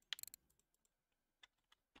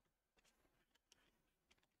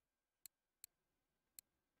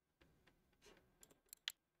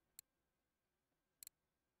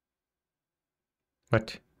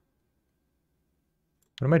 What?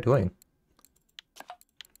 What am I doing?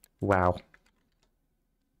 Wow.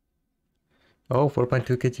 Oh,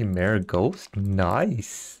 4.2 kg mare ghost?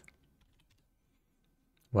 Nice.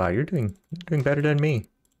 Wow, you're doing better than me.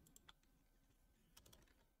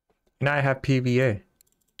 And I have PVA.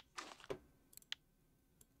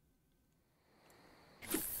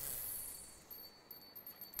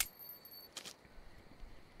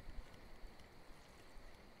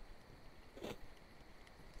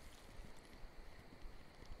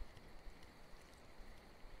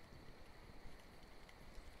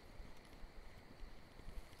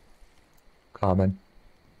 common.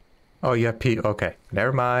 Oh, you have P. Okay,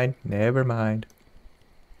 never mind. Never mind.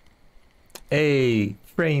 Hey,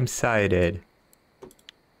 frame sighted.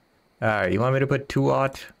 Alright, you want me to put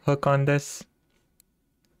 2-aught hook on this?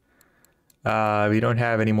 We don't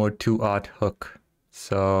have any more 2-aught hook.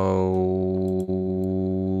 So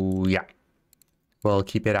yeah. We'll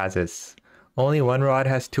keep it as is. Only one rod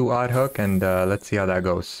has 2-aught hook, and let's see how that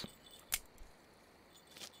goes.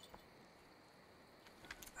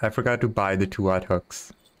 I forgot to buy the 2-aught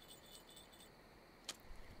hooks.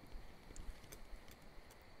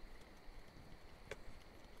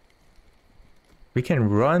 We can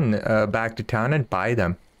run back to town and buy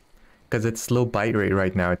them. Because it's low bite rate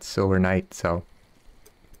right now. It's overnight, so.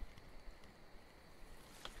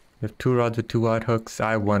 We have 2 rods with 2-aught hooks.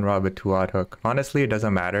 I have 1 rod with 2-aught hook. Honestly, it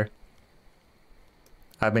doesn't matter.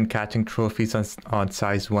 I've been catching trophies on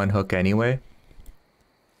size 1 hook anyway.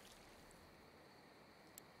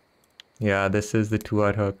 Yeah, this is the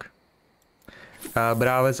 2-aught hook. But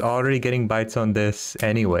I was already getting bites on this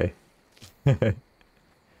anyway.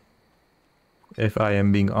 If I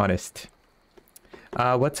am being honest.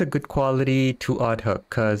 What's a good quality 2-aught hook?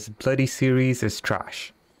 Because Bloody Series is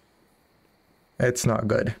trash. It's not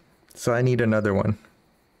good. So I need another one.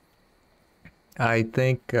 I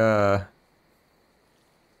think the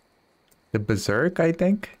Berserk, I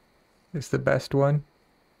think, is the best one.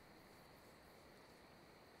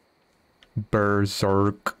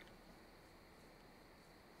 Berserk.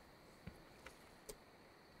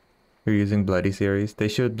 We're using Bloody Series. They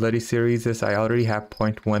should Bloody Series is I already have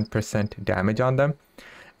 0.1% damage on them.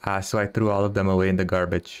 So I threw all of them away in the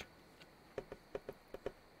garbage.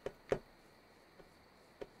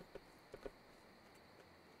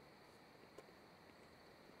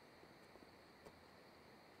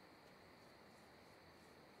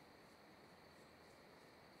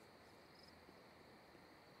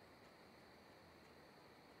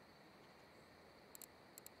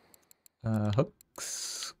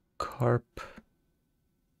 Hooks, carp.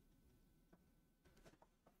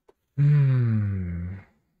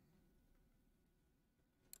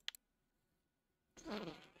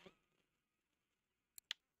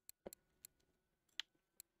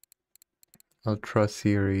 Ultra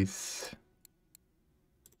Series.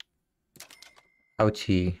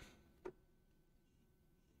 Ouchie.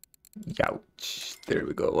 Ouch. There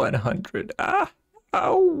we go. 100. Ah!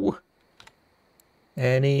 Ow!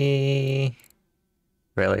 Any...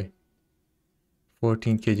 Really?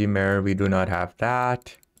 14 kg mirror, we do not have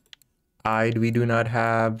that. Eyed, we do not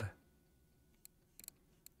have.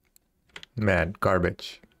 Man,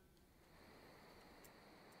 garbage.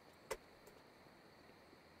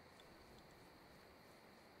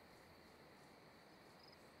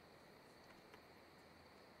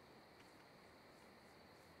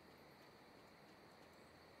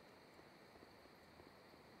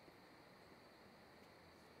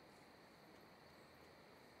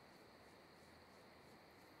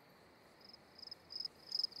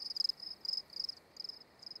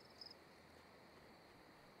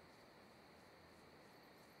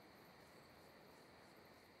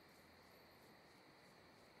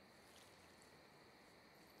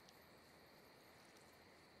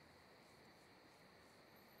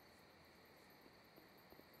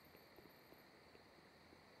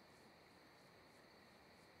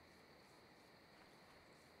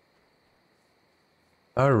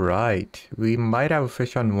 Alright, we might have a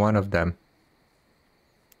fish on one of them.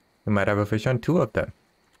 We might have a fish on 2 of them.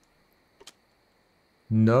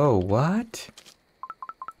 No, what?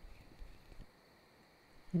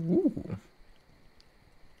 Ooh.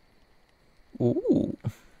 Ooh.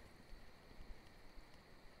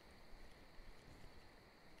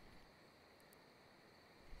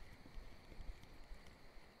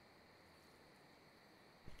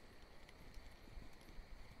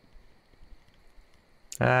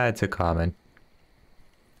 Ah, it's a common.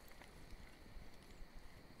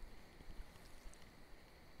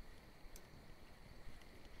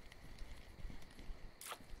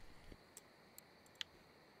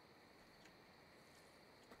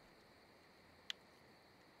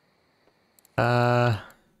 Uh,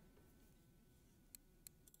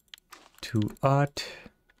 2-aught.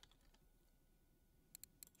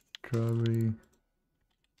 Strawberry.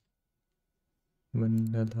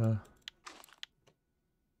 Vanilla.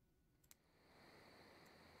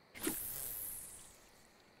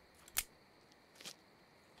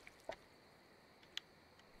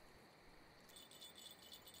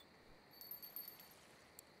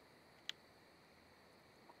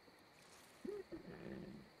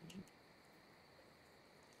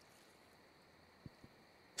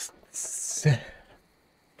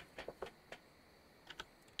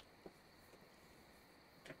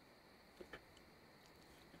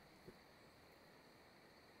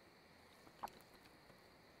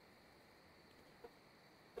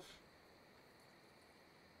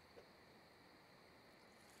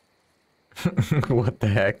 What the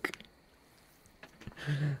heck?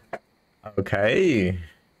 Okay.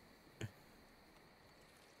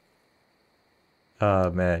 Oh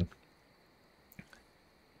man.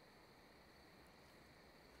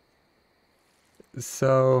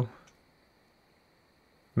 So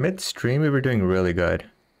midstream we were doing really good.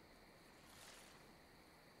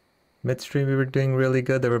 Midstream we were doing really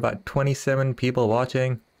good. There were about 27 people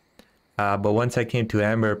watching. But once I came to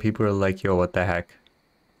Amber, people were like, yo, what the heck?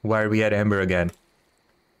 Why are we at Amber again?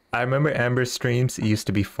 I remember Amber streams used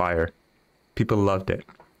to be fire. People loved it.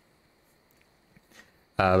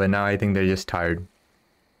 But now I think they're just tired.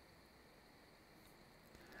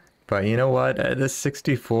 But you know what? This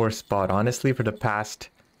 64 spot, honestly, for the past,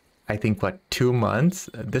 I think, what, 2 months?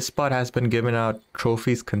 This spot has been giving out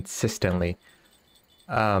trophies consistently.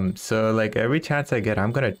 So like every chance I get,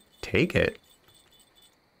 I'm gonna take it.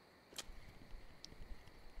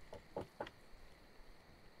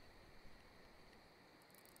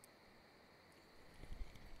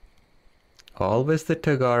 Always the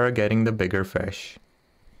Tagara getting the bigger fish.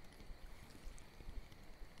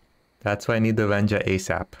 That's why I need the Venja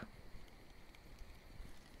ASAP.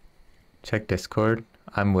 Check Discord.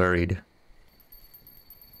 I'm worried.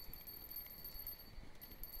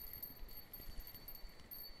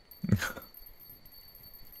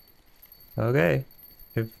 Okay.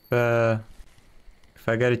 If I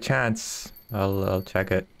get a chance, I'll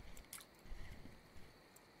check it.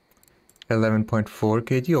 11.4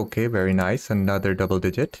 kg. Okay, very nice. Another double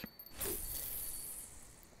digit.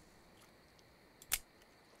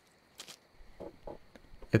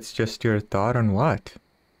 It's just your thought on what?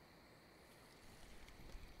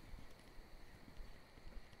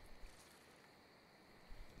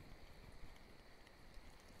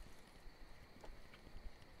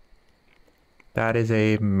 That is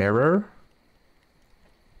a mirror.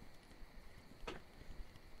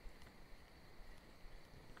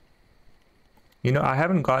 You know, I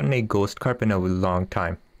haven't gotten a ghost carp in a long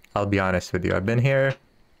time. I'll be honest with you. I've been here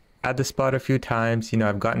at the spot a few times. You know,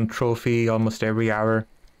 I've gotten trophy almost every hour.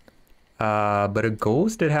 But a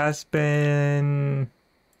ghost, it has been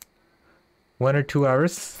 1 or 2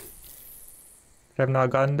 hours that I've not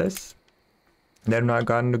gotten this. That I've not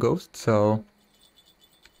gotten the ghost, so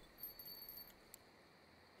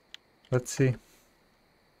let's see.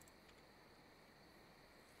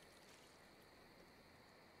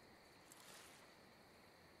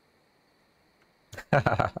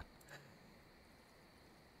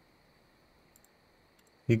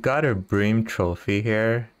 You got a Bream trophy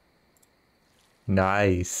here.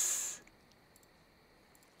 Nice.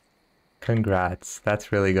 Congrats.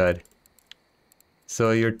 That's really good.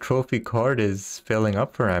 So your trophy card is filling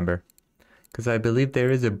up for Amber. Because I believe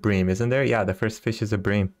there is a Bream, isn't there? Yeah, the first fish is a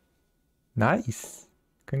Bream. Nice.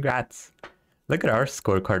 Congrats. Look at our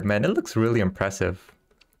scorecard, man. It looks really impressive.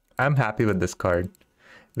 I'm happy with this card.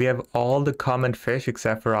 We have all the common fish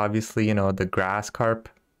except for obviously, you know, the grass carp.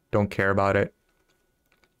 Don't care about it.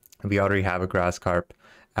 We already have a grass carp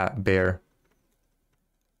at Bear.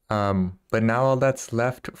 But now all that's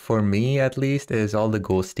left for me at least is all the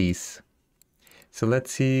ghosties. So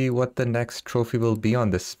let's see what the next trophy will be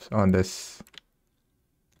on this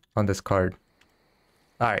card.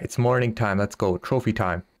 Alright, it's morning time. Let's go. Trophy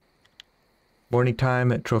time. Morning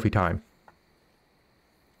time, trophy time.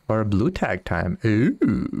 Or blue tag time.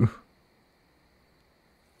 Ooh.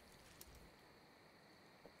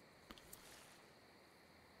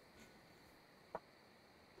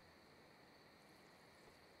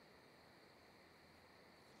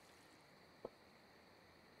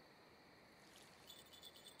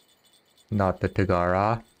 Not the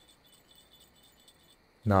Tagara.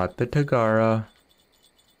 Not the Tagara.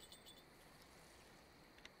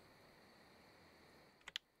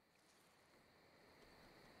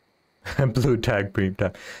 Blue tag bream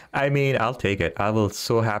time. I mean, I'll take it. I will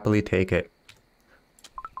so happily take it.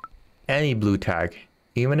 Any blue tag.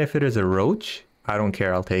 Even if it is a roach, I don't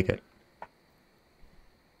care. I'll take it.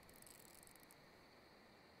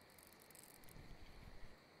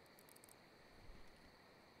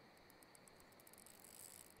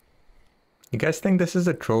 You guys think this is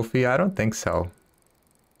a trophy? I don't think so.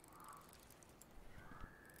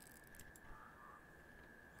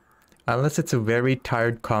 Unless it's a very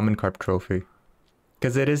tired common carp trophy.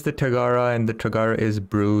 Because it is the Tagara and the Tagara is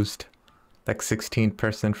bruised. Like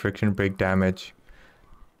 16% friction break damage.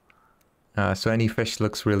 So any fish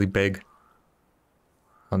looks really big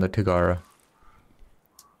on the Tagara.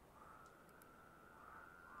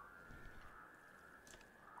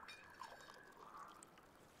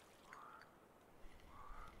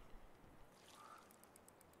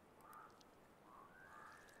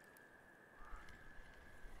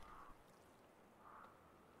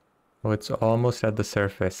 Oh, it's almost at the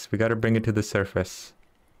surface. We gotta bring it to the surface.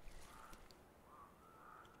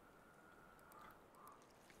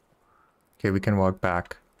 Okay, we can walk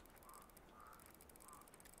back.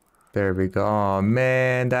 There we go. Oh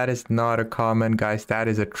man, that is not a common, guys. That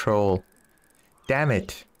is a troll. Damn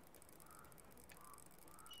it.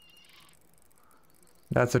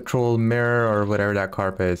 That's a troll mirror or whatever that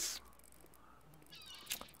carp is.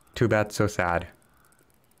 Too bad, so sad.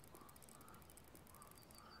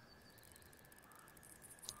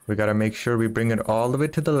 We gotta make sure we bring it all the way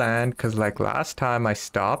to the land, because like last time I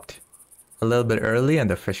stopped a little bit early and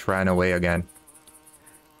the fish ran away again.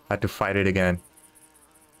 Had to fight it again.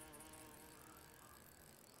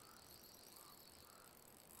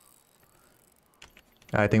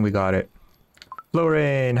 I think we got it.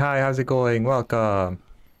 Lorraine, hi, how's it going? Welcome.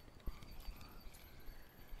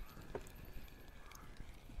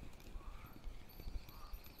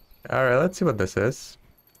 Alright, let's see what this is.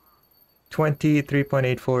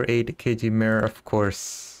 23.848 kg mirror, of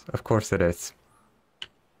course. Of course it is.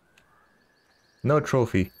 No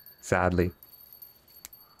trophy, sadly.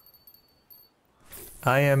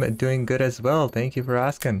 I am doing good as well, thank you for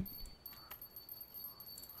asking.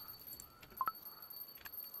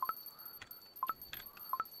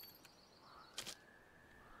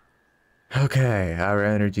 Okay, our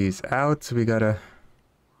energy's out, so we gotta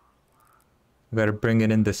bring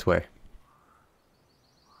it in this way.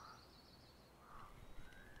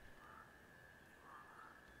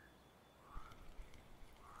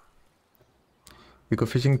 You go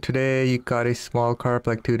fishing today, you caught a small carp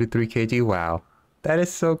like 2 to 3 kg. Wow, that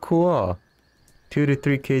is so cool. 2 to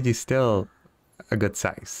 3 kg still a good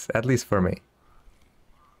size, at least for me.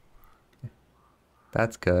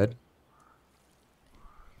 That's good.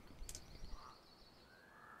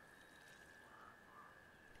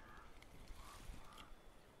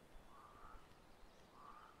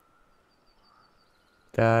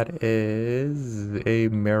 That is a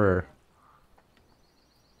mirror.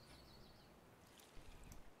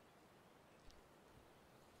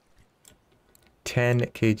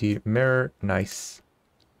 $10 kg mirror, nice.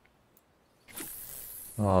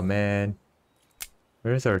 Oh man,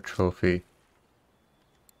 where's our trophy?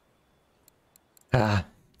 Ah,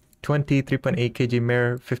 23.8 kg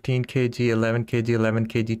mirror, 15 kg, 11 kg, 11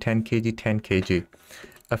 kg, 10 kg, 10 kg.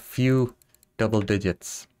 A few double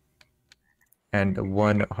digits. And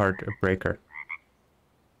one heartbreaker.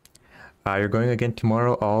 You're going again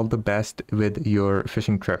tomorrow. All the best with your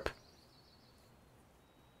fishing trip.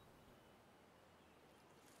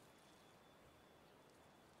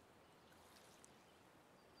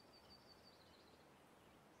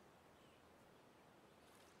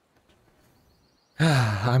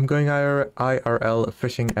 I'm going IRL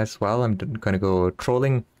fishing as well. I'm gonna go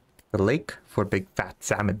trolling the lake for big fat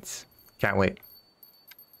salmons. Can't wait.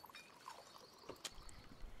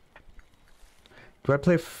 Do I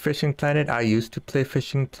play Fishing Planet? I used to play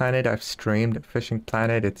Fishing Planet. I've streamed Fishing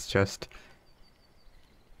Planet. It's just...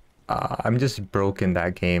 I'm just broke in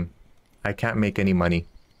that game. I can't make any money.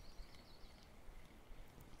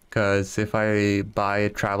 Because if I buy a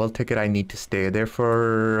travel ticket, I need to stay there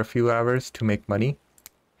for a few hours to make money.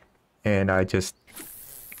 And I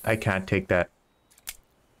can't take that.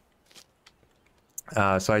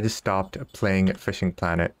 So I just stopped playing Fishing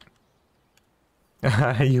Planet.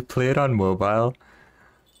 You play it on mobile?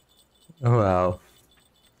 Wow.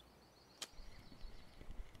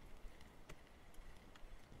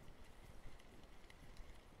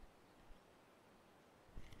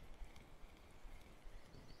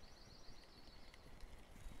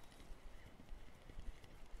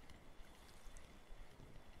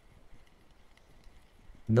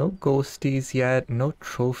 No ghosties yet, no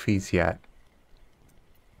trophies yet.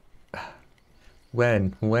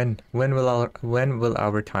 When will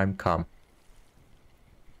our time come?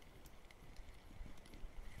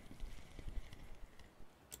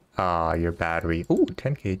 Ah, your battery. Ooh,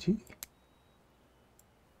 10 kg.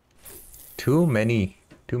 Too many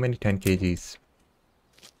 10 kgs.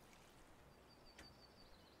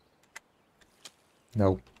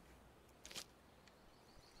 No.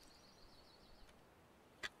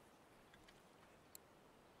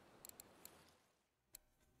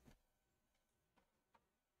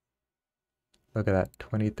 Look at that.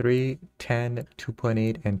 23, 10,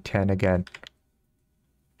 2.8, and 10 again.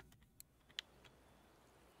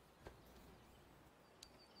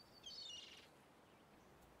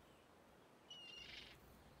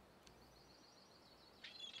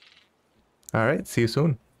 All right, see you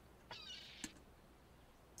soon.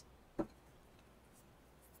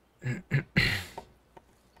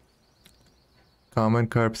 Common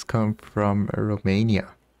carps come from Romania.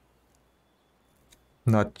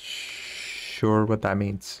 Not sure what that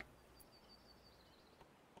means.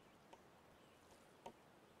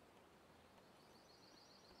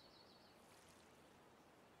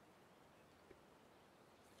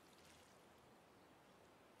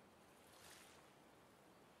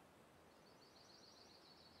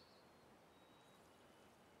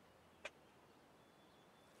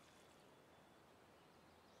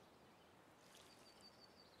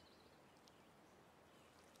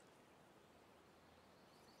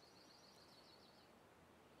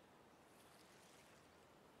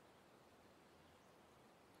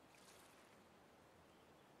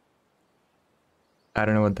 I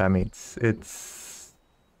don't know what that means. It's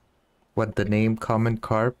what the name Common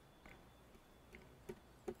Carp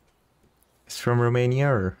is from Romania,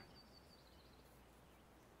 or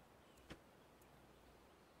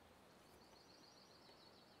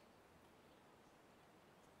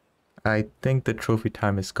I think the trophy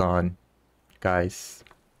time is gone, guys.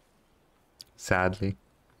 Sadly.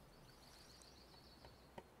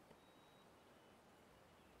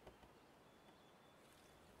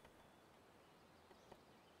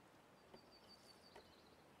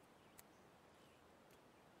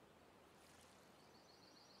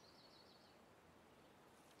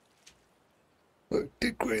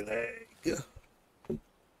 The gray leg.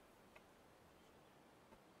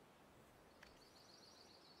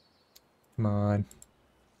 Come on.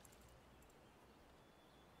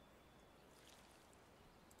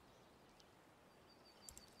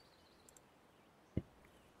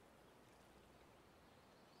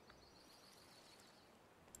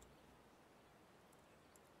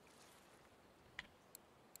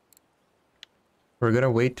 We're gonna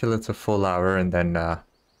wait till it's a full hour and then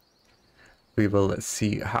we will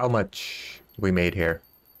see how much we made here.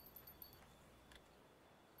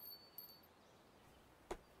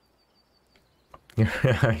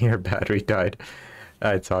 Your battery died.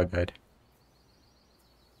 It's all good.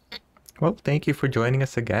 Well, thank you for joining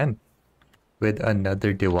us again with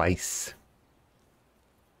another device.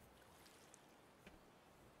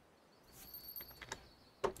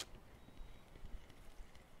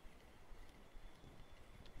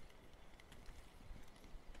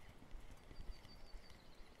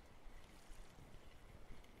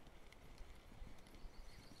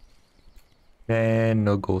 And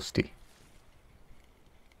no ghosty.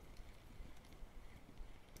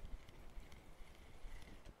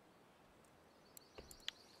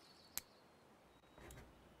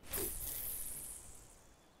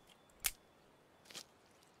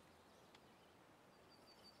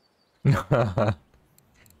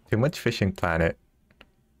 Too much fishing planet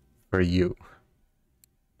for you.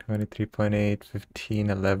 23.8, 15,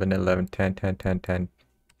 11, 11, 10, 10, 10, 10.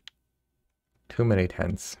 Too many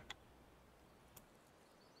tens.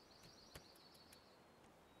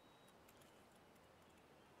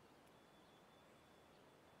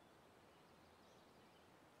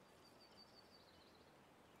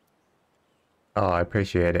 Oh, I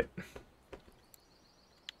appreciate it.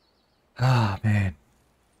 Ah, man.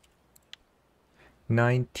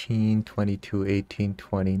 19, 22, 18,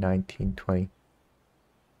 20, 19, 20.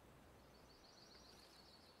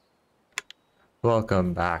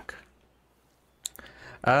 Welcome back.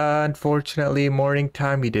 Unfortunately, morning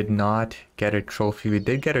time, we did not get a trophy. We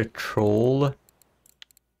did get a troll.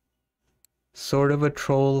 Sort of a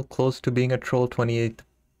troll, close to being a troll, 23.8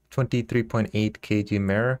 kg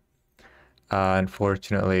mare.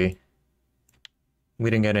 Unfortunately, we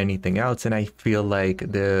didn't get anything else, and I feel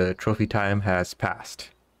like the trophy time has passed.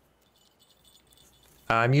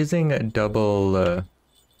 I'm using a double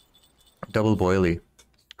boilie.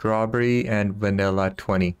 Strawberry and vanilla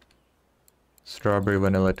 20. Strawberry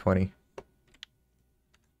vanilla 20.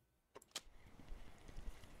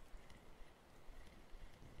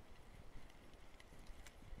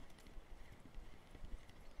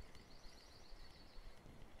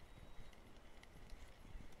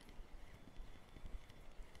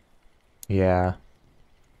 Yeah.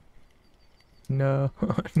 No,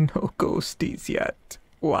 no ghosties yet.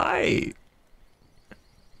 Why?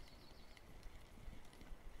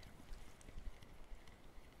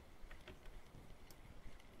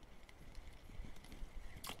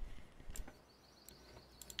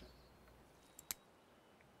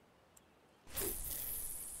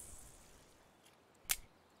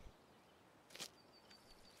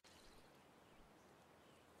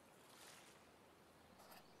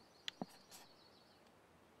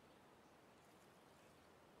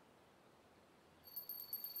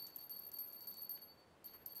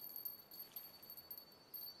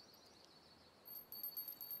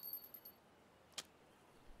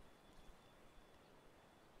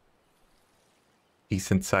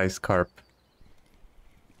 Decent sized carp.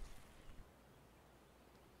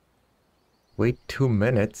 Wait 2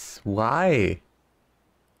 minutes. Why?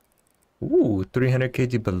 Ooh, 300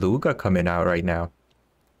 kg beluga coming out right now.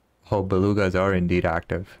 Oh, belugas are indeed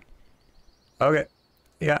active. Okay.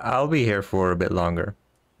 Yeah, I'll be here for a bit longer.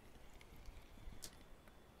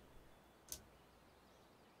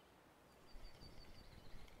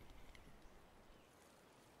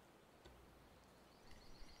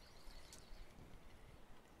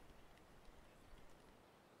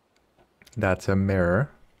 That's a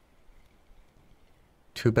mirror.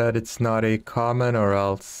 Too bad it's not a common, or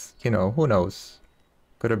else, you know, who knows?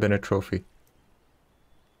 Could have been a trophy.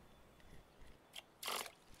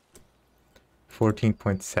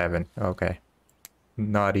 14.7. Okay.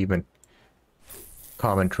 Not even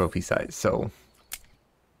common trophy size, so.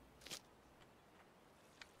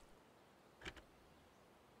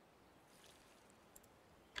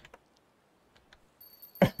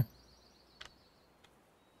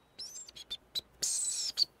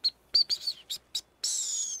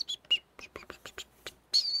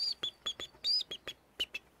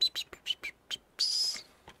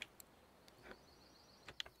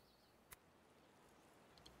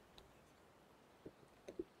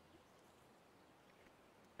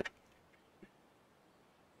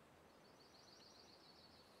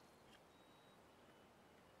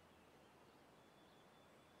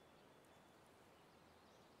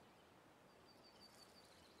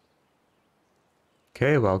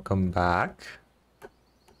 Okay, welcome back.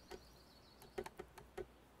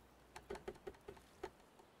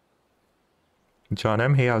 John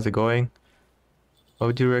M, hey, how's it going? What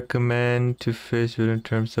would you recommend to fish with in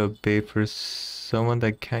terms of bait for someone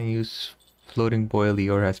that can't use floating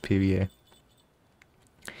boilie or has PVA?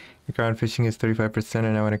 Your ground fishing is 35%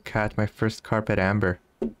 and I want to catch my first carpet amber.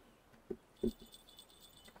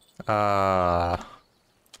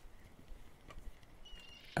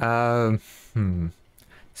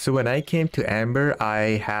 So when I came to amber,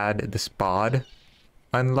 I had the spod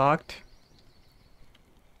unlocked.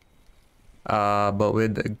 But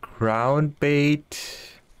with the ground bait,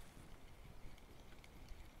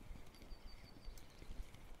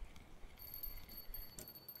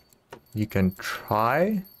 you can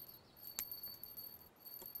try.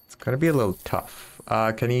 It's gonna be a little tough.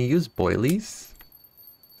 Can you use boilies?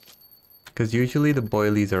 Because usually the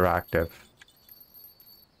boilies are active.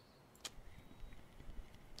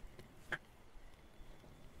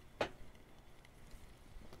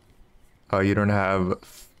 Oh, you don't have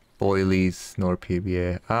boilies nor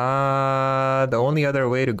PBA. The only other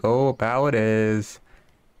way to go about is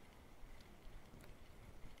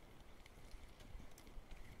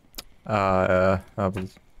and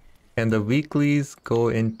the weeklies go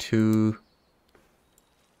into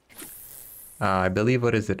I believe,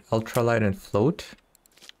 what is it, ultralight and float.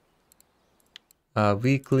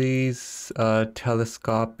 Weeklies,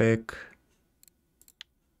 telescopic.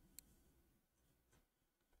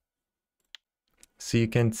 So you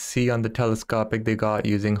can see on the telescopic they got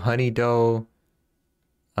using honey dough,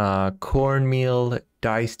 cornmeal,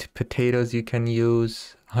 diced potatoes you can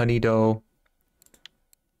use. Honey dough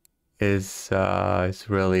is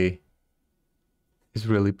really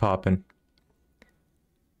popping.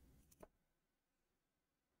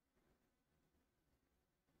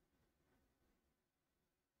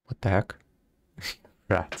 What the heck?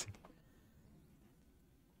 Rats.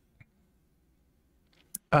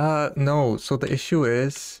 No, so the issue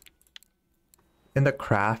is in the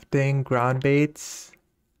crafting ground baits,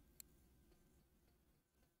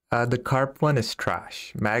 the carp one is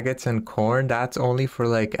trash. Maggots and corn, that's only for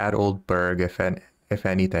like at Old Berg, if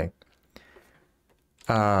anything.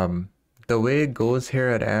 The way it goes here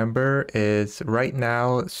at Amber is right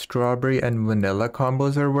now strawberry and vanilla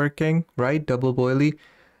combos are working, right? Double boilie,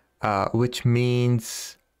 which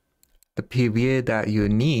means the PVA that you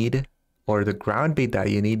need, or the ground bait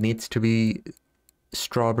that you need, needs to be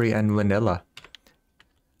strawberry and vanilla.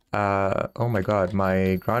 Oh my god,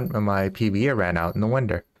 my PVA ran out, no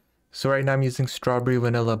wonder. So right now I'm using strawberry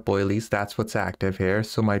vanilla boilies, that's what's active here.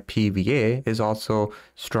 So my PVA is also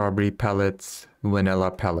strawberry pellets,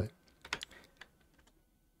 vanilla pellet.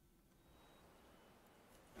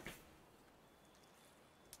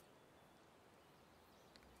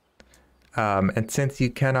 And since you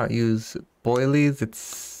cannot use boilies,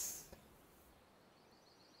 it's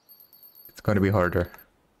going to be harder.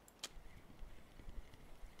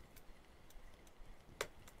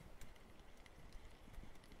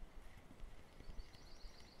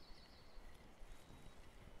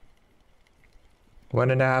 One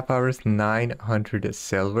and a half hours, 900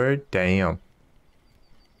 silver. Damn.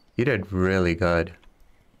 You did really good.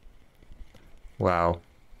 Wow.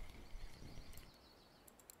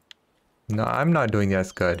 No, I'm not doing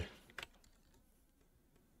as good.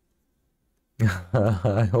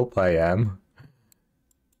 I hope I am.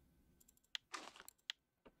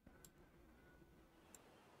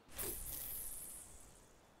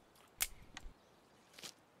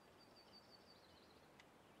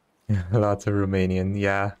 Lots of Romanian,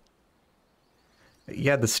 yeah.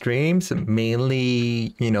 Yeah, the streams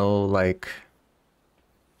mainly, like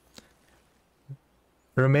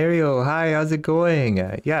Romario, hi, how's it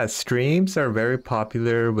going? Yeah, streams are very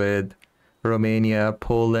popular with Romania,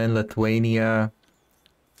 Poland, Lithuania,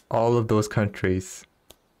 all of those countries.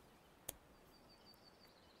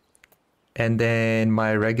 And then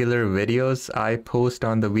my regular videos I post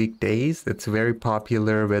on the weekdays, it's very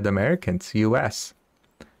popular with Americans, US.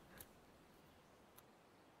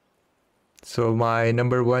 So my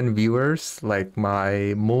number one viewers, like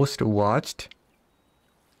my most watched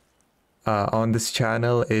on this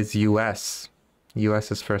channel is US.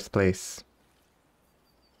 US is first place.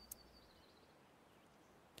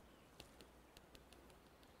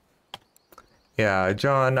 Yeah,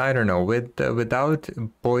 John, I don't know. Without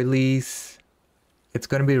boilies, it's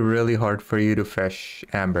gonna be really hard for you to fish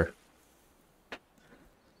amber.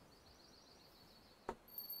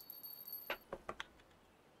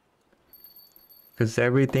 Because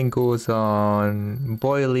everything goes on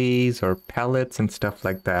boilies or pellets and stuff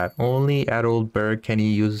like that. Only at Old Berg can you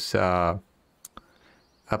use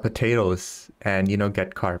potatoes and,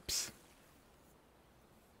 get carps.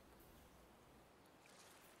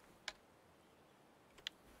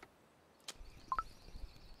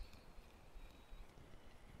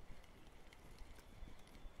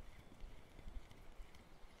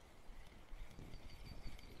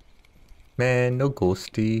 Man, no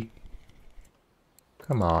ghosty.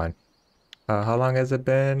 Come on. How long has it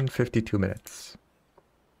been? 52 minutes.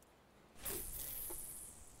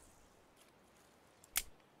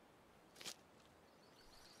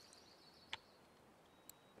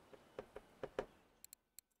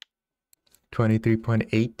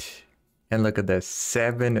 $23.8. And look at this.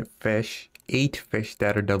 7 fish, 8 fish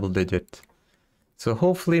that are double digit. So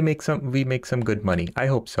hopefully we make some good money. I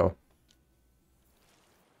hope so.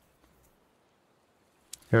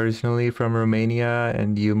 Originally from Romania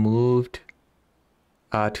and you moved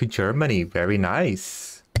to Germany. Very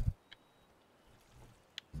nice.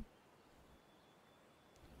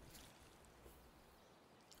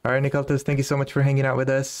 All right, Nicoltas, thank you so much for hanging out with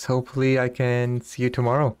us. Hopefully I can see you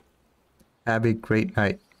tomorrow. Have a great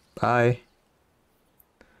night. Bye.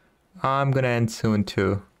 I'm gonna end soon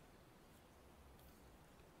too.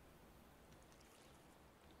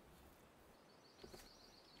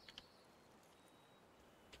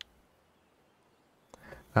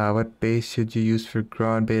 What base should you use for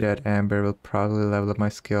ground bait at Amber? Will probably level up my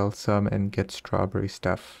skill some and get strawberry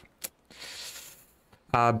stuff.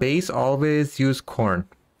 Base always use corn.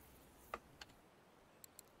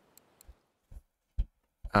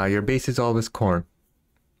 Your base is always corn.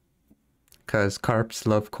 Because carps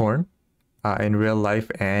love corn in real life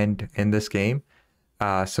and in this game.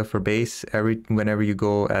 So for base, whenever you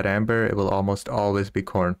go at Amber, it will almost always be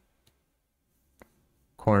corn.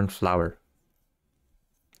 Corn flour.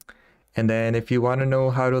 And then if you want to know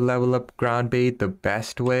how to level up ground bait the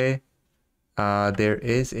best way, there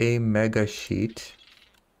is a mega sheet.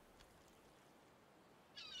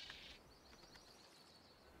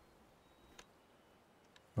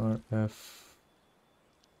 RF4.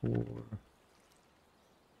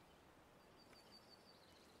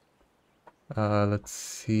 Let's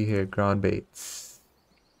see here, ground baits.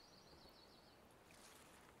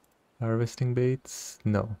 Harvesting baits?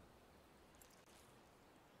 No.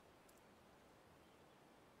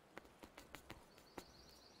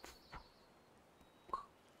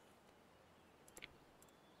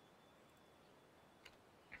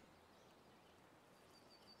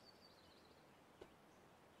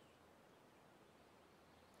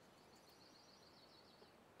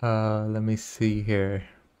 Let me see here.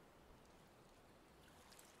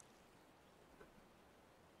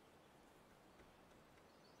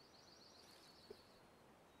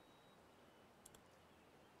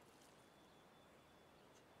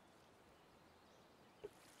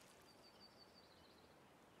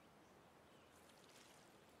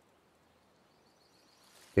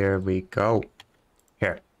 Here we go.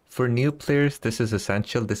 Here. For new players, this is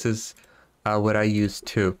essential. This is what I use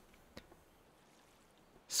too.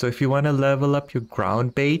 So if you want to level up your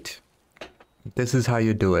ground bait, this is how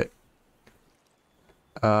you do it.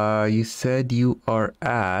 You said you are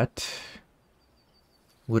at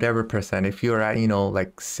whatever percent. If you're at,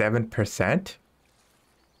 like 7%,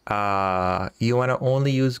 you want to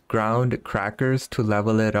only use ground crackers to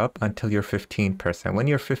level it up until you're 15%. When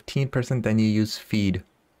you're 15%, then you use feed.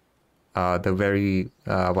 the very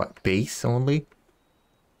what base only,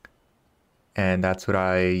 and that's what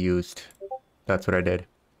I used. That's what I did.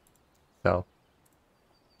 So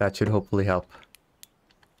that should hopefully help.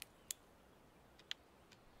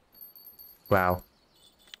 Wow.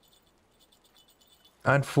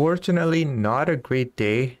 Unfortunately, not a great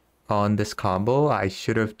day on this combo. I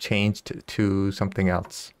should have changed to something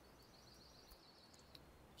else.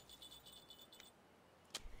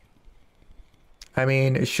 I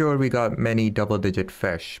mean, sure, we got many double-digit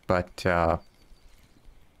fish, but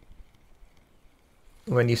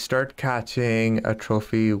when you start catching a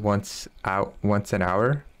trophy once an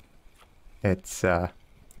hour, it's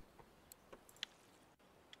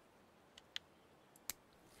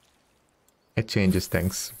it changes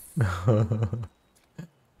things.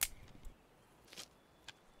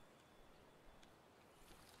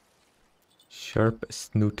 Sharp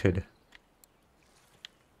snooted.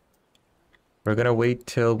 We're gonna wait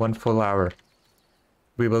till 1 full hour.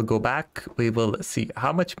 We will go back. We will see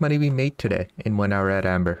how much money we made today in 1 hour at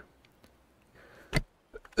Amber.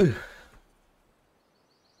 Ugh.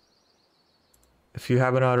 If you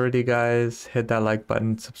haven't already, guys, hit that like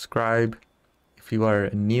button, subscribe. If you are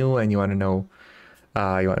new and you want to know,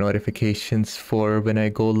 you want notifications for when I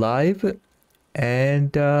go live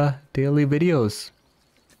and daily videos.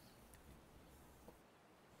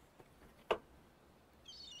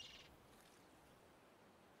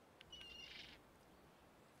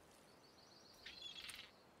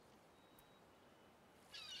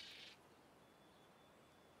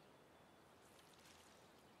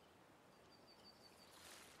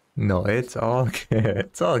 No, it's all good.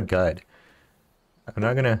 It's all good. I'm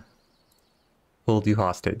not gonna hold you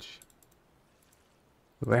hostage.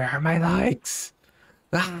 Where are my likes?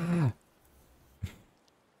 Ah!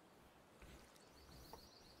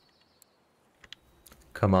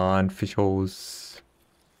 Come on, fishholes.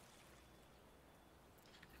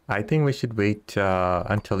 I think we should wait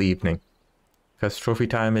until evening. Because trophy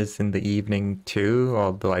time is in the evening too,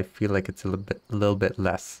 although I feel like it's a little bit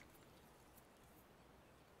less.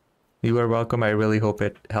 You are welcome. I really hope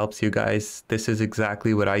it helps you guys. This is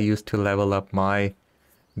exactly what I used to level up my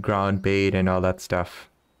ground bait and all that stuff.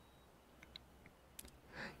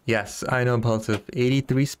 Yes, I know, Impulsive.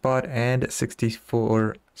 83 spot and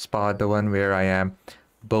 64 spot, the one where I am.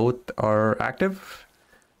 Both are active.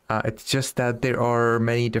 It's just that there are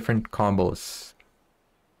many different combos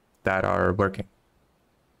that are working.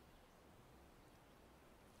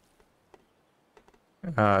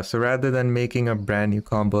 So rather than making a brand new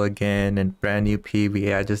combo again and brand new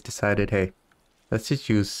PV, I just decided, hey, let's just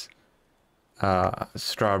use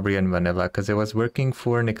strawberry and vanilla because it was working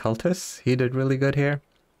for Nicultus. He did really good here.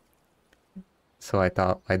 So I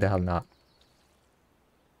thought, why the hell not?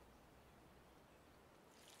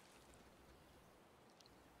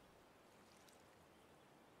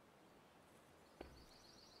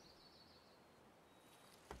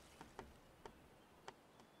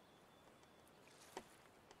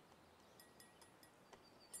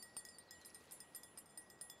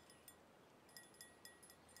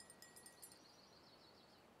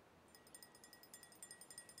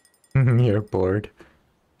 You're bored.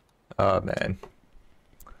 Oh man.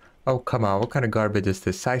 Oh come on, what kind of garbage is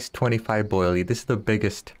this? Size 25 boilie. This is the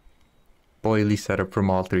biggest boilie setup from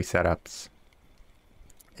all three setups.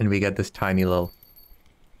 And we get this tiny little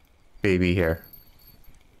baby here.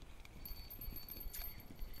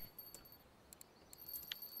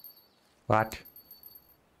 What?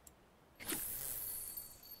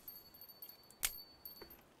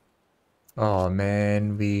 Oh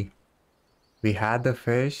man, we had the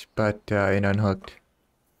fish, but it unhooked.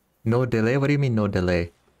 No delay? What do you mean no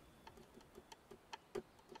delay?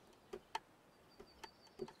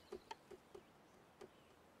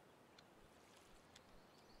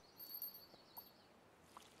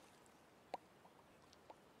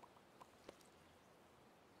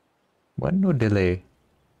 What no delay?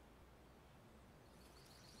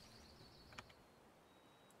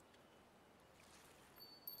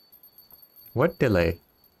 What delay?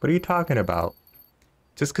 What are you talking about?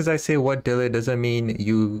 Just because I say what delay doesn't mean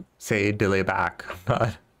you say delay back. I'm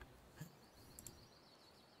not.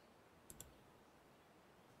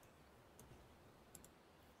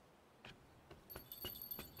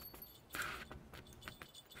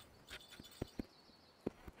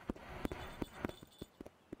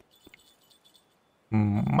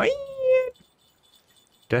 Man.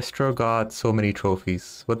 Destro got so many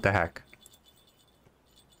trophies. What the heck?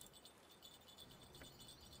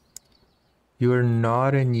 You're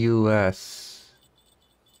not in US.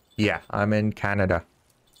 Yeah, I'm in Canada.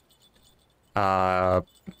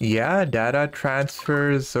 Yeah, data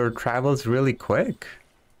transfers or travels really quick.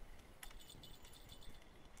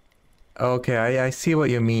 Okay, I see what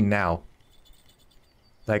you mean now.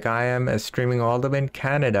 Like I am streaming all the way in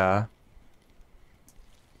Canada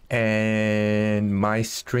and my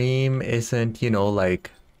stream isn't, you know,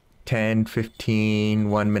 like 10, 15,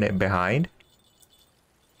 1 minute behind.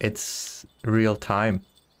 It's real time.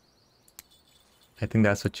 I think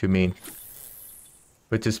that's what you mean.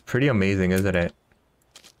 Which is pretty amazing, isn't it?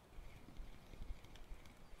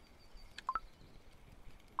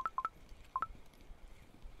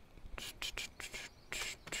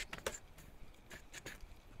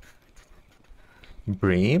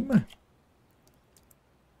 Bream?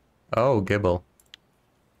 Oh, Gibble.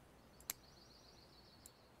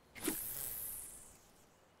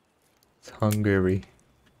 It's Hungary.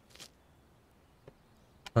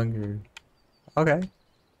 Hungary. Okay.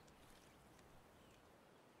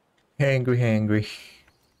 Hangry, hangry.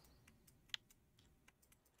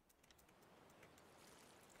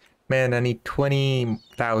 Man, I need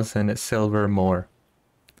 20,000 silver more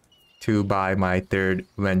to buy my third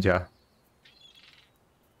Venja.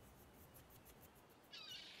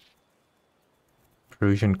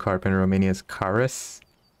 Perusian carp in Romania's Carus.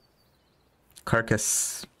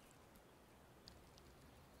 Carcass.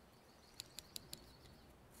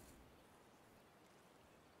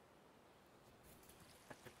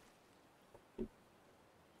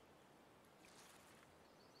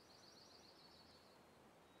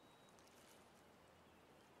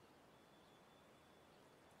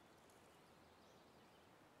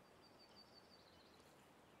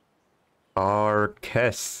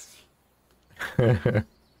 Carcass.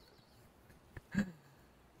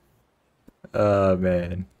 Oh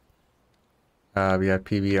man. We have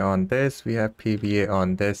PVA on this, we have PVA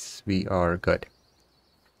on this, we are good.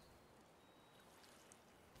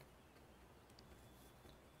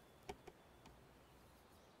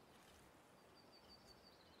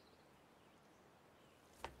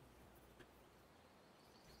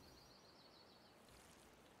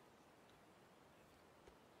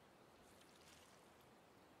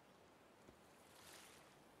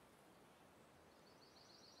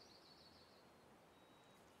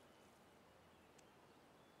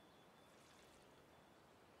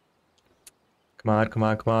 Come on, come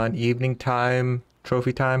on, come on. Evening time,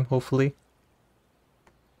 trophy time, hopefully.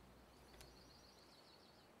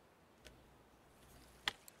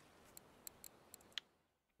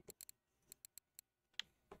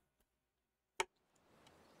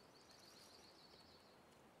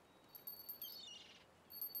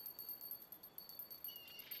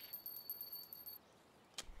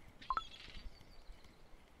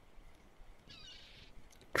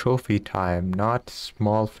 Trophy time, not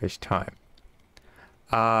small fish time.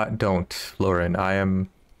 Don't, Lauren. I am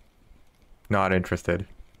not interested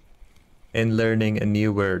in learning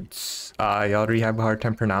new words. I already have a hard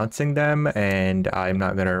time pronouncing them, and I'm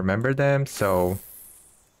not gonna remember them, so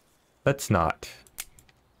let's not.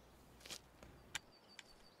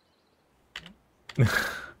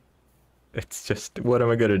 It's just, what am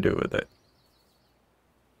I gonna do with it?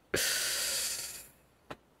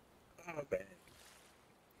 Oh, man.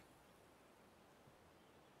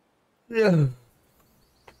 Yeah.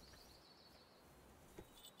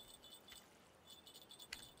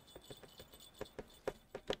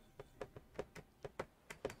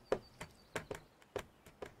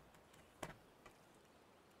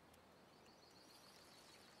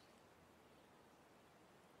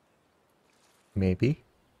 Maybe.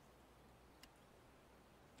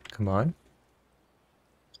 Come on.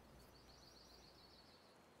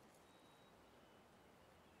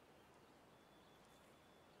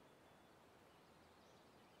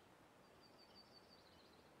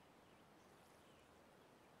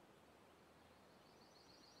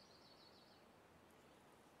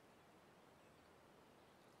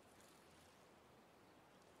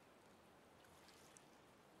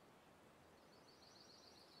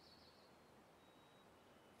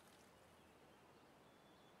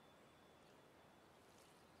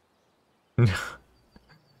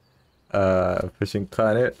 Fishing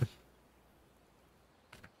planet.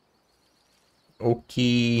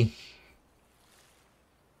 Okay.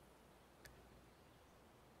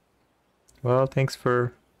 Well, thanks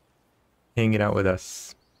for hanging out with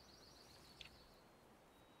us.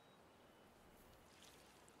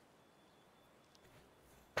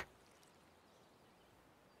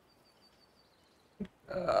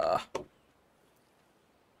 Uh,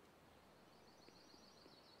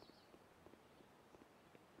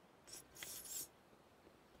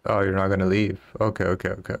 oh, you're not gonna leave. Okay, okay,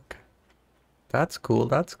 okay, okay. That's cool,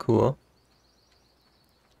 that's cool.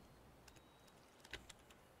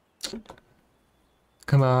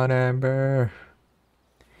 Come on, Amber.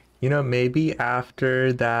 You know, maybe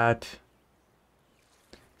after that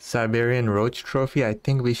Siberian Roach trophy. I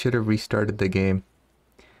think we should have restarted the game.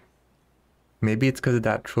 Maybe it's because of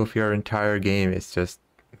that trophy our entire game is just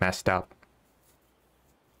messed up.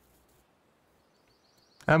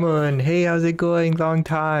 Amun, hey, how's it going? Long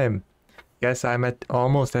time. Yes, I'm at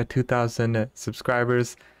almost at 2,000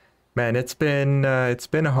 subscribers. Man, it's been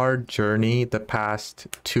a hard journey the past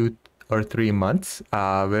 2 or 3 months.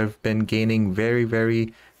 We've been gaining very,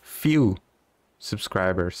 very few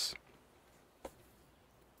subscribers.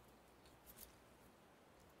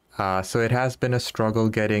 So it has been a struggle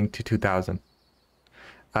getting to 2,000.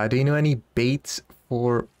 Do you know any baits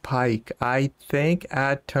for pike? I think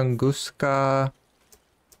at Tunguska,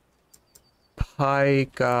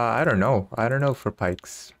 pike, I don't know. I don't know for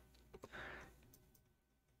pikes.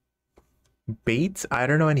 Baits? I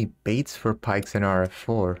don't know any baits for pikes in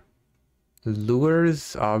RF4.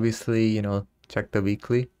 Lures, obviously, you know, check the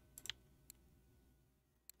weekly.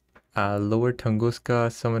 Lower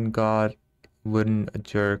Tunguska, someone got wooden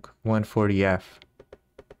jerk 140F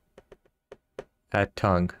at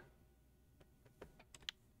Tung.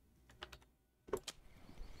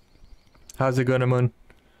 How's it going, Moon?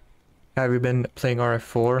 Have you been playing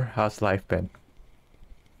RF4? How's life been?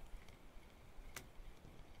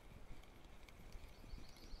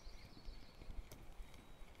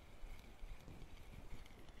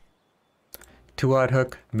 Two-aught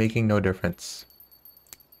hook, making no difference.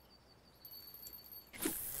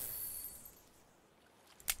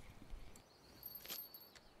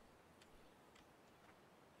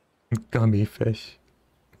 Gummy fish.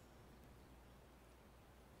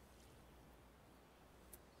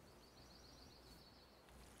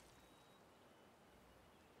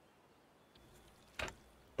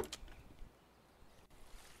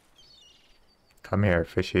 Come here,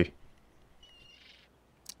 fishy.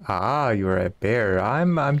 Ah, you're a bear.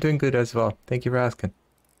 I'm doing good as well. Thank you for asking.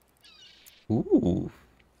 Ooh.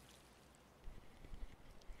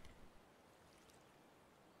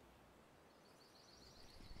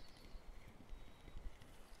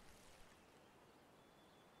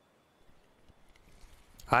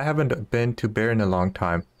 I haven't been to bear in a long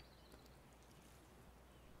time.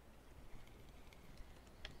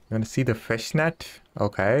 You want to see the fishnet?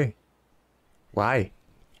 Okay. Why?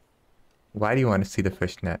 Why do you want to see the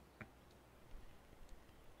fishnet?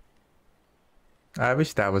 I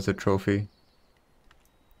wish that was a trophy.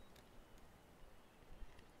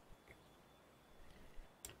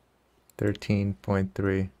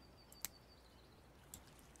 $13.3.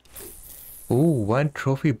 Ooh, 1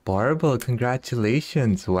 trophy barbel.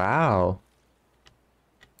 Congratulations. Wow.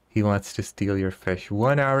 He wants to steal your fish.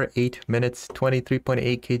 1 hour, 8 minutes,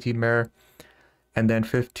 23.8 kg mare. And then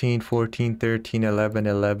 15, 14, 13, 11,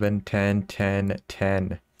 11, 10, 10,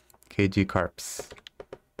 10 kg carps.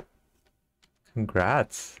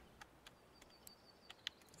 Congrats.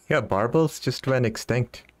 Yeah, barbels just went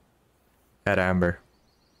extinct at Amber.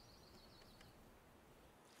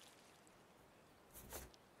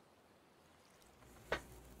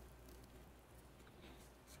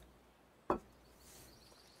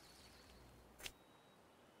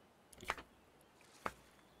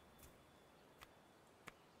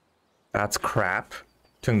 That's crap.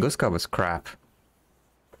 Tunguska was crap.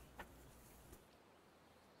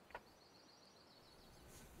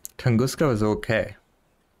 Tunguska was okay.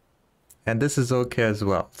 And this is okay as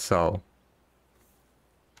well, so...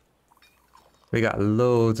 we got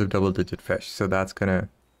loads of double-digit fish, so that's gonna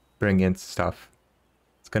bring in stuff.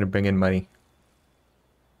 It's gonna bring in money.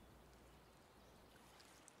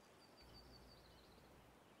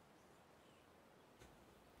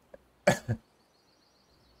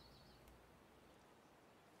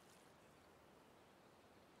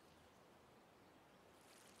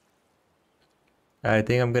 I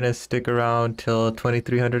think I'm gonna stick around till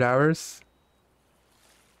 2300 hours.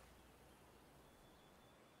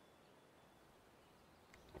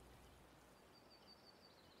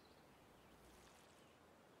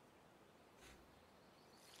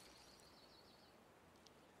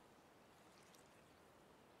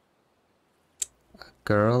 A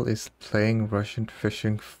girl is playing Russian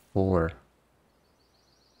Fishing 4.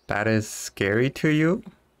 That is scary to you?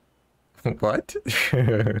 What?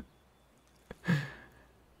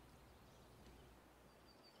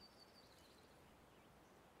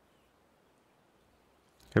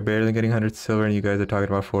 You're barely getting 100 silver and you guys are talking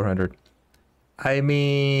about 400. I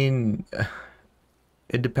mean,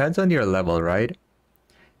 it depends on your level, right?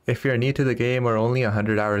 If you're new to the game or only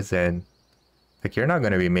 100 hours in, like you're not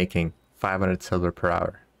going to be making 500 silver per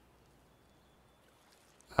hour.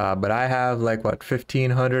 But I have like what,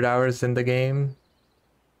 1500 hours in the game.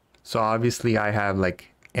 So obviously I have like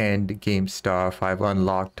end game stuff. I've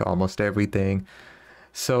unlocked almost everything.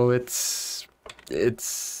 So it's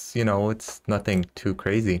you know, it's nothing too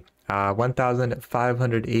crazy.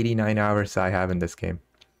 1,589 hours I have in this game,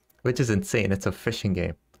 which is insane. It's a fishing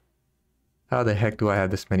game. How the heck do I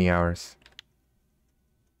have this many hours?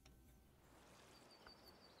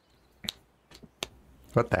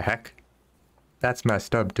 What the heck? That's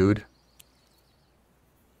messed up, dude.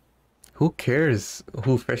 Who cares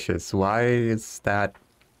who fishes? Why is that?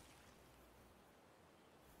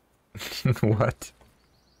 What?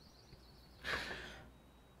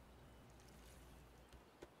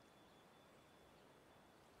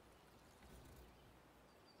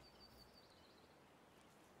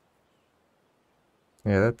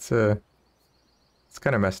 Yeah, it's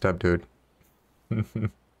kind of messed up, dude.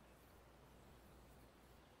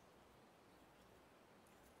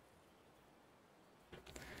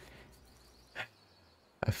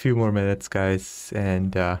 A few more minutes, guys,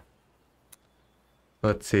 and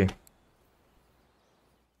let's see.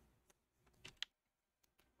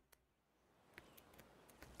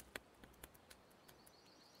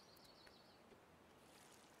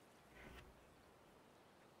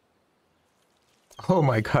 Oh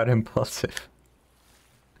my god, impulsive.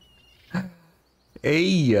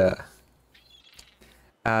 Hey,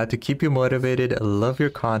 to keep you motivated, love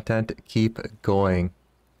your content, keep going.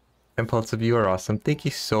 Impulsive, you are awesome. Thank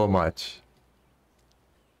you so much.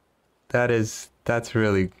 That's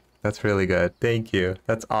really good. Thank you.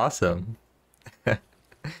 That's awesome.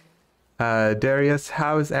 Darius,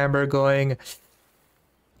 how is Amber going?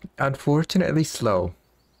 Unfortunately slow.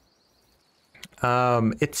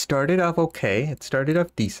 It started off okay. It started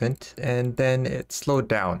off decent, and then it slowed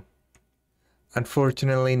down.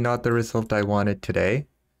 Unfortunately, not the result I wanted today.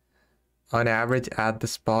 On average, at the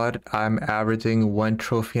spot, I'm averaging 1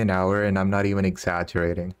 trophy an hour, and I'm not even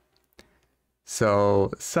exaggerating.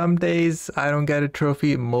 So some days I don't get a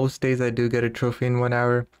trophy. Most days I do get a trophy in 1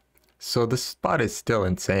 hour. So the spot is still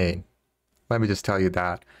insane. Let me just tell you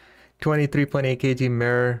that. 23.8 kg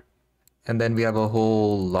mirror, and then we have a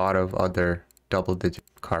whole lot of other double-digit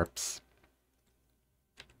carps.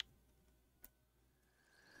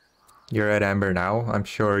 You're at Amber now. I'm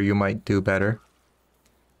sure you might do better.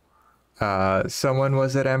 Someone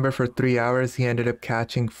was at Amber for 3 hours. He ended up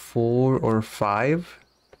catching 4 or 5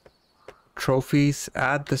 trophies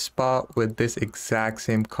at the spot with this exact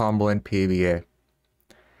same combo and PVA.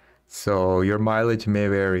 So your mileage may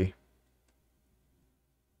vary.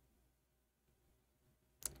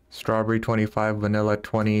 Strawberry 25, vanilla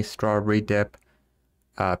 20, strawberry dip.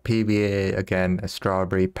 PVA again, a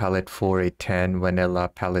strawberry pellet 4, a 10, vanilla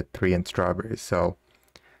pellet 3, and strawberry. So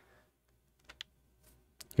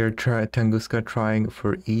you're Tunguska trying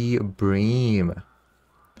for E-Bream.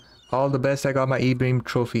 All the best. I got my E-Bream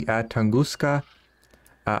trophy at Tunguska.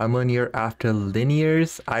 I'm 1 year after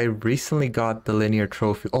linears. I recently got the linear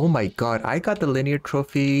trophy. Oh my god, I got the linear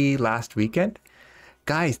trophy last weekend.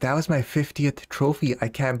 Guys, that was my 50th trophy. I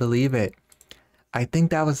can't believe it. I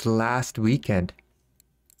think that was last weekend.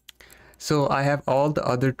 So I have all the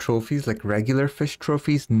other trophies, like regular fish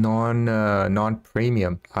trophies,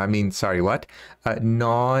 non-premium. I mean, sorry, what?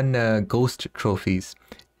 Non-ghost trophies.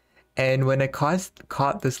 And when I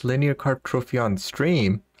caught this linear carp trophy on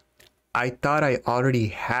stream, I thought I already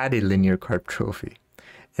had a linear carp trophy.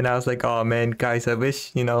 And I was like, oh man, guys, I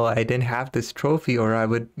wish, I didn't have this trophy, or I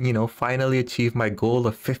would, finally achieve my goal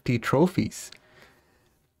of 50 trophies.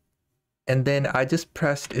 And then I just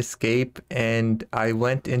pressed escape and I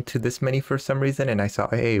went into this menu for some reason and I saw,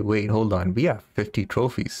 hey, wait, hold on, we have 50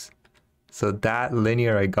 trophies. So that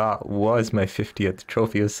linear I got was my 50th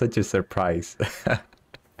trophy. It was such a surprise.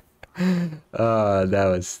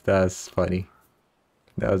 That was funny.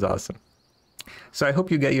 That was awesome. So I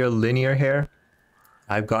hope you get your linear here.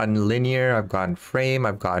 I've gotten linear, I've gotten frame,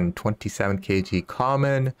 I've gotten 27 kg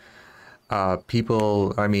common.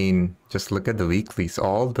 People, I mean, just look at the weeklies.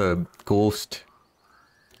 All the ghost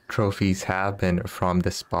trophies have been from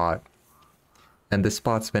this spot. And this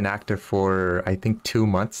spot's been active for, I think, 2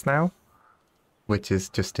 months now, which is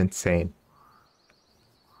just insane.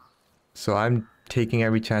 So I'm taking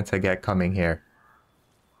every chance I get coming here.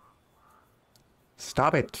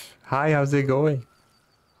 Stop it. Hi, how's it going?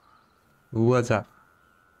 What's up?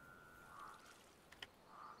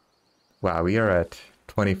 Wow, we are at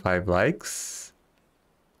 25 likes.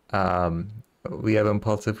 We have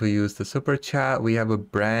Impulsive who used the super chat. We have a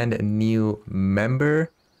brand new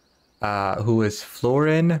member who is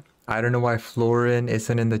Florin. I don't know why Florin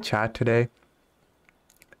isn't in the chat today.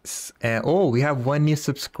 And oh, we have one new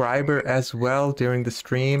subscriber as well during the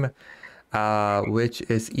stream, which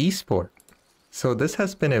is Esport. So this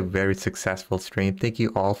has been a very successful stream. Thank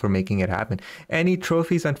you all for making it happen. Any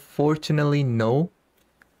trophies? Unfortunately, no.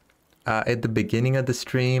 At the beginning of the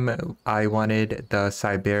stream, I wanted the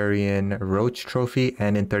Siberian Roach trophy,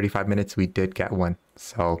 and in 35 minutes we did get one.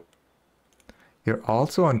 So, you're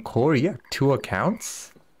also on core? You have 2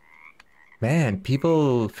 accounts? Man,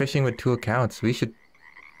 people fishing with 2 accounts. We should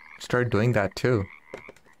start doing that too.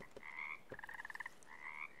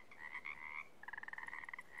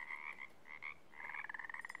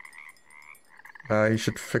 You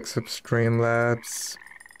should fix up Streamlabs.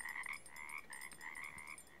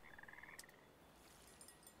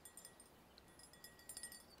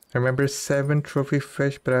 I remember 7 trophy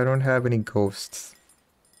fish, but I don't have any ghosts.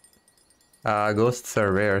 Ghosts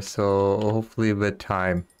are rare, so hopefully with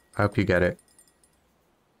time. I hope you get it.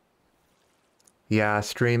 Yeah,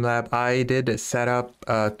 Streamlab. I did set up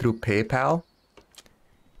through PayPal.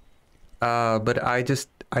 But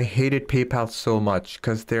I hated PayPal so much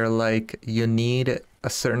because they're like, you need a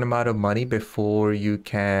certain amount of money before you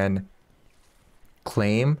can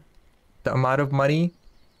claim the amount of money.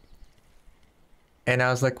 And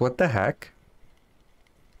I was like, what the heck?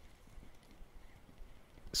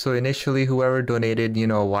 So initially, whoever donated, you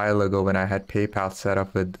know, a while ago when I had PayPal set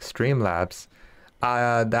up with Streamlabs,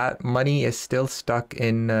 that money is still stuck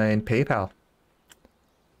in PayPal.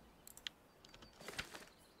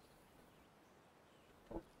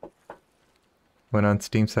 Went on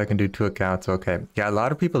Steam so I can do 2 accounts. Okay. Yeah, a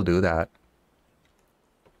lot of people do that.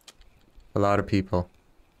 A lot of people.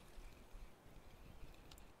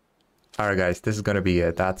 Alright guys, this is gonna be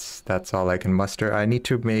it. That's all I can muster. I need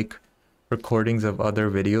to make recordings of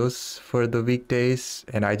other videos for the weekdays,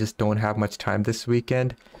 and I just don't have much time this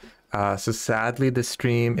weekend. So sadly the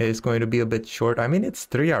stream is going to be a bit short. I mean, it's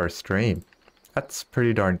 3-hour stream. That's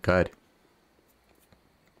pretty darn good.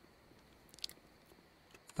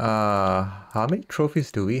 How many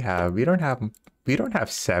trophies do we have? We don't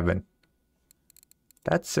have 7.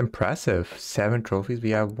 That's impressive. 7 trophies. We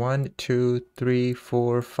have 1, 2, 3,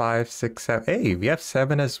 4, 5, 6, 7. Hey, we have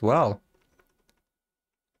 7 as well.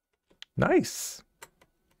 Nice.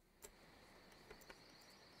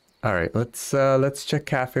 All right, let's check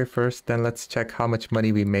cafe first, then let's check how much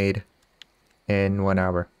money we made in 1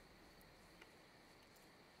 hour.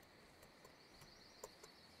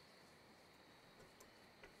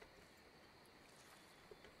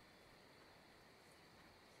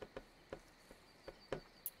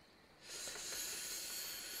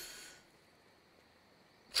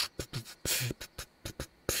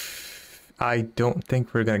 I don't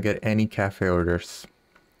think we're gonna get any cafe orders.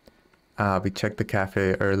 We checked the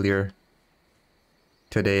cafe earlier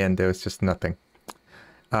today and there was just nothing.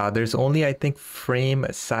 There's only, I think,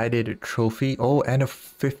 frame-sided trophy. Oh, and a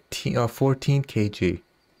 14 kg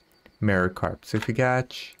mirror carp. So if you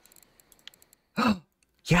catch...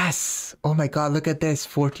 Yes! Oh my god, look at this.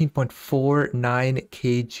 14.49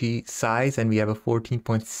 kg size and we have a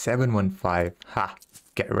 14.715. Ha!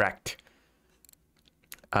 Get wrecked.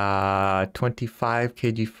 25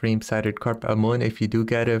 kg frame-sided carp. Amun, if you do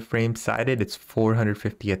get a frame-sided, it's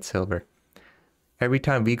 450 at silver. Every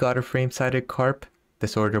time we got a frame-sided carp,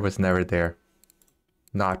 this order was never there.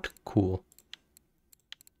 Not cool.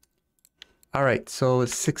 Alright, so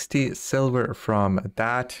 60 silver from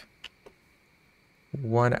that.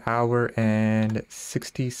 1 hour and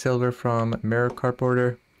 60 silver from mirror carp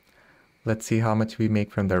order. Let's see how much we make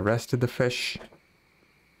from the rest of the fish.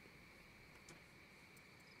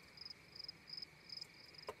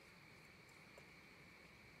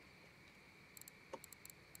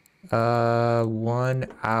 Uh, 1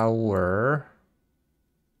 hour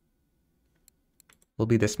will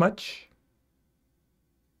be this much.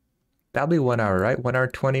 That'll be 1 hour, right? 1 hour,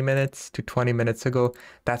 20 minutes to 20 minutes ago.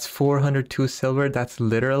 That's 402 silver. That's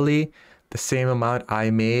literally the same amount I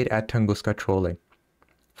made at Tunguska trolling.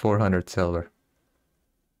 400 silver.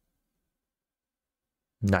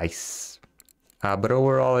 Nice. But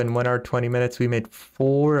overall, in 1 hour, 20 minutes, we made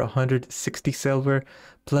 460 silver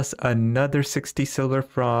plus another 60 silver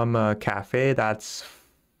from Cafe. That's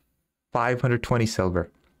 520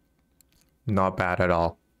 silver. Not bad at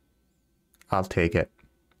all. I'll take it.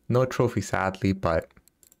 No trophy, sadly, but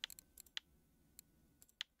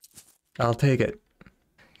I'll take it.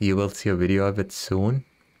 You will see a video of it soon.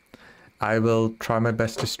 I will try my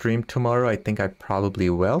best to stream tomorrow. I think I probably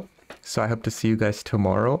will. So I hope to see you guys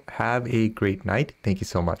tomorrow. Have a great night. Thank you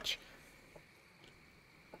so much.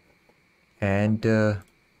 And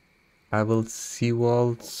I will see you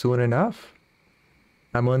all soon enough.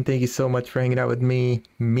 Amon, thank you so much for hanging out with me.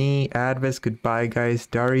 Me, Advis, goodbye guys.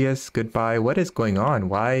 Darius, goodbye. What is going on?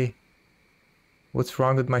 Why? What's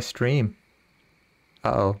wrong with my stream?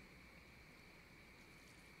 Uh-oh.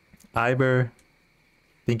 Iber,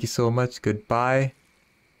 thank you so much. Goodbye.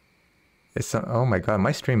 Oh my god,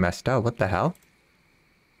 my stream messed up. What the hell?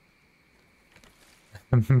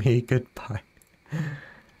 Me, goodbye.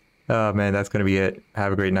 Oh man, that's gonna be it.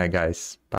 Have a great night, guys. Bye.